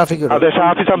പിന്നെ ഷാഫിക്ക്. അതെ,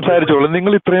 ഷാഫി സംസാരിച്ചോളൂ.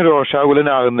 നിങ്ങൾ ഇത്രയും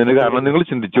രോഷാകുലനാകുന്നതിന് കാരണം നിങ്ങൾ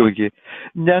ചിന്തിച്ചു നോക്കിയേ.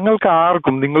 ഞങ്ങൾക്ക്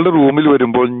ആർക്കും നിങ്ങളുടെ റൂമിൽ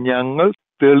വരുമ്പോൾ ഞങ്ങൾ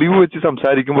തെളിവ് വെച്ച്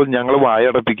സംസാരിക്കുമ്പോൾ ഞങ്ങൾ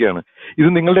വായടപ്പിക്കുകയാണ്. ഇത്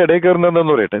നിങ്ങളുടെ ഇടയിൽ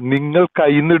കയറുന്നതെന്ന് പറയട്ടെ, നിങ്ങൾ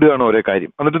കൈന്നിടുകയാണ് ഓരോ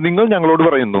കാര്യം. എന്നിട്ട് നിങ്ങൾ ഞങ്ങളോട്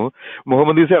പറയുന്നു,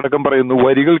 മുഹമ്മദ് ഈസ അടക്കം പറയുന്നു,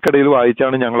 വരികൾക്കിടയിൽ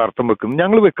വായിച്ചാണ് ഞങ്ങൾ അർത്ഥം വെക്കുന്നത്.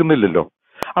 ഞങ്ങൾ വെക്കുന്നില്ലല്ലോ.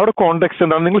 അവിടെ കോണ്ടെക്സ്റ്റ്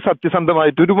എന്താണ്? നിങ്ങൾ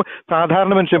സത്യസന്ധമായിട്ട് ഒരു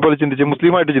സാധാരണ മനുഷ്യനെ പോലെ ചിന്തിച്ച്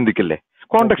മുസ്ലിമായിട്ട് ചിന്തിക്കില്ലേ?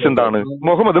 കോണ്ടെക്സ്റ്റ് എന്താണ്?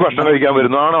 മുഹമ്മദ് ഭക്ഷണം കഴിക്കാൻ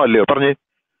വരുന്നു, ആണോ അല്ലയോ? പറഞ്ഞേ.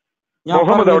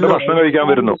 മുഹമ്മദ് അവിടെ ഭക്ഷണം കഴിക്കാൻ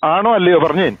വരുന്നു, ആണോ അല്ലയോ?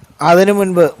 പറഞ്ഞേ. അതിനു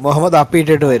മുൻപ് മുഹമ്മദ്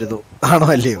അപ്പിയിട്ടിട്ട് വരുന്നു, ആണോ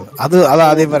അല്ലയോ? അത്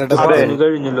ആദ്യം പറയട്ടെ.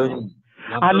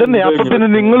 അല്ലെന്നേ. അപ്പൊ പിന്നെ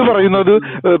നിങ്ങൾ പറയുന്നത്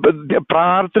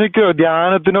പ്രാർത്ഥനയ്ക്കോ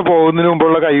ധ്യാനത്തിനോ പോകുന്നതിന്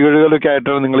മുമ്പുള്ള കൈകഴുകലൊക്കെ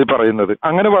ആയിട്ടാണ് നിങ്ങൾ ഈ പറയുന്നത്.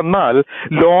 അങ്ങനെ വന്നാൽ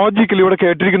ലോജിക്കലി ഇവിടെ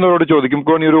കേട്ടിരിക്കുന്നവരോട് ചോദിക്കും,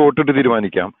 നീ ഒരു വോട്ടിട്ട്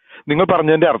തീരുമാനിക്കാം. നിങ്ങൾ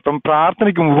പറഞ്ഞതിന്റെ അർത്ഥം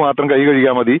പ്രാർത്ഥനയ്ക്ക് മുമ്പ് മാത്രം കൈ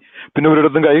കഴുകിയാൽ മതി, പിന്നെ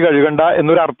ഒരിടത്തും കൈ കഴുകണ്ട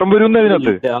എന്നൊരു അർത്ഥം വരും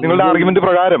അതിനകത്ത് നിങ്ങളുടെ ആർഗ്യുമെന്റ്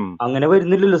പ്രകാരം. അങ്ങനെ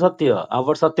വരുന്നില്ലല്ലോ സത്യ.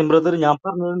 അവിടെ സത്യം ബ്രദർ ഞാൻ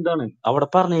പറഞ്ഞത് എന്താണ്, അവിടെ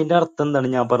പറഞ്ഞതിന്റെ അർത്ഥം എന്താണ്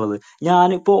ഞാൻ പറഞ്ഞത്?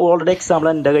 ഞാനിപ്പോ ഓൾറെഡി എക്സാമ്പിൾ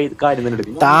എന്റെ കാര്യം തന്നെ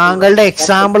എടുക്കും. താങ്കളുടെ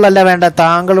എക്സാമ്പിൾ അല്ല വേണ്ട,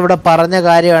 താങ്കൾ ഇവിടെ പറഞ്ഞ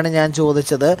കാര്യമാണ് ഞാൻ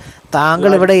ചോദിച്ചത്.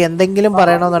 താങ്കൾ ഇവിടെ എന്തെങ്കിലും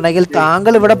പറയണമെന്നുണ്ടെങ്കിൽ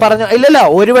താങ്കൾ ഇവിടെ പറഞ്ഞു. ഇല്ലല്ല,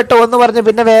 ഒരു വട്ടം ഒന്ന് പറഞ്ഞു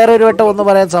പിന്നെ വേറെ ഒരു വട്ടം ഒന്ന്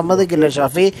പറയാൻ സമ്മതിക്കില്ല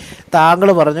ഷാഫി. താങ്കൾ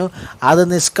പറഞ്ഞു അത്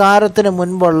നിസ്കാരത്തിന്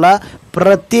മുൻപുള്ള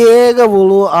പ്രത്യേക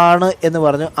വുളു ആണ് എന്ന്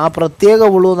പറഞ്ഞു. ആ പ്രത്യേക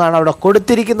വുളു എന്നാണ് അവിടെ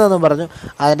കൊടുത്തിരിക്കുന്നതെന്ന് പറഞ്ഞു.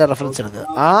 അതിന്റെ റെഫറൻസ് എടുക്കുക.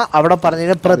 ആ അവിടെ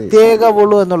പറഞ്ഞ പ്രത്യേക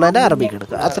വുളു എന്നുള്ളതിന്റെ അറബിക്ക്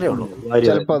എടുക്കുക. അത്രേ ഉള്ളൂ.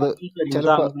 ചിലപ്പോ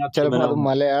അത്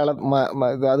മലയാളം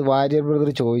അത് വാര്യർ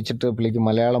ബ്രദർ ചോദിച്ചിട്ട് പുള്ളിക്ക്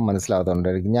മലയാളം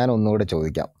മനസ്സിലാകുന്നുണ്ടായിരിക്കും. ഞാൻ ഒന്നുകൂടെ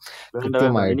ചോദിക്കാം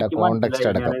കൃത്യമായിട്ട് കോണ്ടെക്സ്റ്റ്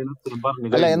അടക്കം.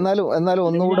 അല്ല എന്നാലും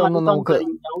ഒന്നുകൂടെ ഒന്ന് നമുക്ക്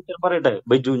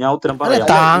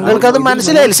താങ്കൾക്ക് അത്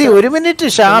മനസ്സിലായില്ല. ഒരു മിനിറ്റ്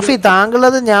ഷാഫി, താങ്കൾ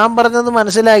അത് ഞാൻ പറഞ്ഞത്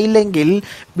മനസ്സിലായില്ലെങ്കിൽ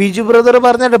ബിജു ബ്രദർ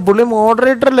പറഞ്ഞിട്ട് പുള്ളി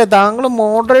മോഡറേറ്റർ അല്ലേ, താങ്കൾ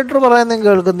മോഡറേറ്റർ പറയുന്ന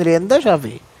കേൾക്കുന്നില്ല. എന്താ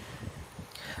ഷാഫി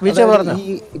പറഞ്ഞു? ഈ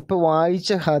ഇപ്പൊ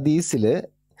വായിച്ച ഹദീസില്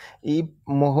ഈ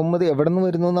മുഹമ്മദ് എവിടെ നിന്ന്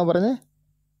വരുന്നു എന്നാ പറഞ്ഞേ?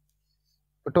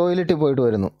 ടോയ്ലറ്റിൽ പോയിട്ട്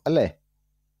വരുന്നു അല്ലേ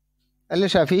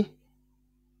ഷാഫി?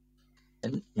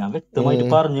 ഞാൻ വ്യക്തമായിട്ട്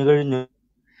പറഞ്ഞു കഴിഞ്ഞു.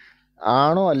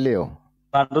 ആണോ അല്ലയോ?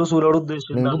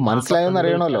 നിങ്ങൾക്ക് മനസ്സിലായെന്ന്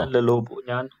അറിയണമല്ലോ.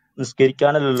 ഞാൻ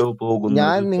നിസ്കരിക്കാനല്ലോ പോകുന്നു.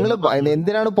 ഞാൻ നിങ്ങൾ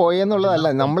എന്തിനാണ് പോയെന്നുള്ളതല്ല,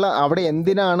 നമ്മൾ അവിടെ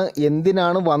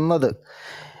എന്തിനാണ് വന്നത്,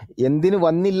 എന്തിനു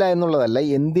വന്നില്ല എന്നുള്ളതല്ല,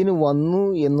 എന്തിനു വന്നു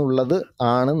എന്നുള്ളത്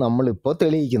ആണ് നമ്മളിപ്പോൾ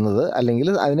തെളിയിക്കുന്നത്, അല്ലെങ്കിൽ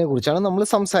അതിനെക്കുറിച്ചാണ് നമ്മൾ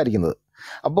സംസാരിക്കുന്നത്.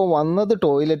 അപ്പോൾ വന്നത്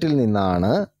ടോയ്ലറ്റിൽ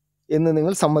നിന്നാണ് എന്ന്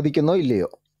നിങ്ങൾ സമ്മതിക്കുന്നോ ഇല്ലയോ?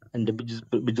 എന്റെ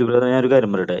ബിജു ബ്രദർ, ഞാൻ ഒരു കാര്യം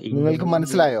പറയട്ടെ. നിങ്ങൾക്ക്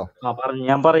മനസ്സിലായോ?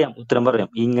 ഞാൻ പറയാം, ഉത്തരം പറയാം.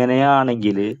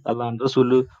 ഇങ്ങനെയാണെങ്കിൽ അല്ലാണ്ട്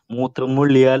റസൂല് മൂത്രം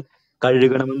മുള്ളിയാൽ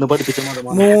കഴുകണമെന്ന് പഠിപ്പിച്ച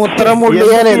മൂത്രം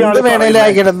മുള്ളിയാൽ എന്ത് വേണേലും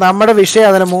ആയിക്കട്ടെ, നമ്മുടെ വിഷയം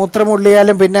അതിന്. മൂത്രം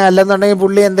മുള്ളിയാലും പിന്നെ അല്ലെന്നുണ്ടെങ്കിൽ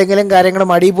പുള്ളി എന്തെങ്കിലും കാര്യങ്ങൾ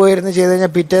മടി പോയിരുന്ന് ചെയ്ത്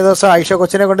കഴിഞ്ഞാൽ പിറ്റേ ദിവസം ആയിഷ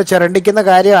കൊച്ചിനെ കൊണ്ട് ചിരണ്ടിക്കുന്ന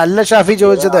കാര്യം അല്ല ഷാഫി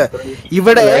ചോദിച്ചത്.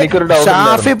 ഇവിടെ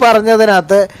ഷാഫി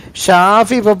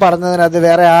പറഞ്ഞതിനകത്ത്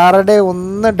വേറെ ആരുടെ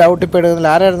ഒന്നും ഡൗട്ട് ഇപ്പൊ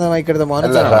എടുക്കുന്നില്ല. ആരായിരുന്നു മൈക്കെടുത്ത്? മോഹൻ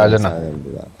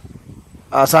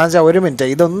സാഞ്ച, ഒരു മിനിറ്റ്,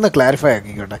 ഇതൊന്ന് ക്ലാരിഫൈ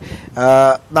ആക്കിക്കോട്ടെ.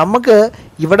 നമുക്ക്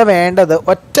ഇവിടെ വേണ്ടത്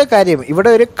ഒറ്റ കാര്യം. ഇവിടെ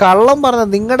ഒരു കള്ളം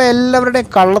പറഞ്ഞത് നിങ്ങളുടെ എല്ലാവരുടെയും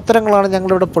കള്ളത്തരങ്ങളാണ്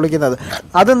ഞങ്ങളിവിടെ പൊളിക്കുന്നത്.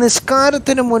 അത്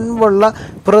നിസ്കാരത്തിന് മുൻപുള്ള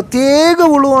പ്രത്യേക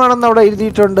വുളുവാണെന്ന് അവിടെ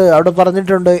എഴുതിയിട്ടുണ്ട്, അവിടെ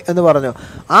പറഞ്ഞിട്ടുണ്ട് എന്ന് പറഞ്ഞു.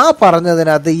 ആ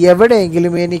പറഞ്ഞതിനകത്ത്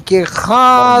എവിടെയെങ്കിലും എനിക്ക്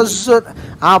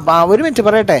ഒരു മിനിറ്റ്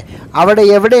പറയട്ടെ, അവിടെ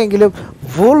എവിടെയെങ്കിലും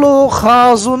വുളു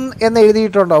ഖാസുൻ എന്ന്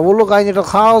എഴുതിയിട്ടുണ്ടോ? വുളു കഴിഞ്ഞിട്ട്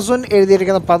ഖാസുൻ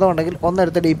എഴുതിയിരിക്കുന്ന പദം ഉണ്ടെങ്കിൽ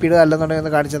ഒന്നെടുത്ത് ഡി പി ഇടുക, അല്ലെന്നുണ്ടെങ്കിൽ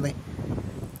ഒന്ന് കാണിച്ചെന്നേ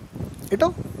കേട്ടോ.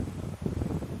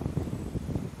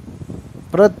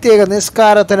 പ്രത്യേക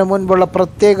നിസ്കാരത്തിന് മുൻപുള്ള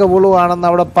പ്രത്യേക വുളുവാണെന്ന്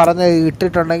അവിടെ പറഞ്ഞ്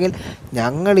ഇട്ടിട്ടുണ്ടെങ്കിൽ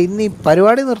ഞങ്ങൾ ഇന്ന് ഈ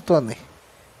പരിപാടി നിർത്തുവന്നേ.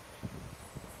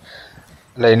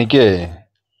 അല്ല, എനിക്ക്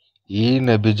ഈ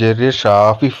നബിചര്യ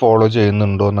ഷാഫി ഫോളോ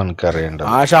ചെയ്യുന്നുണ്ടോ എന്ന് എനിക്ക് അറിയേണ്ടത്.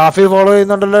 ആ ഷാഫി ഫോളോ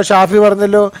ചെയ്യുന്നുണ്ടല്ലോ. ഷാഫി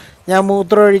പറഞ്ഞല്ലോ, ഞാൻ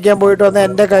മൂത്രം ഒഴിക്കാൻ പോയിട്ട് വന്ന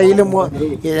എൻ്റെ കയ്യിൽ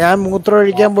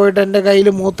എൻ്റെ കയ്യിൽ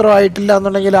മൂത്രമായിട്ടില്ല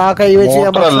എന്നുണ്ടെങ്കിൽ ആ കൈ വെച്ച്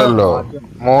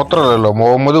മൂത്രമല്ലല്ലോ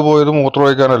മുഹമ്മദ് പോയത് മൂത്രം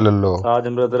ഒഴിക്കാനല്ലല്ലോ.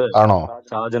 ആണോ?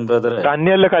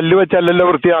 തന്നെയല്ല, കല്ല് വെച്ചല്ലല്ലോ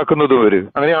വൃത്തിയാക്കുന്നത്.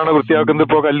 അങ്ങനെയാണോ വൃത്തിയാക്കുന്നത്?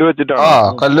 ഇപ്പൊ കല്ല് വെച്ചിട്ടാണോ?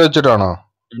 കല്ല് വെച്ചിട്ടാണോ?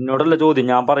 എന്നോടല്ല ചോദ്യം,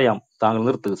 ഞാൻ പറയാം, താങ്കൾ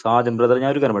നിർത്ത്. സാജൻ ബ്രദർ, ഞാൻ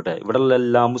ഒരു കാര്യം പറയട്ടെ. ഇവിടെ ഉള്ള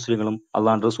എല്ലാ മുസ്ലിങ്ങളും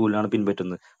അള്ളാന്റെ റസൂലാണ്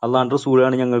പിൻപറ്റുന്നത്. അള്ളാന്റെ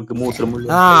റസൂലാണ് ഞങ്ങൾക്ക് മൂത്രം.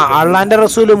 അള്ളാന്റെ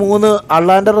റസൂല്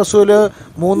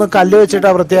മൂന്ന് കല്ല്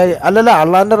വെച്ചിട്ടാ വൃത്തിയാക്കി. അല്ലല്ല,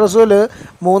 അള്ളാന്റെ റസൂല്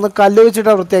 3 കല്ല്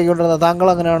വെച്ചിട്ടാ വൃത്തിയാക്കിക്കൊണ്ടിരുന്നത്. താങ്കൾ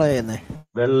അങ്ങനെയാണോ ചെയ്യുന്നത്?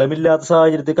 വെള്ളമില്ലാത്ത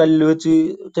സാഹചര്യത്തിൽ കല്ല് വെച്ച്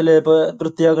ചിലപ്പോ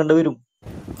വൃത്തിയാക്കേണ്ടി വരും.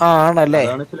 ആണല്ലേ?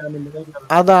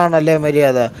 അതാണല്ലേ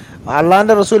മര്യാദ.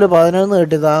 അള്ളാന്റെ റസൂല് 11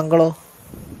 കിട്ടി, താങ്കളോ?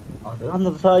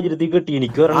 അന്നത്തെ സാഹചര്യത്തിൽ കിട്ടി.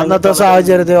 എനിക്ക് അന്നത്തെ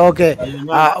സാഹചര്യത്തിൽ ഓക്കെ.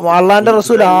 അള്ളാന്റെ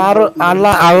റസൂല്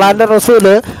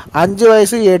 5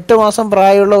 വയസ്സ് 8 മാസം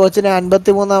പ്രായമുള്ള കൊച്ചിനെ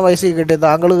 53-ാം വയസ്സിൽ കിട്ടി.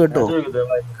 താങ്കൾ കിട്ടുമോ?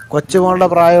 കൊച്ചുമോളുടെ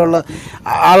പ്രായമുള്ള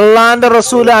അള്ളാന്റെ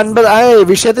റസൂല് 50.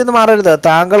 വിഷയത്തിൽ നിന്ന് മാറരുത്.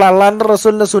 താങ്കൾ അള്ളാന്റെ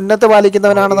റസൂലിന്റെ സുന്നത്ത്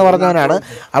പാലിക്കുന്നവനാണെന്ന് പറഞ്ഞവനാണ്.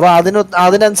 അപ്പൊ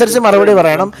അതിനനുസരിച്ച് മറുപടി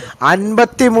പറയണം.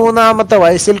 53-ാമത്തെ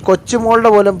വയസ്സിൽ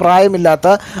കൊച്ചുമോളുടെ പോലും പ്രായമില്ലാത്ത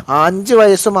 5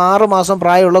 വയസ്സും 6 മാസം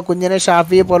പ്രായമുള്ള കുഞ്ഞിനെ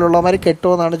ഷാഫിയെ പോലുള്ളവർ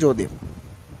കെട്ടുമെന്നാണ് ചോദ്യം.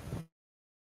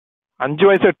 5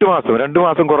 വയസ്സ് 8 മാസം 2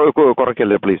 മാസം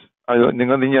കുറയ്ക്കല്ലേ പ്ലീസ്.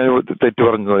 നിങ്ങൾ തെറ്റ്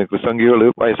പറഞ്ഞു, സംഖ്യകള്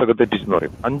വയസ്സൊക്കെ തെറ്റിച്ചെന്ന്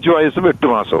പറയും. 5 വയസ്സും 8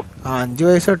 മാസവും. 5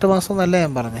 വയസ്സ് 8 മാസം എന്നല്ലേ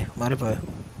ഞാൻ പറഞ്ഞേ, മാറിപ്പോയോ?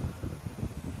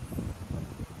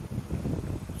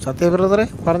 സത്യ ബ്രദറെ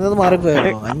പറഞ്ഞത് മാറിപ്പോയോ?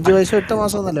 5 വയസ്സ് 8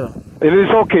 മാസം എന്നല്ലേ പറഞ്ഞു?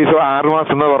 6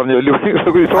 മാസം എന്നാ പറഞ്ഞു.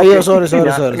 അയ്യോ സോറി.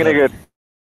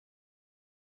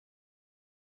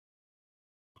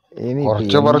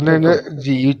 കുറച്ച് പറഞ്ഞു കഴിഞ്ഞാൽ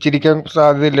ജീവിച്ചിരിക്കാൻ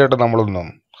സാധ്യതയില്ല കേട്ടോ. നമ്മളൊന്നും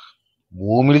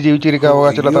ഭൂമിയിൽ ജീവിച്ചിരിക്കാൻ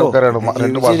അവകാശമുള്ള ആൾക്കാരാണ്.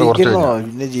 2 മാസം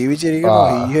പിന്നെ ജീവിച്ചിരിക്കണോ?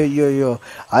 അയ്യോ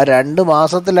ആ 2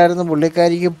 മാസത്തിലായിരുന്നു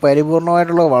പുള്ളിക്കാരിക്ക്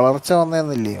പരിപൂർണമായിട്ടുള്ള വളർച്ച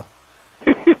വന്നേന്നില്ലയോ?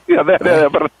 അതെ അതെ ഏ അതെ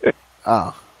പറഞ്ഞു. ആ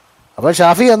അപ്പോൾ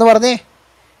ഷാഫി എന്ന് പറഞ്ഞേ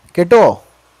കിട്ടുമോ?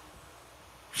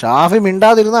 ഷാഫി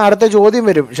മിണ്ടാതിരുന്ന അടുത്ത ചോദ്യം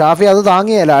വരും. ഷാഫി അത്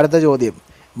താങ്ങിയല്ല അടുത്ത ചോദ്യം.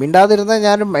 മിണ്ടാതിരുന്ന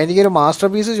എനിക്കൊരു മാസ്റ്റർ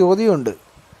പീസ് ചോദ്യമുണ്ട്.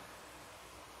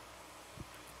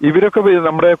 ഇവരൊക്കെ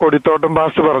നമ്മുടെ കൊടിത്തോട്ടം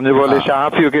പാസ്റ്റ് പറഞ്ഞ പോലെ ആ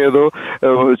ഷാഫിയൊക്കെ ഏതോ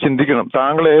ചിന്തിക്കണം.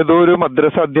 താങ്കൾ ഏതോ ഒരു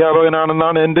മദ്രസ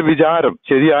അധ്യാപകനാണെന്നാണ് എന്റെ വിചാരം.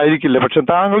 ശരിയായിരിക്കില്ല, പക്ഷെ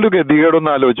താങ്കളുടെ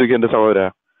ഗതികേടൊന്ന് ആലോചിച്ച് നോക്കി എന്റെ സഹോദര.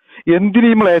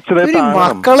 എന്തിനീ മ്ലേച്ഛതയെ ഇവര്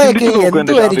താങ്ങണം? മക്കളെയൊക്കെ ചിന്തിച്ചു നോക്കൂ എന്റെ ഷാഫി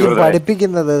എന്തുമായിരിക്കും ബ്രദറെ.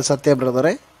 പഠിപ്പിക്കുന്നത് സത്യ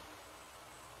ബ്രദറെ?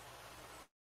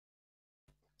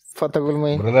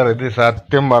 ഫത്തകുൽമൈൻ. ബ്രദർ ഇത്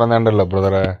സത്യം പറഞ്ഞണ്ടല്ലോ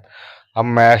ബ്രദറെ, ആ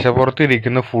മേശപ്പുറത്ത്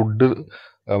ഇരിക്കുന്ന ഫുഡ്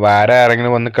വേറെ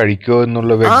ആരെങ്കിലും വന്ന് കഴിക്കുമോ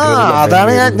എന്നുള്ള ആ വ്യഗ്രത അദ്ദേഹം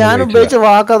അതാണ് ഞാൻ ഉപയോഗിച്ചതാ. ഉപയോഗിച്ച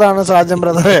വാക്കതാണ് സാജൻ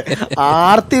ബ്രദറെ.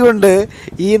 ആർത്തി കൊണ്ട്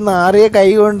ഈ നാറിയ കൈ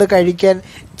കൊണ്ട് കഴിക്കാൻ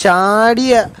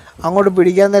ചാടിയ അങ്ങോട്ട്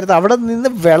പിടിക്കാൻ നേരത്ത് അവിടെ നിന്ന്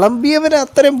വിളമ്പിയവന്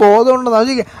അത്രയും ബോധമുണ്ടെന്ന്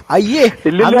ആലോചിക്കുക. അയ്യേ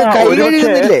ഇല്ലില്ല, അങ്ങ് കൈ ഒരു പക്ഷേ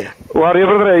കഴുകുന്നില്ലേ? അറിയ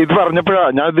ബ്രദറെ, ഇത് പറഞ്ഞപ്പോഴാ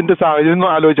ഞാൻ ഇതിന്റെ സാഹചര്യം ഒന്ന്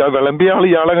ആലോചിച്ചു. ആ വിളമ്പിയ ആൾ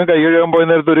ഇയാളങ്ങ് കൈ കഴുകാൻ പോയ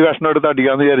നേരത്ത് ഒരു കഷ്ണം എടുത്ത്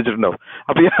അടിക്കാന്ന് വിചാരിച്ചിട്ടുണ്ടാവും.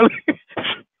 അപ്പൊ അയാൾക്ക്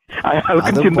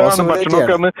അതും ചിന്ത കാണും, ഭക്ഷണമൊക്കെ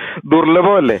പോസിബിലിറ്റിയാണ്. അന്ന്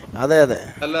ദുർലഭമല്ലേ. അതെ അതെ.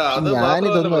 അല്ല അത് മാത്രമല്ല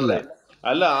ഞാനിതൊന്നുമല്ല. ബ്രദറെ,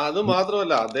 അല്ല അത്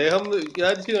മാത്രമല്ല അദ്ദേഹം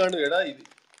വിചാരിച്ചു കാണും, എടാ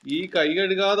ഈ കൈ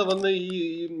കഴുകാതെ വന്ന്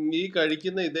ഈ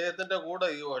കഴിക്കുന്ന ഇദ്ദേഹത്തിന്റെ കൂടെ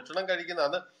ഈ ഭക്ഷണം കഴിക്കുന്ന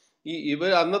അത്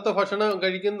അന്നത്തെ ഭക്ഷണം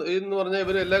കഴിക്കുന്ന എന്ന് പറഞ്ഞാൽ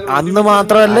ഇവരെല്ലാം കൂടെ അന്ന് ഒരുമിച്ചിരുന്ന്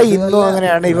മാത്രമല്ല അതുമല്ല ഇന്നും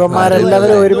അങ്ങനെയാണ്. അത്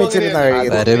ഇവന്മാരെല്ലാവരും ഇന്നും ഒരുമിച്ചിരുന്ന അങ്ങനെയാണ്.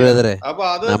 കഴിക്കുന്നത്. അരെ ബ്രദറെ, അപ്പൊ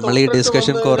അത് നമ്മൾ ഈ തൊട്ടിട്ട്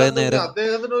ഡിസ്കഷൻ വന്നു കുറെ കഴിഞ്ഞാൽ നേരം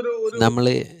അദ്ദേഹത്തിന് ഒരു നമ്മൾ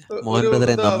മോഹൻ ഒരു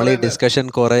ബ്രദറെ, എന്താ നമ്മൾ ഈ പറയുന്നത്, ഡിസ്കഷൻ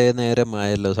കുറേ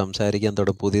നേരമായല്ലോ സംസാരിക്കാൻ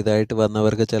തുടങ്ങും. പുതിയതായിട്ട്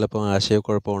വന്നവർക്ക് ചിലപ്പോൾ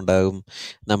ആശയക്കുഴപ്പം ഉണ്ടാകും.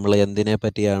 നമ്മൾ എന്തിനെ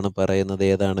പറ്റിയാണ് പറയുന്നത്,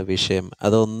 ഏതാണ് വിഷയം,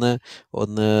 അതൊന്ന്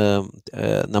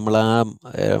നമ്മൾ ആ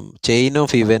ചെയിൻ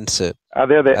ഓഫ് ഇവൻറ്റ്സ്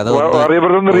അതെ അതെ, അതൊന്ന് അറിയ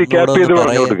ബ്രദർ ഒന്ന് റീക്യാപ്പ് ഒന്നുകൂടെ ചെയ്ത് ഒന്ന്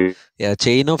പറഞ്ഞു കൊടുക്ക്.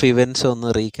 ചെയിൻ ഓഫ് ഇവൻറ്റ്സ് ഒന്ന്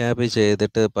റീക്യാപ്പ്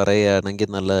ചെയ്തിട്ട് പറയുകയാണെങ്കിൽ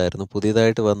നല്ലതായിരുന്നു.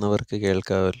 പുതിയതായിട്ട് വന്നവർക്ക്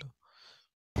കേൾക്കാമല്ലോ.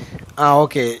 ആ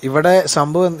ഓക്കെ. ഇവിടെ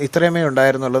സംഭവം ഇത്രയുമേ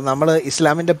ഉണ്ടായിരുന്നുള്ളൂ. നമ്മൾ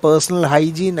ഇസ്ലാമിൻ്റെ പേഴ്സണൽ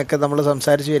ഹൈജീൻ ഒക്കെ നമ്മൾ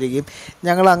സംസാരിച്ച് വരികയും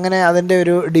ഞങ്ങൾ അങ്ങനെ അതിൻ്റെ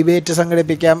ഒരു ഡിബേറ്റ്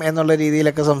സംഘടിപ്പിക്കാം എന്നുള്ള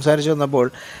രീതിയിലൊക്കെ സംസാരിച്ച് വന്നപ്പോൾ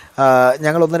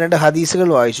ഞങ്ങൾ 1-2 ഹദീസുകൾ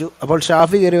വായിച്ചു. അപ്പോൾ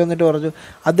ഷാഫി കയറി വന്നിട്ട് പറഞ്ഞു,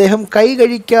 അദ്ദേഹം കൈ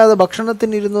കഴിക്കാതെ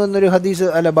ഭക്ഷണത്തിനിരുന്നു എന്നൊരു ഹദീസ്,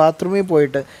 അല്ല ബാത്റൂമിൽ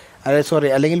പോയിട്ട്,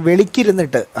 അല്ലെങ്കിൽ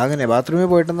വെളിക്കിരുന്നിട്ട്, അങ്ങനെ ബാത്റൂമിൽ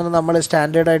പോയിട്ടെന്ന് നമ്മൾ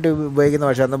സ്റ്റാൻഡേർഡായിട്ട് ഉപയോഗിക്കുന്ന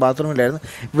ഭാഷ, അന്ന് ബാത്റൂമിലായിരുന്നു,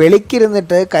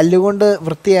 വെളിക്കിരുന്നിട്ട് കല്ലുകൊണ്ട്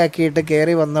വൃത്തിയാക്കിയിട്ട്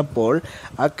കയറി വന്നപ്പോൾ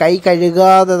ആ കൈ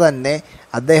കഴുകാതെ തന്നെ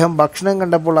അദ്ദേഹം ഭക്ഷണം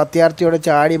കണ്ടപ്പോൾ അത്യാർത്ഥിയോടെ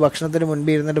ചാടി ഭക്ഷണത്തിന്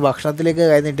മുൻപിൽ ഇരുന്നിട്ട് ഭക്ഷണത്തിലേക്ക്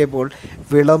കൈ നീട്ടിയപ്പോൾ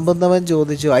വിളമ്പുന്നവൻ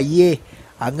ചോദിച്ചു, അയ്യേ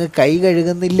അങ്ങ് കൈ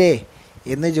കഴുകുന്നില്ലേ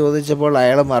എന്ന് ചോദിച്ചപ്പോൾ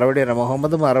അയാൾ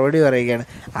മുഹമ്മദ് മറുപടി പറയുകയാണ്,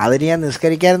 അതിന് ഞാൻ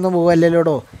നിസ്കരിക്കാനൊന്നും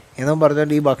പോവല്ലല്ലോടോ എന്നും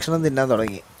പറഞ്ഞുകൊണ്ട് ഈ ഭക്ഷണം തിന്നാൻ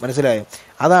തുടങ്ങി. മനസ്സിലായോ?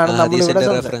 അതാണ് നമ്മളിവിടെ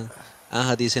ആ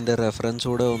ഹദീസിന്റെ റെഫറൻസ്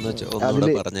കൂടെ ഒന്നുകൂടെ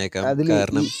പറഞ്ഞേക്കാം.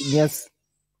 കാരണം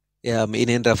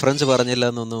ഇനി റെഫറൻസ് പറഞ്ഞില്ല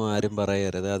എന്നൊന്നും ആരും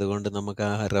പറയരുത്. അതുകൊണ്ട് നമുക്ക്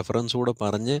ആ റെഫറൻസ് കൂടെ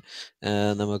പറഞ്ഞ്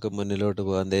നമുക്ക് മുന്നിലോട്ട്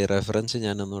പോകാം. റെഫറൻസ്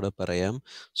ഞാൻ ഒന്നുകൂടെ പറയാം.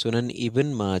 സുനൻ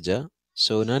ഇബ്ൻ മാജ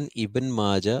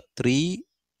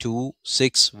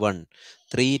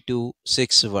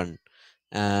 3261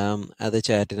 അത്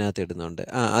ചാറ്റിനകത്ത് ഇടുന്നുണ്ട്.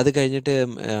 അത് കഴിഞ്ഞിട്ട്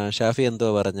ഷാഫി എന്തോ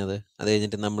പറഞ്ഞത്, അത്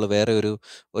കഴിഞ്ഞിട്ട് നമ്മൾ വേറെ ഒരു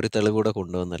തെളിവ് കൂടെ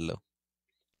കൊണ്ടുവന്നല്ലോ.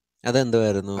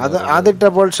 അതെന്തുവായിരുന്നു?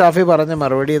 അതിട്ടപ്പോൾ ഷാഫി പറഞ്ഞ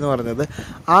മറുപടി എന്ന് പറഞ്ഞത്,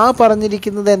 ആ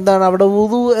പറഞ്ഞിരിക്കുന്നത് എന്താണ്, അവിടെ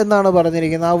വുദു എന്നാണ്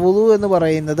പറഞ്ഞിരിക്കുന്നത്. ആ വുദു എന്ന്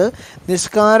പറയുന്നത്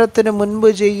നിസ്കാരത്തിന് മുൻപ്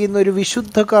ചെയ്യുന്ന ഒരു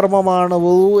വിശുദ്ധ കർമ്മമാണ്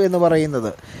വുദു എന്ന്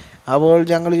പറയുന്നത്. അപ്പോൾ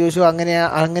ഞങ്ങൾ ചോദിച്ചു,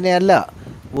 അങ്ങനെയല്ല.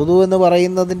 വുദു എന്ന്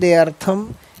പറയുന്നതിൻ്റെ അർത്ഥം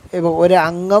ഇപ്പോൾ ഒരു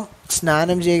അംഗം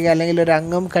സ്നാനം ചെയ്യുക അല്ലെങ്കിൽ ഒരു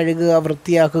അംഗം കഴുകുക,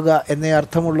 വൃത്തിയാക്കുക എന്നേ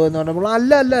അർത്ഥമുള്ളൂ എന്ന് പറഞ്ഞപ്പോൾ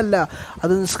അല്ല,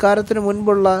 അത് നിസ്കാരത്തിന്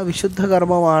മുൻപുള്ള വിശുദ്ധ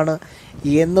കർമ്മമാണ്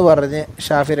എന്ന് പറഞ്ഞ്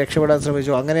ഷാഫി രക്ഷപ്പെടാൻ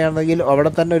ശ്രമിച്ചു. അങ്ങനെയാണെങ്കിൽ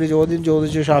അവിടെ തന്നെ ഒരു ചോദ്യം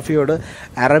ചോദിച്ചു ഷാഫിയോട്,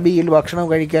 അറബിയിൽ ഭക്ഷണം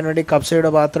കഴിക്കാൻ വേണ്ടി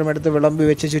കബ്സയുടെ പാത്രം എടുത്ത് വിളമ്പി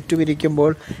വെച്ച്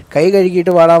ചുറ്റുപിരിക്കുമ്പോൾ കൈ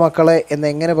കഴുകിയിട്ട് വാടാ മക്കളെ എന്ന്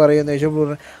എങ്ങനെ പറയുമെന്ന്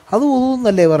ചോദിച്ചപ്പോൾ അത് വുദു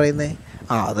എന്നല്ലേ പറയുന്നത്?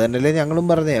 അത് തന്നെയല്ലേ ഞങ്ങളും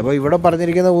പറഞ്ഞേ. അപ്പോൾ ഇവിടെ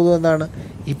പറഞ്ഞിരിക്കുന്ന വുദു എന്താണ്?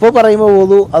 ഇപ്പോൾ പറയുമ്പോൾ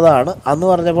വുദു അതാണ്, അന്ന്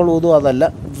പറഞ്ഞപ്പോൾ വുദു അതല്ല,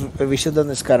 വിശുദ്ധ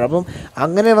നിസ്കാരം. അപ്പം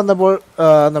അങ്ങനെ വന്നപ്പോൾ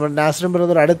നമ്മുടെ നാസറിൻ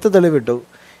ബ്രദർ അടുത്ത തെളിവിട്ടു.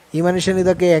 ഈ മനുഷ്യൻ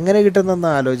ഇതൊക്കെ എങ്ങനെ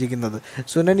കിട്ടുന്നെന്നാണ് ആലോചിക്കുന്നത്.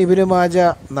 സുനൻ ഇബ്നു മാജ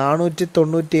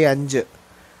 495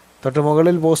 തൊട്ട്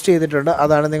മുകളിൽ പോസ്റ്റ് ചെയ്തിട്ടുണ്ട്.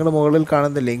 അതാണ് നിങ്ങൾ മുകളിൽ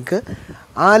കാണുന്ന ലിങ്ക്.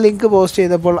 ആ ലിങ്ക് പോസ്റ്റ്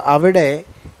ചെയ്തപ്പോൾ അവിടെ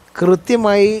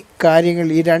കൃത്യമായി കാര്യങ്ങൾ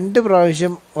ഈ 2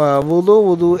 പ്രാവശ്യം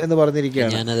വുദു എന്ന്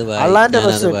പറഞ്ഞിരിക്കുകയാണ്.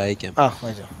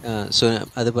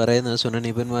 അത് പറയുന്നത് Sunan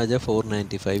ഇബ്ൻ Majah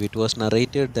 495. It was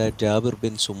narrated that Jabir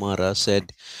bin Sumara said,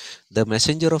 "The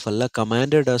messenger of Allah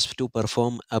commanded us to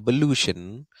perform ablution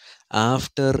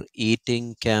after eating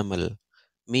camel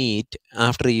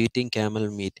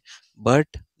meat, but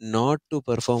not to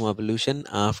perform ablution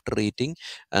after eating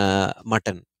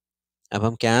mutton."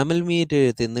 അപ്പം ക്യാമൽ മീറ്റ്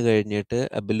തിന്നു കഴിഞ്ഞിട്ട്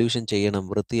അബല്യൂഷൻ ചെയ്യണം,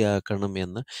 വൃത്തിയാക്കണം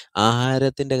എന്ന്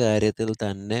ആഹാരത്തിൻ്റെ കാര്യത്തിൽ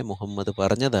തന്നെ മുഹമ്മദ്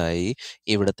പറഞ്ഞതായി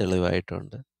ഇവിടെ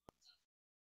തെളിവായിട്ടുണ്ട്.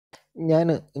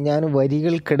 ഞാൻ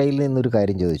വരികൾക്കിടയിൽ നിന്നൊരു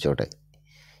കാര്യം ചോദിച്ചോട്ടെ.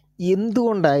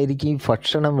 എന്തുകൊണ്ടായിരിക്കും ഈ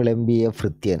ഭക്ഷണം വിളമ്പിയ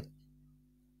ഭൃത്യൻ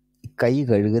കൈ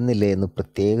കഴുകുന്നില്ല എന്ന്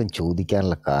പ്രത്യേകം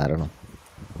ചോദിക്കാനുള്ള കാരണം?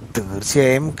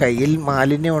 തീർച്ചയായും കയ്യിൽ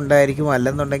മാലിന്യം ഉണ്ടായിരിക്കും,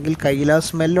 അല്ലെന്നുണ്ടെങ്കിൽ കയ്യിൽ ആ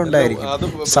സ്മെല്ലുണ്ടായിരിക്കും. അത്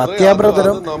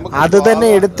സത്യബ്രദറും അത് തന്നെ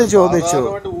എടുത്തു ചോദിച്ചു.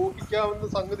 ഊഹിക്കാവുന്ന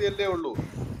സംഗതിയല്ലേ ഉള്ളൂ.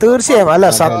 തീർച്ചയായും അല്ല,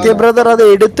 സത്യബ്രദർ അത്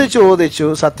എടുത്തു ചോദിച്ചു.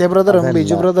 സത്യബ്രദറും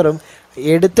ബിജു ബ്രദറും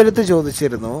എടുത്തെടുത്ത്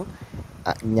ചോദിച്ചിരുന്നു.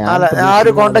 ആ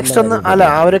ഒരു കോണ്ടെക്സ്റ്റ് ഒന്ന് അല്ല,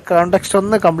 ആ ഒരു കോണ്ടെക്സ്റ്റ്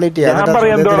ഒന്ന് കംപ്ലീറ്റ് ചെയ്യാം.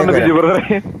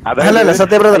 അല്ല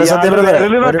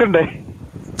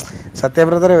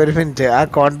സത്യബ്രദറെ ഒരു മിനിറ്റ്, ആ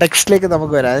കോണ്ടെക്സ്റ്റിലേക്ക്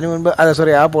നമുക്ക് വരാം. അതിന് മുൻപ്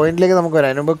ആ പോയിന്റിലേക്ക് നമുക്ക് വരാം.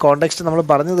 അതിന് മുമ്പ് കോണ്ടെക്സ്റ്റ് നമ്മൾ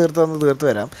പറഞ്ഞു തീർത്ത്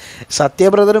വരാം.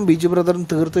 സത്യബ്രദറും ബിജു ബ്രദറും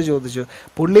തീർത്ത് ചോദിച്ചു.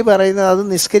 പുള്ളി പറയുന്നത് അത്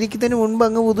നിസ്കരിക്കുന്നതിന് മുൻപ്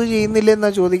അങ്ങ് വുദു ചെയ്യുന്നില്ല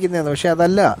എന്നാണ് ചോദിക്കുന്നതെന്ന്. പക്ഷെ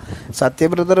അതല്ല,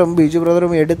 സത്യബ്രദറും ബിജു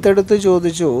ബ്രദറും എടുത്തെടുത്ത്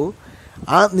ചോദിച്ചു.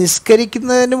 ആ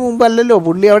നിസ്കരിക്കുന്നതിന് മുമ്പല്ലല്ലോ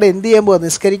പുള്ളി അവിടെ എന്ത് ചെയ്യാൻ പോവാ,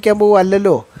 നിസ്കരിക്കാൻ പോവുക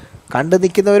അല്ലല്ലോ. കണ്ടു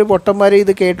നിൽക്കുന്നവർ പൊട്ടന്മാരും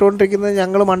ഇത് കേട്ടുകൊണ്ടിരിക്കുന്നത്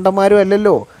ഞങ്ങൾ മണ്ടന്മാരും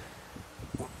അല്ലല്ലോ.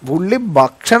 പുള്ളി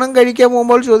ഭക്ഷണം കഴിക്കാൻ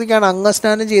പോകുമ്പോൾ ചോദിക്കുകയാണ്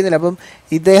അംഗസ്നാനം ചെയ്യുന്നില്ല. അപ്പം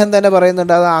ഇദ്ദേഹം തന്നെ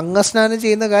പറയുന്നുണ്ട് അത് അംഗസ്നാനം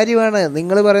ചെയ്യുന്ന കാര്യമാണ്,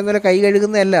 നിങ്ങൾ പറയുന്ന പോലെ കൈ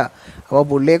കഴുകുന്നതല്ല. അപ്പോൾ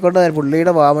പുള്ളിയെ കൊണ്ട്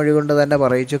പുള്ളിയുടെ വാമൊഴി കൊണ്ട് തന്നെ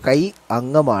പറയിച്ചു കൈ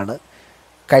അംഗമാണ്,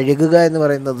 കഴുകുക എന്ന്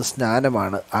പറയുന്നത്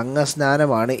സ്നാനമാണ്,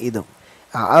 അംഗസ്നാനമാണ് ഇതും.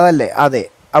 അതല്ലേ? അതെ.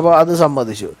 അപ്പോൾ അത്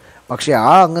സമ്മതിച്ചു. പക്ഷേ ആ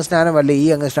അംഗസ്നാനമല്ല ഈ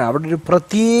അംഗസ്നാനം. അവിടെ ഒരു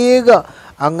പ്രത്യേക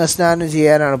അംഗസ്നാനം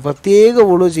ചെയ്യാനാണ്, പ്രത്യേക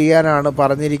വുളു ചെയ്യാനാണ്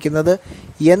പറഞ്ഞിരിക്കുന്നത്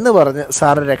എന്ന് പറഞ്ഞ്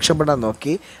സാറ് രക്ഷപ്പെടാൻ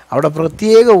നോക്കി. അവിടെ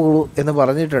പ്രത്യേക വുളു എന്ന്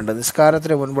പറഞ്ഞിട്ടുണ്ട്,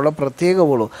 നിസ്കാരത്തിന് മുൻപുള്ള പ്രത്യേക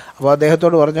വുളു. അപ്പോൾ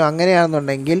അദ്ദേഹത്തോട് പറഞ്ഞു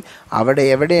അങ്ങനെയാണെന്നുണ്ടെങ്കിൽ അവിടെ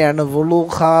എവിടെയാണ് വുളു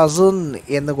ഖാസുൻ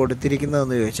എന്ന്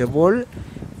കൊടുത്തിരിക്കുന്നതെന്ന് ചോദിച്ചപ്പോൾ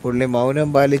പുള്ളി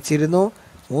മൗനം പാലിച്ചിരുന്നു.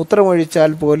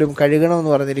 മൂത്രമൊഴിച്ചാൽ പോലും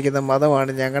കഴുകണമെന്ന് പറഞ്ഞിരിക്കുന്ന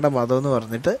മതമാണ് ഞങ്ങളുടെ മതം എന്ന്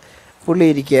പറഞ്ഞിട്ട് പുള്ളി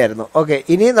ഇരിക്കുകയായിരുന്നു. ഓക്കെ,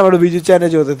 ഇനി നമ്മുടെ ബിജുച്ചാൻ്റെ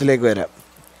ചോദ്യത്തിലേക്ക് വരാം.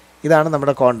 ഇതാണ്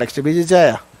നമ്മുടെ കോണ്ടെക്സ്റ്റ്. ബിജുച്ചായ,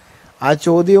 ആ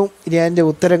ചോദ്യവും ഇനി അതിൻ്റെ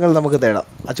ഉത്തരങ്ങൾ നമുക്ക് തേടാം.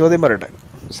 ആ ചോദ്യം പറയട്ടെ.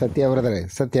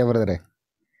 സത്യബ്രദറെ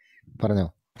പറഞ്ഞോ.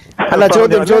 അല്ല,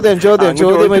 ചോദ്യം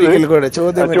ഒരിക്കൽ കൂടെ.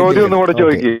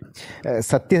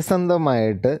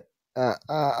 സത്യസന്ധമായിട്ട്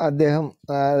അദ്ദേഹം,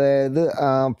 അതായത്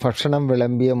ആ ഭക്ഷണം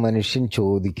വിളമ്പിയ മനുഷ്യൻ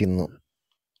ചോദിക്കുന്നു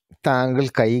താങ്കൾ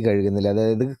കൈ കഴുകുന്നില്ല.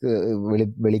 അതായത്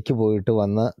വെളിക്ക് പോയിട്ട്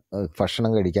വന്ന്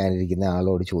ഭക്ഷണം കഴിക്കാനിരിക്കുന്ന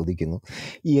ആളോട് ചോദിക്കുന്നു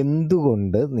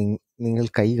എന്തുകൊണ്ട് നിങ്ങൾ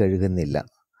കൈ കഴുകുന്നില്ല.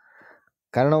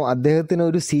 കാരണം അദ്ദേഹത്തിന്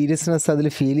ഒരു സീരിയസ്നെസ് അതിൽ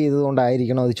ഫീൽ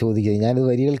ചെയ്തതുകൊണ്ടായിരിക്കണം അത് ചോദിക്കുന്നത്. ഞാനിത്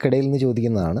വരികൾക്കിടയിൽ നിന്ന്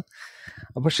ചോദിക്കുന്നതാണ്.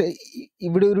 പക്ഷെ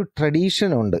ഇവിടെ ഒരു ട്രഡീഷൻ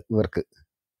ഉണ്ട് ഇവർക്ക്,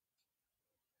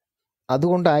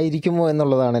 അതുകൊണ്ടായിരിക്കുമോ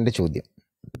എന്നുള്ളതാണ് എൻ്റെ ചോദ്യം.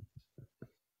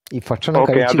 ഈ ഭക്ഷണം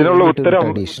അതിനുള്ള ഉത്തരം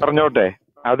പറഞ്ഞോട്ടെ.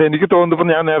 അതെനിക്ക് തോന്നുന്നപ്പോൾ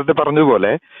ഞാൻ നേരത്തെ പറഞ്ഞതുപോലെ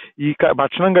ഈ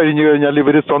ഭക്ഷണം കഴിഞ്ഞു കഴിഞ്ഞാൽ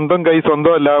ഇവര് സ്വന്തം കൈ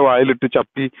സ്വന്തം അല്ല വായിലിട്ട്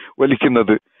ചപ്പി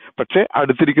വലിക്കുന്നത്, പക്ഷെ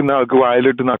അടുത്തിരിക്കുന്ന ആൾക്ക്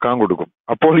വായിലിട്ട് നക്കാൻ കൊടുക്കും.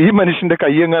 അപ്പോൾ ഈ മനുഷ്യന്റെ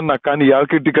കൈ എങ്ങനെ നക്കാൻ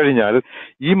ഇയാൾക്ക് കിട്ടിക്കഴിഞ്ഞാൽ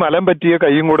ഈ മലം പറ്റിയ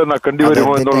കൈയും കൂടെ നക്കേണ്ടി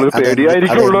വരുമോ എന്നുള്ളത്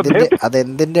പേടിയായിരിക്കുള്ളൂ.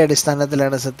 അതെന്തിന്റെ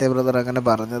അടിസ്ഥാനത്തിലാണ് സത്യബ്രദർ അങ്ങനെ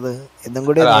പറഞ്ഞത് എന്നും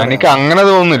കൂടി എനിക്ക് അങ്ങനെ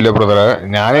തോന്നുന്നില്ല ബ്രദറെ.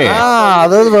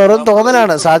 അത് വെറും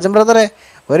തോന്നലാണ്. സാജൻ ബ്രദറെ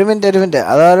ഒരു മിനിറ്റ്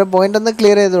അതൊരു പോയിന്റ് ഒന്ന്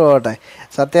ക്ലിയർ ചെയ്ത് പോകട്ടെ.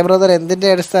 സത്യബ്രദർ എന്തിന്റെ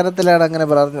അടിസ്ഥാനത്തിലാണ് അങ്ങനെ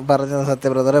പറഞ്ഞത്?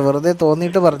 സത്യബ്രദറെ വെറുതെ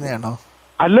തോന്നിയിട്ട് പറഞ്ഞാണോ?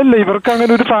 അല്ലല്ല, ഇവർക്ക്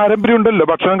അങ്ങനെ ഒരു പാരമ്പര്യം ഉണ്ടല്ലോ.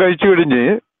 ഭക്ഷണം കഴിച്ചു കഴിഞ്ഞ്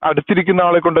അടുത്തിരിക്കുന്ന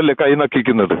ആളെ കൊണ്ടല്ലേ കൈ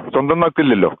നക്കിക്കുന്നത്, സ്വന്തം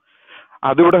നക്കില്ലല്ലോ.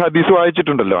 അതിവിടെ ഹദീസ്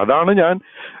വായിച്ചിട്ടുണ്ടല്ലോ. അതാണ് ഞാൻ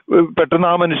പെട്ടെന്ന്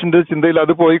ആ മനുഷ്യന്റെ ചിന്തയിൽ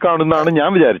അത് പോയി കാണുന്നതാണ് ഞാൻ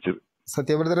വിചാരിച്ചത്.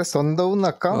 സത്യബ്രദറെ സ്വന്തവും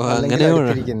നക്കാം,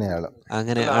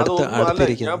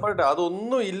 ഞാൻ പറയട്ടെ,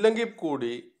 അതൊന്നും ഇല്ലെങ്കിൽ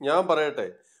കൂടി ഞാൻ പറയട്ടെ,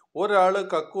 ഒരാള്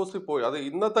കക്കൂസിൽ പോയി, അത്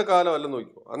ഇന്നത്തെ കാലം അല്ല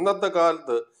നോക്കിക്കോ, അന്നത്തെ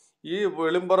കാലത്ത് ഈ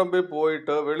വെളിമ്പറമ്പിൽ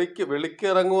പോയിട്ട്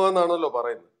വെളിക്കിറങ്ങുക എന്നാണല്ലോ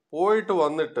പറയുന്നത്. പോയിട്ട്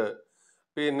വന്നിട്ട്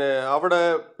പിന്നെ അവിടെ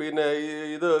പിന്നെ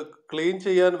ഇത് ക്ലീൻ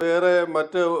ചെയ്യാൻ വേറെ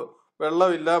മറ്റ്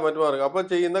വെള്ളമില്ല, മറ്റു മാർഗം, അപ്പം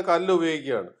ചെയ്യുന്ന കല്ല്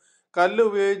ഉപയോഗിക്കുകയാണ്. കല്ല്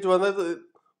ഉപയോഗിച്ച് വന്നത്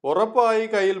ഉറപ്പായി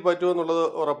കയ്യിൽ പറ്റുമെന്നുള്ളത്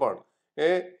ഉറപ്പാണ്.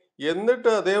 എന്നിട്ട്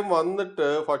അദ്ദേഹം വന്നിട്ട്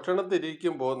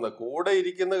ഭക്ഷണത്തിരിക്കുമ്പോൾ കൂടെ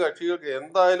ഇരിക്കുന്ന കക്ഷികൾക്ക്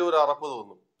എന്തായാലും ഒരു അറപ്പ്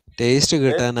തോന്നും. ടേസ്റ്റ്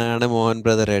കിട്ടാനാണ് മോഹൻ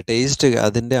ബ്രദറെ, ടേസ്റ്റ്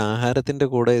അതിന്റെ ആഹാരത്തിന്റെ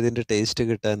കൂടെ ഇതിന്റെ ടേസ്റ്റ്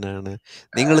കിട്ടാനാണ്.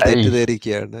 നിങ്ങൾ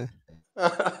തെറ്റിദ്ധരിക്കുകയാണ്.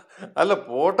 അല്ല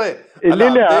പോട്ടെ, ഇല്ല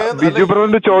ബിജു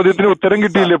ബ്രദറിന്റെ ചോദ്യത്തിന് ഉത്തരം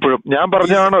കിട്ടിയില്ല ഇപ്പോഴും. ഞാൻ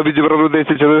പറഞ്ഞാണോ ബിജു ബ്രദർ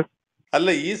ഉദ്ദേശിച്ചത്? അല്ല,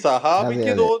 ഈ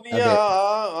സഹാബിക്ക് തോന്നിയ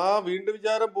ആ വീണ്ടും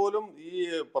വിചാരം പോലും ഈ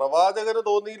പ്രവാചകന്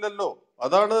തോന്നിയില്ലല്ലോ.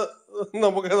 അതാണ്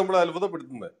നമ്മളെ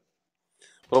അത്ഭുതപ്പെടുത്തുന്നത്.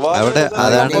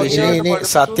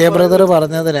 സത്യബ്രദർ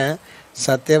പറഞ്ഞതിന്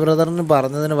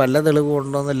വല്ല തെളിവ്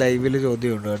ഉണ്ടോന്ന് ലൈവില്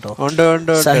ചോദ്യമുണ്ട് കേട്ടോ.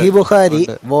 സഹി Bukhari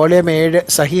volume 7,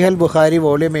 സഹിഹൽ Bukhari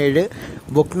volume 7,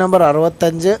 book number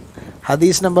 65,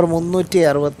 ഹദീസ് നമ്പർ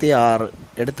 366.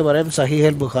 എടുത്തു പറയാം,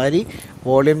 സഹിഹൽ Bukhari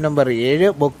volume number 7,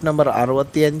 book number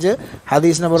 65,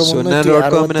 ഹദീസ് നമ്പർ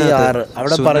 366.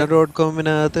 അവിടെ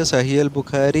 .comനകത്ത് സഹിഹൽ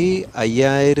ബുഖാരി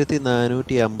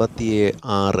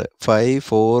 5456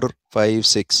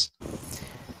 5456.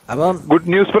 അപ്പം ഗുഡ്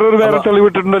ന്യൂസ് ബ്രദർ വേറെ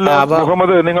തെളിവിട്ടിട്ടുണ്ടല്ലോ.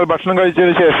 മുഹമ്മദ്, നിങ്ങൾ ഭക്ഷണം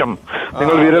കഴിച്ചതിന് ശേഷം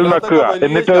നിങ്ങൾ വിരൽ നക്കുക,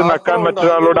 എന്നിട്ട് അത് നക്കാൻ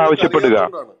മറ്റൊരാളോട് ആവശ്യപ്പെടുക.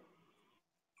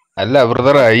 അല്ല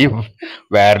ബ്രദറെ, ഈ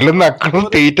വിരൽ നക്കണം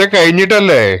തീറ്റ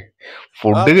കഴിഞ്ഞിട്ടല്ലേ,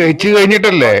 ഫുഡ് കഴിച്ചു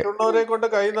കഴിഞ്ഞിട്ടല്ലേ. മറ്റുള്ളവരെ കൊണ്ട്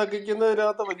കൈ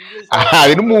നക്കിക്കുന്നതിനകത്ത് വലിയ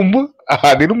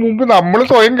അതിനു മുമ്പ് നമ്മൾ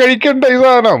സ്വയം കഴിക്കണ്ടേ ഈ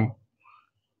സാധനം.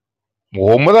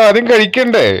 മുഹമ്മദ് ആദ്യം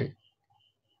കഴിക്കണ്ടേ.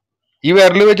 ഈ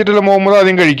വിരല് വെച്ചിട്ടല്ലേ മുഹമ്മദ്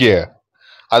ആദ്യം കഴിക്കുക.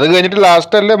 അത് കഴിഞ്ഞിട്ട്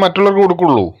ലാസ്റ്റ് അല്ലേ മറ്റുള്ളവർക്ക്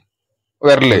കൊടുക്കുള്ളൂ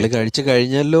വിരല്. പുള്ളി കഴിച്ചു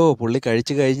കഴിഞ്ഞല്ലോ, പുള്ളി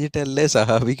കഴിച്ചു കഴിഞ്ഞിട്ടല്ലേ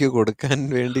സഹാബിക്ക് കൊടുക്കാൻ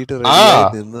വേണ്ടിട്ട് റെഡിയായി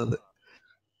നിന്നത്.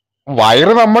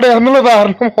 വയറ് നമ്മുടെ ആണെന്നുള്ള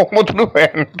ധാരണ മുഹമ്മദിന്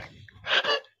വേണ്ട.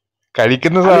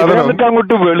 കഴിക്കുന്ന സാധനം എന്നിട്ട്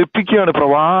അങ്ങോട്ട് വെളുപ്പിക്കുകയാണ്,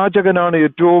 പ്രവാചകനാണ്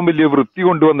ഏറ്റവും വലിയ വൃത്തി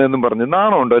കൊണ്ടുവന്നതെന്നും പറഞ്ഞു.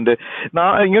 നാണമുണ്ടോ? എന്റെ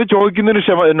ഇങ്ങനെ ചോദിക്കുന്നതിന്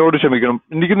എന്നോട് ക്ഷമിക്കണം.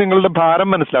 എനിക്ക് നിങ്ങളുടെ ഭാരം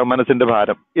മനസ്സിലാവും, മനസ്സിന്റെ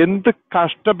ഭാരം. എന്ത്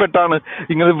കഷ്ടപ്പെട്ടാണ്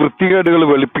ഇങ്ങനെ വൃത്തികേടുകൾ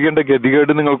വെളുപ്പിക്കേണ്ട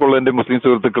ഗതികേട് നിങ്ങൾക്കുള്ള എന്റെ മുസ്ലിം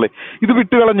സുഹൃത്തുക്കളെ. ഇത്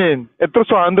വിട്ടുകളഞ്ഞേ, എത്ര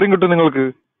സ്വാതന്ത്ര്യം കിട്ടും നിങ്ങൾക്ക്.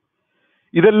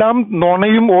 ഇതെല്ലാം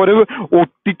നുണയും ഓരോ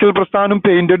ഒട്ടിക്കൽ പ്രസ്ഥാനം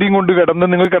പെയിന്റടിയും കൊണ്ട് കിടന്ന്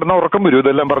നിങ്ങൾ കിടന്ന ഉറക്കം വരും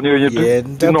ഇതെല്ലാം പറഞ്ഞു കഴിഞ്ഞിട്ട്.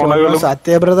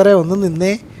 സത്യ ബ്രദറെ ഒന്ന്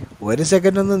നിന്നേ, ഒരു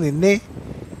സെക്കൻഡ് ഒന്ന് നിന്നേ.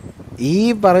 ഈ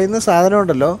പറയുന്ന സാധനം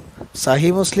ഉണ്ടല്ലോ, സഹി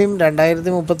മുസ്ലിം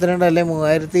 2032 അല്ലെ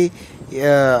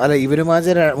 3000 ഇവര് മാച്ച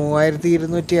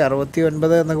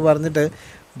 3269 എന്നൊക്കെ പറഞ്ഞിട്ട്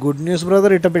ഗുഡ് ന്യൂസ്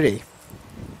ബ്രദർ ഇട്ടപ്പോഴേ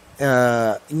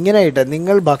ഇങ്ങനെയായിട്ട്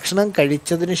നിങ്ങൾ ഭക്ഷണം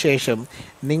കഴിച്ചതിന് ശേഷം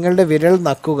നിങ്ങളുടെ വിരൽ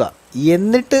നക്കുക,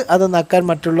 എന്നിട്ട് അത് നക്കാൻ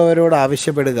മറ്റുള്ളവരോട്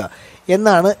ആവശ്യപ്പെടുക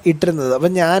എന്നാണ് ഇട്ടിരുന്നത്.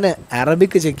 അപ്പം ഞാൻ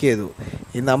അറബിക്ക് ചെക്ക് ചെയ്തു.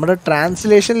 ഈ നമ്മുടെ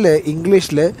ട്രാൻസ്ലേഷനിൽ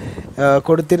ഇംഗ്ലീഷിൽ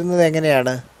കൊടുത്തിരുന്നത്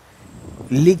എങ്ങനെയാണ്,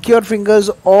 ലിക്ക് your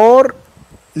fingers or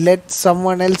let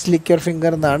someone else LIC your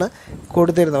finger എന്നാണ്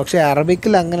കൊടുത്തിരുന്നത്. പക്ഷേ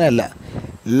അറബിക്കിൽ അങ്ങനെയല്ല.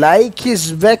 ലൈക്ക്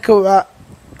ഹിസ് ബെക്ക്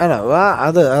ആണോ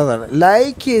അതാണ്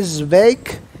ലൈക്ക് ഹിസ്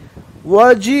ബെക്ക്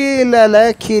വജീല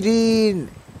ലകിരീൻ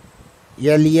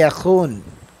യലിയഖൂൻ.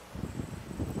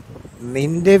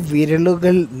 നിന്റെ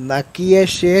വിരലുകൾ നക്കിയ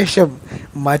ശേഷം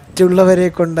മറ്റുള്ളവരെ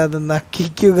കൊണ്ട് അത്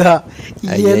നക്കിക്കുക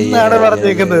എന്നാണ്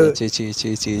പറഞ്ഞേക്കുന്നത്.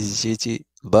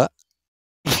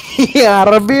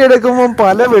 അറബി എടുക്കുമ്പോ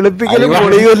പല വെളുപ്പിക്കലും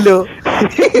പൊളിയുമല്ലോ.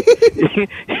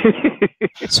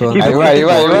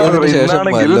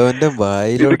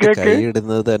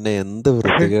 കൈയിടുന്നത് തന്നെ എന്ത്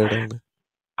വൃത്തികേടാണ്.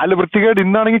 അല്ല, വൃത്തികേട്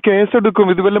ഇന്നാണെങ്കിൽ കേസെടുക്കും.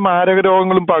 ഇത് വല്ല മാരക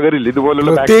രോഗങ്ങളും പകരില്ല,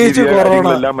 ഇതുപോലുള്ള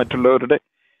ബാക്ടീരിയകളെല്ലാം മറ്റുള്ളവരുടെ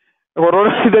കൊറോണ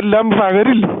ഇതെല്ലാം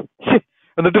പകരില്ല.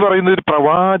 എന്നിട്ട് പറയുന്നത് ഒരു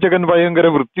പ്രവാചകൻ ഭയങ്കര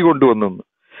വൃത്തി കൊണ്ടുവന്നു.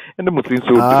 എന്റെ മുസ്ലിം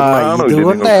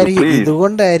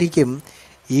ഇതുകൊണ്ടായിരിക്കും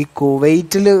ഈ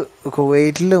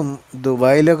കുവൈറ്റിലും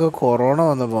ദുബായിലൊക്കെ കൊറോണ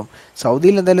വന്നപ്പം,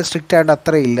 സൗദിയിൽ എന്തായാലും സ്ട്രിക്റ്റ് ആയിട്ട്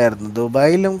അത്ര ഇല്ലായിരുന്നു,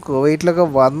 ദുബായിലും കുവൈറ്റിലൊക്കെ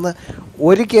വന്ന്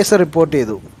ഒരു കേസ് റിപ്പോർട്ട്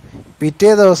ചെയ്തു,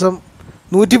 പിറ്റേ ദിവസം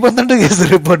 112 കേസ്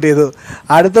റിപ്പോർട്ട് ചെയ്തു,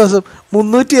 അടുത്ത ദിവസം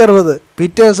 360,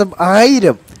 പിറ്റേ ദിവസം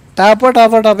 1000.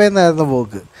 ടാപ്പേന്നായിരുന്നു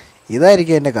പോക്ക്.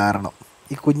 ഇതായിരിക്കും അതിൻ്റെ കാരണം.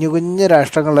 ഈ കുഞ്ഞു കുഞ്ഞു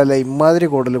രാഷ്ട്രങ്ങളിലെല്ലാം ഇമാതിരി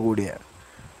കൂടുതൽ കൂടിയാണ്.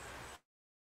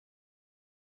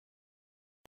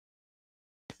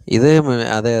 ഇത്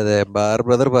അതെ ബാർ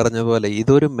ബ്രദർ പറഞ്ഞ പോലെ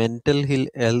ഇതൊരു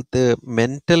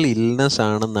മെന്റൽ ഇൽനെസ്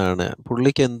ആണെന്നാണ്.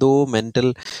 പുള്ളിക്ക് എന്തോ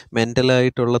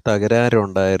മെന്റലായിട്ടുള്ള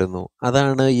തകരാറുണ്ടായിരുന്നു.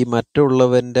 അതാണ് ഈ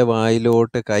മറ്റുള്ളവന്റെ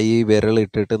വായിലോട്ട് കൈ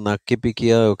വിരലിട്ടിട്ട്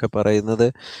നക്കിപ്പിക്കുക ഒക്കെ പറയുന്നത്.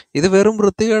 ഇത് വെറും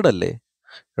വൃത്തികേടല്ലേ?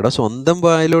 എടാ, സ്വന്തം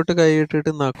വായിലോട്ട്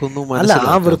കൈയിട്ടിട്ട് നക്കുന്നു. അല്ല,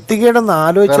 ആ വൃത്തികേടൊന്ന്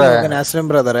ആലോചിച്ച് നോക്കാൻ ആശ്രം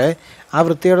ബ്രദറെ, ആ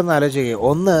വൃത്തികേടൊന്ന് ആലോചിക്കുക.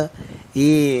 ഒന്ന്, ഈ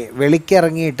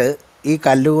വെളിക്കിറങ്ങിയിട്ട് ഈ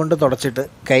കല്ലുകൊണ്ട് തുടച്ചിട്ട്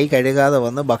കൈ കഴുകാതെ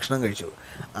വന്ന് ഭക്ഷണം കഴിച്ചു,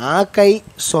 ആ കൈ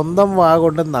സ്വന്തം വാ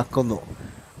കൊണ്ട് നക്കുന്നു,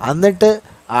 എന്നിട്ട്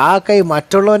ആ കൈ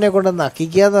മറ്റുള്ളവനെ കൊണ്ട്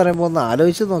നക്കിക്കുക എന്ന് പറയുമ്പോൾ ഒന്ന്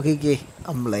ആലോചിച്ച് നോക്കിക്കേ,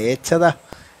 മ്ലേച്ഛതാ.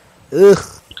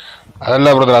 അതല്ല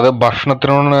ബ്രദർ, അത്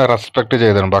ഭക്ഷണത്തിനോട് റെസ്പെക്ട്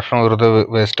ചെയ്തതാണ്. ഭക്ഷണം വെറുതെ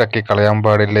വേസ്റ്റ് ആക്കി കളയാൻ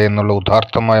പാടില്ല എന്നുള്ള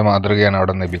ഉദാർത്ഥമായ മാതൃകയാണ്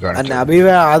അവിടെ നബി കാണിച്ചത്. നബി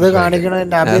അത് കാണിക്കണ,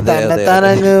 നബി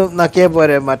തന്നെത്താനങ്ങ് നക്കിയാ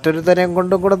പോരെ, മറ്റൊരുത്തരെയും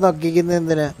കൊണ്ടും കൂടെ നക്കിക്കുന്ന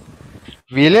എന്തിനാ?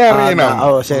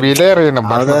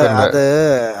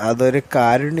 അതൊരു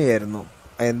കാരുണ്യായിരുന്നു.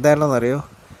 എന്താണെന്നറിയോ,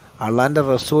 അള്ളാന്റെ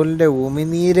റസൂലിന്റെ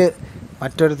ഉമിനീര്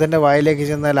മറ്റൊരുത്തന്റെ വായിലേക്ക്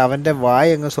ചെന്നാൽ അവന്റെ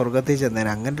വായ അങ്ങ് സ്വർഗത്തിൽ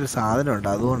ചെന്നേനെ. അങ്ങനെ ഒരു സാധനം ഉണ്ട്.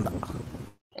 അതുകൊണ്ടാണ്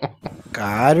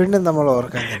കാരുണ്യം നമ്മൾ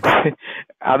ഓർക്കാൻ.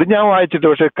 അത് ഞാൻ വായിച്ചിട്ട്,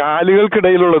 പക്ഷെ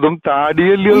കാലുകൾക്കിടയിലുള്ളതും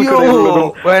താടിയല്ലുകൾക്കിടയിലുള്ളതും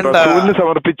റസൂലിന്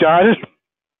സമർപ്പിച്ചാൽ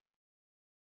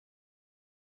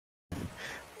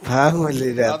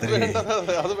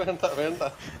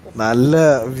നല്ല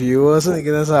വ്യൂവേഴ്സ്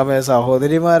നിൽക്കുന്ന സമയം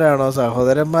സഹോദരിമാരാണോ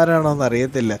സഹോദരന്മാരാണോ എന്ന്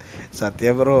അറിയത്തില്ല.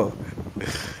 സത്യ ബ്രോ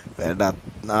വേണ്ട,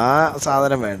 ആ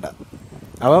സാധനം വേണ്ട.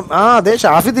 അപ്പം അതെ,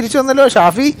 ഷാഫി തിരിച്ചു വന്നല്ലോ.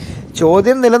 ഷാഫി,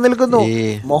 ചോദ്യം നിലനിൽക്കുന്നു.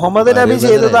 മുഹമ്മദ് നബി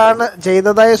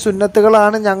ചെയ്തതായ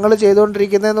സുന്നത്തുകളാണ് ഞങ്ങൾ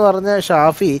ചെയ്തുകൊണ്ടിരിക്കുന്നതെന്ന് പറഞ്ഞ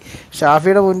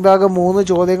ഷാഫിയുടെ മുൻപാകെ 3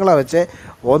 ചോദ്യങ്ങളാണ് വെച്ച്.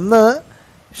 ഒന്ന്,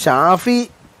 ഷാഫി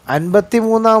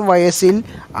 53-ാം വയസ്സിൽ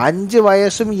 5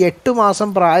 വയസ്സും 8 മാസം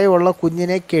പ്രായമുള്ള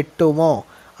കുഞ്ഞിനെ കെട്ടുമോ?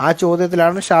 ആ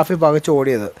ചോദ്യത്തിലാണ് ഷാഫി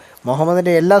പകച്ചോടിയത്.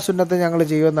 മുഹമ്മദിൻ്റെ എല്ലാ സുന്നത്തും ഞങ്ങൾ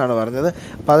ചെയ്യുമെന്നാണ് പറഞ്ഞത്.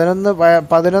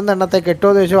 11 എണ്ണത്തെ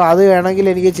കെട്ടുമെന്ന് ചോദിച്ചാൽ അത് വേണമെങ്കിൽ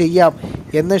എനിക്ക് ചെയ്യാം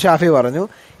എന്ന് ഷാഫി പറഞ്ഞു.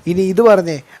 ഇനി ഇത്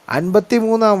പറഞ്ഞേ,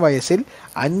 53-ാം വയസ്സിൽ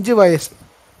 5 വയസ്സ്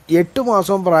 8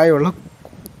 മാസവും പ്രായമുള്ള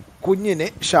കുഞ്ഞിനെ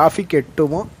ഷാഫി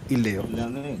കെട്ടുമോ ഇല്ലയോ?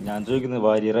 ഞാൻ ചോദിക്കുന്നത്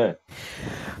ഭാര്യരെ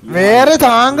വേറെ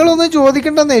താങ്കളൊന്നും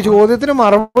ചോദിക്കണ്ടെന്നേ, ചോദ്യത്തിന്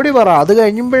മറുപടി പറ. അത്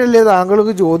കഴിയുമ്പോഴല്ലേ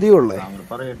താങ്കൾക്ക് ചോദ്യമുള്ളേ.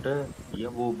 പറയട്ടെ. ഈ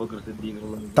അബൂബക്കർ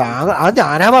സിദ്ദീഖ് താങ്കൾ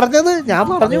ഞാനാ പറഞ്ഞത്, ഞാൻ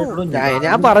പറഞ്ഞു,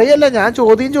 ഞാൻ പറയല്ല, ഞാൻ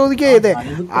ചോദ്യം ചോദിക്കേ.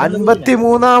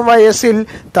 53-ാം വയസ്സിൽ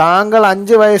താങ്കൾ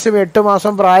 5 വയസ്സും 8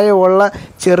 മാസം പ്രായമുള്ള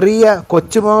ചെറിയ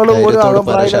കൊച്ചുമകള് പോലും ആകാൻ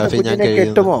പ്രായമില്ലാത്ത കുഞ്ഞിനെ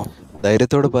കെട്ടുമോ?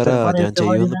 ധൈര്യത്തോട് പറ, ഞാൻ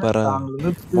ചെയ്യുമെന്ന് പറ.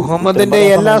 മുഹമ്മദിന്റെ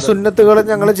എല്ലാ സുന്നത്തുകളും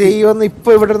ഞങ്ങൾ ചെയ്യുമെന്ന് ഇപ്പൊ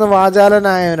ഇവിടെ നിന്ന്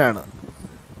വാചാലനായവനാണ്.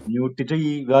 മ്യൂട്ടിട്ട്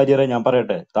ഈ ഭാര്യരെ ഞാൻ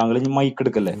പറയട്ടെ. താങ്കൾ ഇനി മൈക്ക്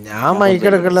എടുക്കല്ലേ? ഞാൻ മൈക്ക്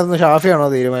എടുക്കല്ലെന്ന് ഷാഫിയാണോ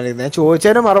തീരുമാനിക്കുന്നത്? ഞാൻ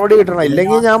ചോദിച്ചതിന് മറുപടി കിട്ടണം,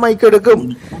 ഇല്ലെങ്കിൽ ഞാൻ മൈക്ക് എടുക്കും.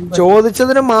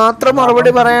 ചോദിച്ചതിന് മാത്രം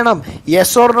മറുപടി പറയണം.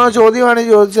 യെസ് ഓർ നോ ചോദ്യമാണ്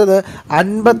ചോദിച്ചത്.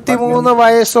 53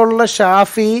 വയസ്സുള്ള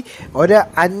ഷാഫി ഒരു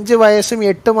 5 വയസ്സും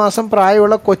 8 മാസം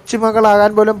പ്രായമുള്ള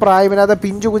കൊച്ചുമകളാകാൻ പോലും പ്രായമില്ലാത്ത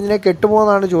പിഞ്ചു കുഞ്ഞിനെ കെട്ടുമോ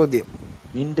എന്നാണ് ചോദ്യം.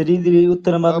 നിന്റെ രീതിയിൽ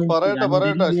ഉത്തരം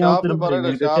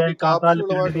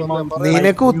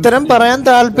നിനക്ക് ഉത്തരം പറയാൻ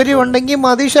താല്പര്യം ഉണ്ടെങ്കിൽ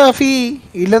മതി ഷാഫി,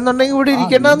 ഇല്ലെന്നുണ്ടെങ്കിൽ ഇവിടെ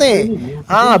ഇരിക്കണ്ടെന്നേ.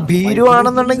 ആ ഭീരു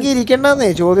ആണെന്നുണ്ടെങ്കിൽ ഇരിക്കണ്ടെന്നേ,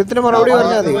 ചോദ്യത്തിന് മറുപടി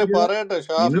പറഞ്ഞാൽ മതി.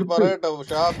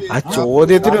 ആ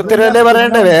ചോദ്യത്തിന് ഉത്തരവല്ലേ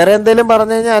പറയണ്ടേ, വേറെ എന്തെങ്കിലും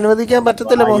പറഞ്ഞു കഴിഞ്ഞാൽ അനുവദിക്കാൻ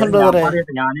പറ്റത്തില്ല മോഹൻ ബ്രദറെ.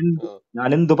 ഞാൻ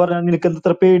എന്ത് പറഞ്ഞാൽ നിനക്ക്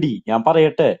എന്തത്ര പേടി? ഞാൻ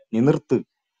പറയട്ടെ, നീ നിർത്ത്.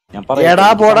 എടാ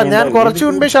പോടാ, ഞാൻ കുറച്ചു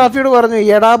മുൻപേ ഷാഫിയോട് പറഞ്ഞു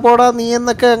എടാ പോടാ നീ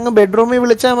എന്നൊക്കെ അങ്ങ് ബെഡ്റൂമിൽ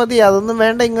വിളിച്ചാ മതി, അതൊന്നും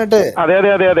വേണ്ട ഇങ്ങോട്ട്. അതെ അതെ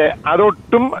അതെ അതെ,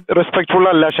 അതൊട്ടും റെസ്പെക്ട്ഫുൾ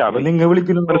അല്ല ഷാഫി. നിങ്ങൾ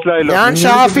വിളിക്കുന്നു മനസ്സിലായല്ലോ. ഞാൻ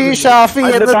ഷാഫി ഷാഫി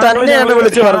എന്ന് തന്നെയാണ്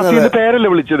വിളിച്ചു പറഞ്ഞത്. പേരല്ലേ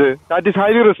വിളിച്ചത്? That is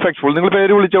highly respectful. നിങ്ങൾ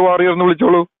പേര് വിളിച്ചോ, വാറിയർ എന്ന്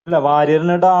വിളിച്ചോളൂ. അല്ല,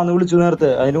 വാരിയറിനെ ഡാന്ന് വിളിച്ചു നേരത്തെ,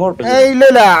 അതിന് കുഴപ്പമില്ല.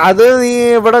 ഇല്ല, അത് നീ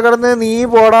ഇവിടെ കിടന്ന് നീ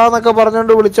പോടാന്നൊക്കെ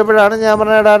പറഞ്ഞോണ്ട് വിളിച്ചപ്പോഴാണ് ഞാൻ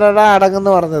പറഞ്ഞ ഡാ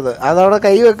അടങ്ങെന്ന് പറഞ്ഞത്. അതവിടെ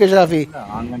കൈവെക്ക് ഷാഫി,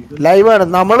 ലൈവാണ്.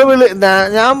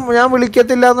 ഞാൻ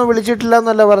വിളിക്കത്തില്ല എന്ന് വിളിച്ചിട്ടില്ല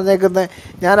എന്നല്ല പറഞ്ഞേക്കുന്നത്.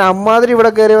 ഞാൻ അമ്മാതിരി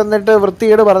ഇവിടെ കയറി വന്നിട്ട്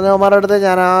വൃത്തികേട് പറഞ്ഞവന്മാരുടെ അടുത്ത്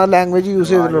ഞാൻ ആ ലാംഗ്വേജ്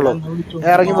യൂസ് ചെയ്തിട്ടുള്ളൂ.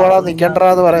 ഇറങ്ങി പോടാ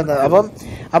നിൽക്കണ്ടെന്ന് പറയുന്നത്.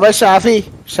 അപ്പം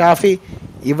ഷാഫി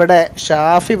ഇവിടെ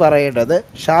ഷാഫി പറയേണ്ടത്,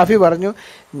 ഷാഫി പറഞ്ഞു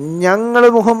ഞങ്ങൾ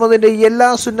മുഹമ്മദിൻ്റെ എല്ലാ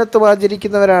സുന്നത്തും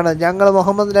ആചരിക്കുന്നവരാണ്, ഞങ്ങൾ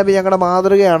മുഹമ്മദ് നബി ഞങ്ങളുടെ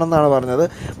മാതൃകയാണെന്നാണ് പറഞ്ഞത്.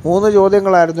 3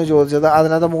 ചോദ്യങ്ങളായിരുന്നു ചോദിച്ചത്.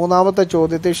 അതിനകത്ത് 3ാമത്തെ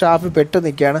ചോദ്യത്തിൽ ഷാഫി പെട്ട്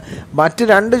നിൽക്കുകയാണ്. മറ്റ്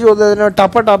 2 ചോദ്യത്തിന്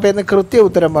ടപ്പേന്ന് കൃത്യ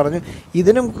ഉത്തരം പറഞ്ഞു.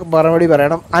 ഇതിനും മറുപടി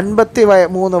പറയണം.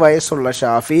 53 വയസ്സുള്ള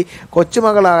ഷാഫി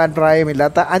കൊച്ചുമകളാകാൻ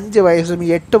പ്രായമില്ലാത്ത 5 വയസ്സും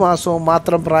 8 മാസവും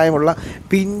മാത്രം പ്രായമുള്ള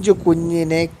പിഞ്ചു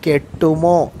കുഞ്ഞിനെ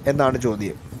കെട്ടുമോ എന്നാണ്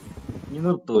ചോദ്യം.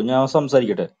 നിർത്തൂ, ഞാൻ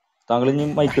സംസാരിക്കട്ടെ. താങ്കൾ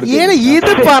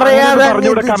ഇത് പറയാതെ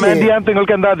കമാൻഡ് ചെയ്യാൻ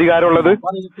നിങ്ങൾക്ക് എന്താ അധികാരമുള്ളത്?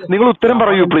 നിങ്ങൾ ഉത്തരം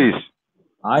പറയൂ പ്ലീസ്.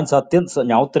 സത്യം,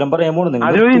 ഞാൻ ഉത്തരം പറയാമോ?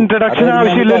 അതിനൊരു ഇൻട്രഡക്ഷൻ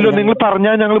ആവശ്യമില്ലല്ലോ. നിങ്ങൾ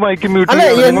പറഞ്ഞാൽ ഞങ്ങൾ മൈക്ക് മ്യൂട്ട് അല്ല,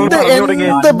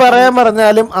 എന്ത് പറയാൻ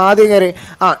പറഞ്ഞാലും ആദ്യം കാര്യം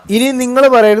ഇനി നിങ്ങൾ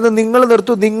പറയരുത്, നിങ്ങൾ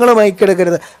നിർത്തൂ, നിങ്ങൾ മൈക്ക്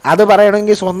എടുക്കരുത്. അത്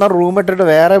പറയണമെങ്കിൽ സ്വന്തം റൂം ഇട്ടിട്ട്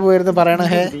വേറെ പോയിരുന്നു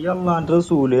പറയണേ.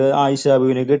 റസൂല്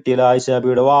ആയിഷാബിനെ കെട്ടിയാൽ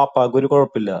ആയിഷാബിയുടെ വാപ്പാക്ക് ഒരു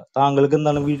കുഴപ്പമില്ല. താങ്കൾക്ക്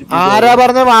എന്താണ്? ആരാ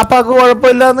പറഞ്ഞ വാപ്പാക്ക്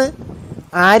കുഴപ്പമില്ലാന്ന്?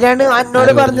 ആരാണ്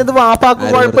എന്നോട് പറഞ്ഞത് വാപ്പാക്ക്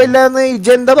കുഴപ്പമില്ലാന്ന്?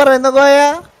 ഇജെന്താ പറയുന്നതോയ?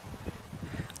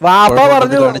 വാപ്പ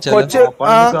പറഞ്ഞു കൊച്ചു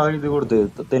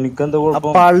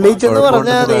പള്ളി ചെന്ന്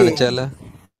പറഞ്ഞാൽ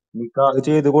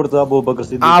ചെയ്ത് കൊടുത്ത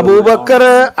അബൂബക്കർ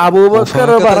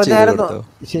പറഞ്ഞായിരുന്നു.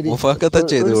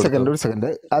 ഒരു സെക്കൻഡ്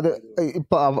അത്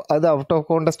ഇപ്പൊ അത് ഔട്ട് ഓഫ്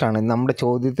കോണ്ടസ്റ്റ് ആണ്. നമ്മുടെ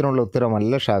ചോദ്യത്തിനുള്ള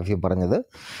ഉത്തരമല്ല ഷാഫി പറഞ്ഞത്.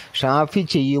 ഷാഫി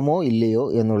ചെയ്യുമോ ഇല്ലയോ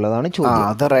എന്നുള്ളതാണ് ചോദ്യം.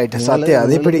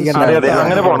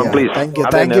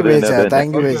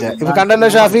 കണ്ടല്ലോ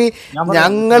ഷാഫി,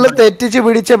 ഞങ്ങൾ തെറ്റിച്ച്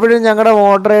പിടിച്ചപ്പോഴും ഞങ്ങളുടെ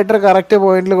മോഡറേറ്റർ കറക്റ്റ്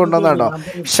പോയിന്റിൽ കൊണ്ടുവന്നോ.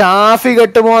 ഷാഫി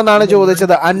കെട്ടുമോ എന്നാണ്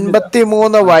ചോദിച്ചത്.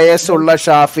 53 വയസ്സുള്ള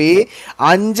ഷാഫി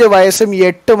 5 വയസ്സും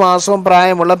 8 മാസവും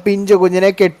പ്രായമുള്ള പിഞ്ചു കുഞ്ഞിനെ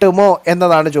കെട്ടുമോ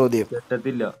എന്നതാണ് ചോദ്യം.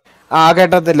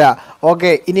 കെട്ടത്തില്ല.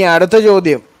 ഓക്കെ, ഇനി അടുത്ത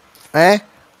ചോദ്യം.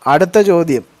 അടുത്ത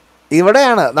ചോദ്യം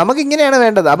ഇവിടെയാണ്. നമുക്ക് ഇങ്ങനെയാണ്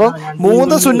വേണ്ടത്. അപ്പം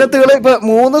 3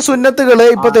 സുന്നത്തുകള്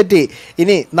ഇപ്പൊ തെറ്റി.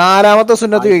 ഇനി 4ാമത്തെ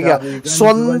സുന്നത്ത് ചോദിക്കുക.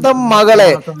 സ്വന്തം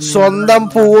മകളെ, സ്വന്തം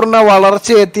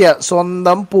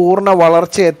പൂർണ്ണ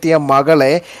വളർച്ചയെത്തിയ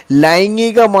മകളെ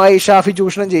ലൈംഗികമായി ഷാഫി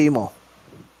ചൂഷണം ചെയ്യുമോ?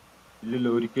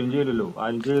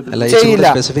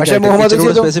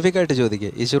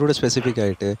 സ്പെസിഫിക്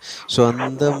ആയിട്ട്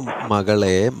സ്വന്തം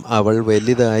മകളെ അവൾ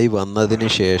വലുതായി വന്നതിന്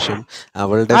ശേഷം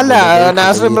അവളുടെ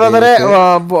നാസറിൻ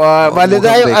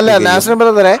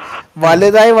ബ്രദറെ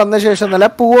വലുതായി വന്ന ശേഷം എന്നല്ല,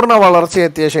 പൂർണ്ണ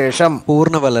വളർച്ചയെത്തിയ ശേഷം.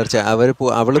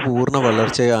 അവള് പൂർണ്ണ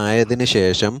വളർച്ച ആയതിനു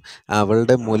ശേഷം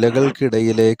അവളുടെ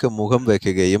മുലകൾക്കിടയിലേക്ക് മുഖം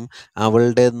വെക്കുകയും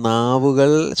അവളുടെ നാവുകൾ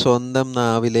സ്വന്തം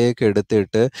നാവിലേക്ക്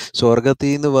എടുത്തിട്ട്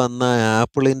സ്വർഗത്തിൽ നിന്ന് വന്ന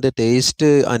ആപ്പിളിന്റെ ടേസ്റ്റ്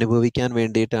അനുഭവിക്കാൻ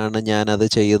വേണ്ടിയിട്ടാണ് ഞാൻ അത്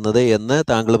ചെയ്യുന്നത് എന്ന്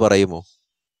താങ്കൾ പറയുമോ?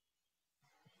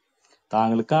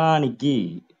 താങ്കൾ കാണിക്ക്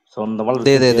സ്വന്തം ദേ ദേ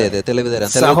വളർച്ചയെത്തിയ ദേ ദേ തെളിവ് തരാം,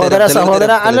 തെളിവ് സഹോദര തരാം, തെളിവ് സഹോദര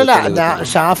തരാം, അല്ലല്ല തെളിവ് തരാം.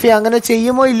 ഷാഫി അങ്ങനെ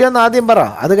ചെയ്യുമോ ഇല്ലയോ എന്ന് ആദ്യം പറ.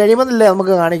 അത് കഴിയുമ്പോഴല്ലേ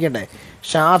നമുക്ക് കാണിക്കണ്ടേ.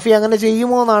 ഷാഫി അങ്ങനെ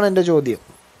ചെയ്യുമോ എന്നാണ് എന്റെ ചോദ്യം.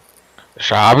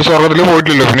 ഷാഫി സ്വർഗത്തില്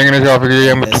പോയിട്ടില്ലല്ലോ, പിന്നെ എങ്ങനെ ഷാഫിക്ക്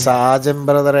ചെയ്യാൻ പറ്റും? സാജൻ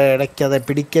ബ്രദറെ ഇടയ്ക്കതെ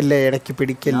പിടിക്കല്ലേ, ഇടയ്ക്ക്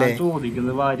പിടിക്കല്ലേ. ഞാൻ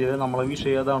ചോദിക്കുന്നത് ഭാര്യ നമ്മളെ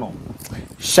വിഷയം അതാണോ?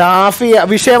 ഷാഫി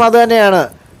വിഷയം അത് തന്നെയാണ്.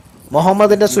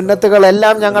 മുഹമ്മദിന്റെ സുന്നത്തുകൾ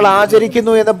എല്ലാം ഞങ്ങൾ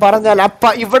ആചരിക്കുന്നു എന്ന് പറഞ്ഞാൽ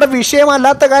ഇവിടെ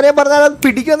വിഷയമല്ലാത്ത കാര്യം പറഞ്ഞാൽ അത്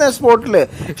പിടിക്കുന്ന സ്പോട്ടില്.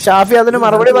 ഷാഫി അതിന്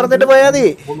മറുപടി പറഞ്ഞിട്ട് പോയാൽ മതി.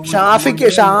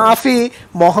 ഷാഫി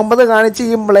മുഹമ്മദ് കാണിച്ച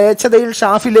ഈ മ്ലേച്ഛതയിൽ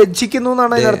ഷാഫി ലജ്ജിക്കുന്നു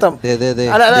എന്നാണ് അതിനർത്ഥം.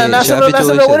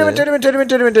 ഒരു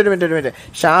മിനിറ്റ്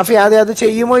ഷാഫി ആദ്യം അത്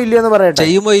ചെയ്യുമോ ഇല്ലയോ എന്ന് പറയട്ടെ.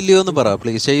 ചെയ്യുമോ ഇല്ലയോ എന്ന് പറ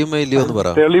പ്ലീസ്, ചെയ്യുമോ ഇല്ലയോ എന്ന് പറ.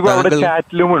 തെളിവ് അവിടെ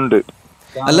ചാറ്റിലുമുണ്ട്.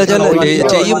 അല്ല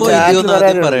ചെയ്യുമോ ഇല്ലയോ എന്ന്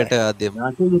ആദ്യം പറയട്ടെ. ആദ്യം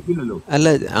അല്ല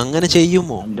അങ്ങനെ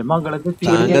ചെയ്യുമോ?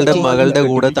 താങ്കളുടെ മകളുടെ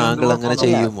കൂടെ താങ്കൾ അങ്ങനെ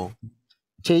ചെയ്യുമോ?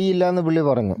 ചെയ്യില്ല എന്ന് പുള്ളി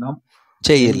പറഞ്ഞു.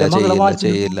 ചെയ്യില്ല.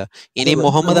 ഇനി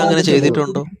മുഹമ്മദ് അങ്ങനെ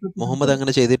ചെയ്തിട്ടുണ്ടോ? മുഹമ്മദ്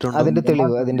അങ്ങനെ ചെയ്തിട്ടുണ്ടോ? അതിന്റെ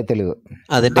തെളിവ്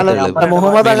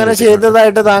മുഹമ്മദ് അങ്ങനെ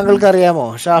ചെയ്തതായിട്ട് താങ്കൾക്ക് അറിയാമോ?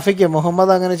 ഷാഫിക്ക്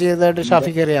മുഹമ്മദ് അങ്ങനെ ചെയ്തതായിട്ട്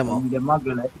ഷാഫിക്ക് അറിയാമോ?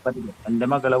 എന്റെ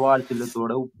മകളെ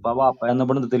വാത്സല്യത്തോടെ ഉപ്പ വാപ്പ എന്ന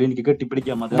ബന്ധത്തിൽ എനിക്ക്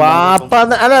കെട്ടിപ്പിടിക്കാം. വാപ്പ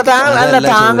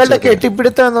താങ്കളുടെ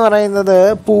കെട്ടിപ്പിടുത്തം എന്ന് പറയുന്നത്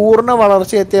പൂർണ്ണ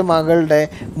വളർച്ചയെത്തിയ മകളുടെ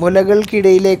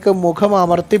മുലകൾക്കിടയിലേക്ക് മുഖം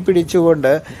അമർത്തി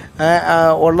പിടിച്ചുകൊണ്ട്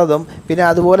ഉള്ളതും, പിന്നെ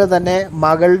അതുപോലെ തന്നെ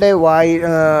മകളുടെ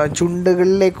ചുണ്ടുകളിലേക്ക്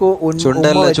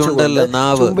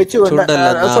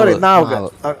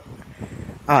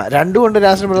രണ്ടുകൊണ്ട്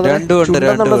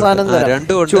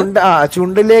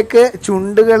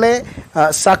ചുണ്ടുകളെ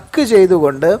സക്ക്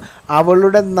ചെയ്തുകൊണ്ട്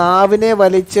അവളുടെ നാവിനെ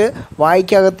വലിച്ച്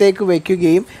വായ്ക്കകത്തേക്ക്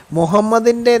വെക്കുകയും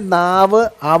മുഹമ്മദിന്റെ നാവ്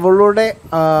അവളുടെ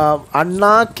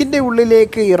അണ്ണാക്കിന്റെ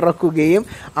ഉള്ളിലേക്ക് ഇറക്കുകയും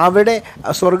അവിടെ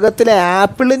സ്വർഗത്തിലെ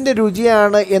ആപ്പിളിന്റെ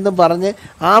രുചിയാണ് എന്ന് പറഞ്ഞ്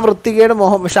ആ വൃത്തികേട്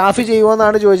ഷാഫി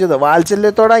ചെയ്യുമോന്നാണ് ചോദിച്ചത്.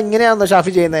 വാത്സല്യത്തോടെ ഇങ്ങനെയാണോ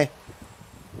ഷാഫി ചെയ്യുന്നേ?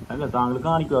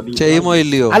 ചെയ്യുമോ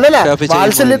ഇല്ലയോ? അല്ലല്ല,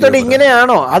 വാത്സല്യത്തോടെ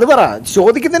ഇങ്ങനെയാണോ അത് പറ.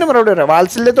 ചോദിക്കുന്നതിന് മറുപടി പറയാം.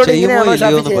 വാത്സല്യത്തോടെ ഇങ്ങനെയാണോ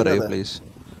ഷാഫി ചെയ്യുന്നത്? പ്ലീസ്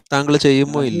താങ്കൾ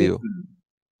ചെയ്യുമോ ഇല്ലയോ?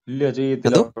 ഇല്ല,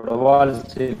 ചെയ്യത്തില്ല.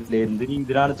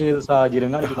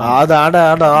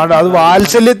 അത്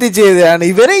വാത്സല്യത്തിൽ ചെയ്തതാണ്.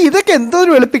 ഇതൊക്കെ എന്തോ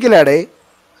ഒരു വെളുപ്പിക്കലാടേ.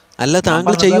 അല്ല,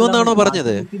 താങ്കൾ ചെയ്യുമെന്നാണോ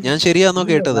പറഞ്ഞത്? ഞാൻ ശരിയാണോ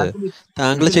കേട്ടത്?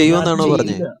 താങ്കൾ ചെയ്യുമെന്നാണോ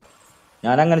പറഞ്ഞത്?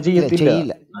 ഞാൻ അങ്ങനെ ചെയ്യത്തില്ല.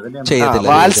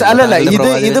 അല്ലല്ല,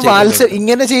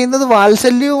 ഇങ്ങനെ ചെയ്യുന്നത്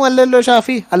വാത്സല്യവും അല്ലല്ലോ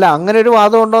ഷാഫി. അല്ല, അങ്ങനെ ഒരു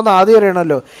വാദം ഉണ്ടോന്ന് ആദ്യം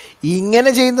അറിയണല്ലോ. ഇങ്ങനെ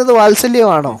ചെയ്യുന്നത്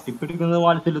വാത്സല്യമാണോ?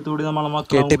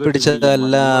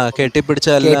 കെട്ടിപ്പിടിച്ചതല്ല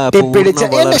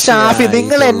ഷാഫി.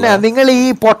 നിങ്ങൾ ഈ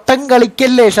പൊട്ടം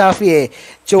കളിക്കല്ലേ ഷാഫിയെ.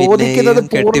 ചോദിക്കുന്നത്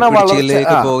പൂർണ്ണ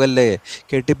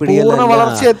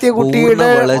വളർച്ചയെത്തിയ കുട്ടിയുടെ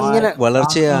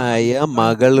വളർച്ചയായ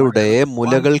മകളുടെ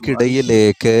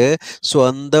മുലകൾക്കിടയിലേക്ക്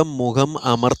സ്വന്തം മുഖം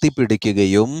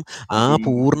അമർത്തിപ്പിടിക്കുകയും ആ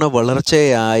പൂർണ്ണ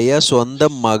വളർച്ചയായ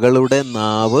സ്വന്തം മകളുടെ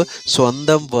നാവ്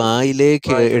സ്വന്തം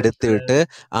വായിലേക്ക് എടുത്തിട്ട്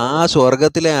ആ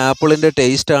സ്വർഗത്തിലെ ആപ്പിളിന്റെ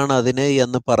ടേസ്റ്റ് ആണ് അതിന്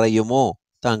എന്ന് പറയുമോ?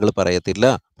 താങ്കൾ പറയത്തില്ല.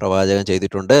 പ്രവാചകൻ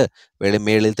ചെയ്തിട്ടുണ്ട്,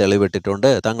 വെളിമേളിൽ തെളിവിട്ടിട്ടുണ്ട്.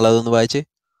 താങ്കൾ അതൊന്ന്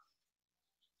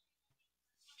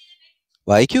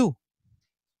വായിക്കൂ,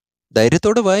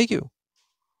 ധൈര്യത്തോടെ വായിക്കൂ.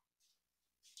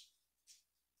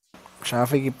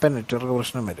 ഷാഫിക്ക് ഇപ്പം നെറ്റ്വർക്ക്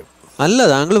പ്രശ്നം വരും. അല്ല,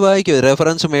 താങ്കൾ വായിക്കൂ.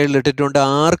 റെഫറൻസ് മേളിലിട്ടിട്ടുണ്ട്.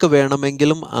 ആർക്ക്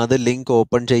വേണമെങ്കിലും അത് ലിങ്ക്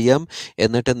ഓപ്പൺ ചെയ്യാം.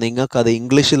 എന്നിട്ട് നിങ്ങൾക്ക് അത്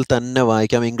ഇംഗ്ലീഷിൽ തന്നെ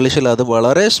വായിക്കാം. ഇംഗ്ലീഷിൽ അത്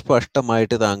വളരെ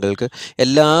സ്പഷ്ടമായിട്ട് താങ്കൾക്ക്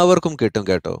എല്ലാവർക്കും കിട്ടും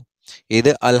കേട്ടോ.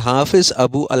 ഇത് അൽ ഹാഫിസ്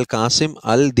അബു അൽ കാസിം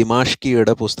അൽ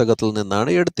ദിമാഷ്കിയുടെ പുസ്തകത്തിൽ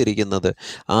നിന്നാണ് എടുത്തിരിക്കുന്നത്.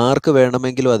 ആർക്ക്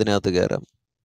വേണമെങ്കിലും അതിനകത്ത് കയറാം.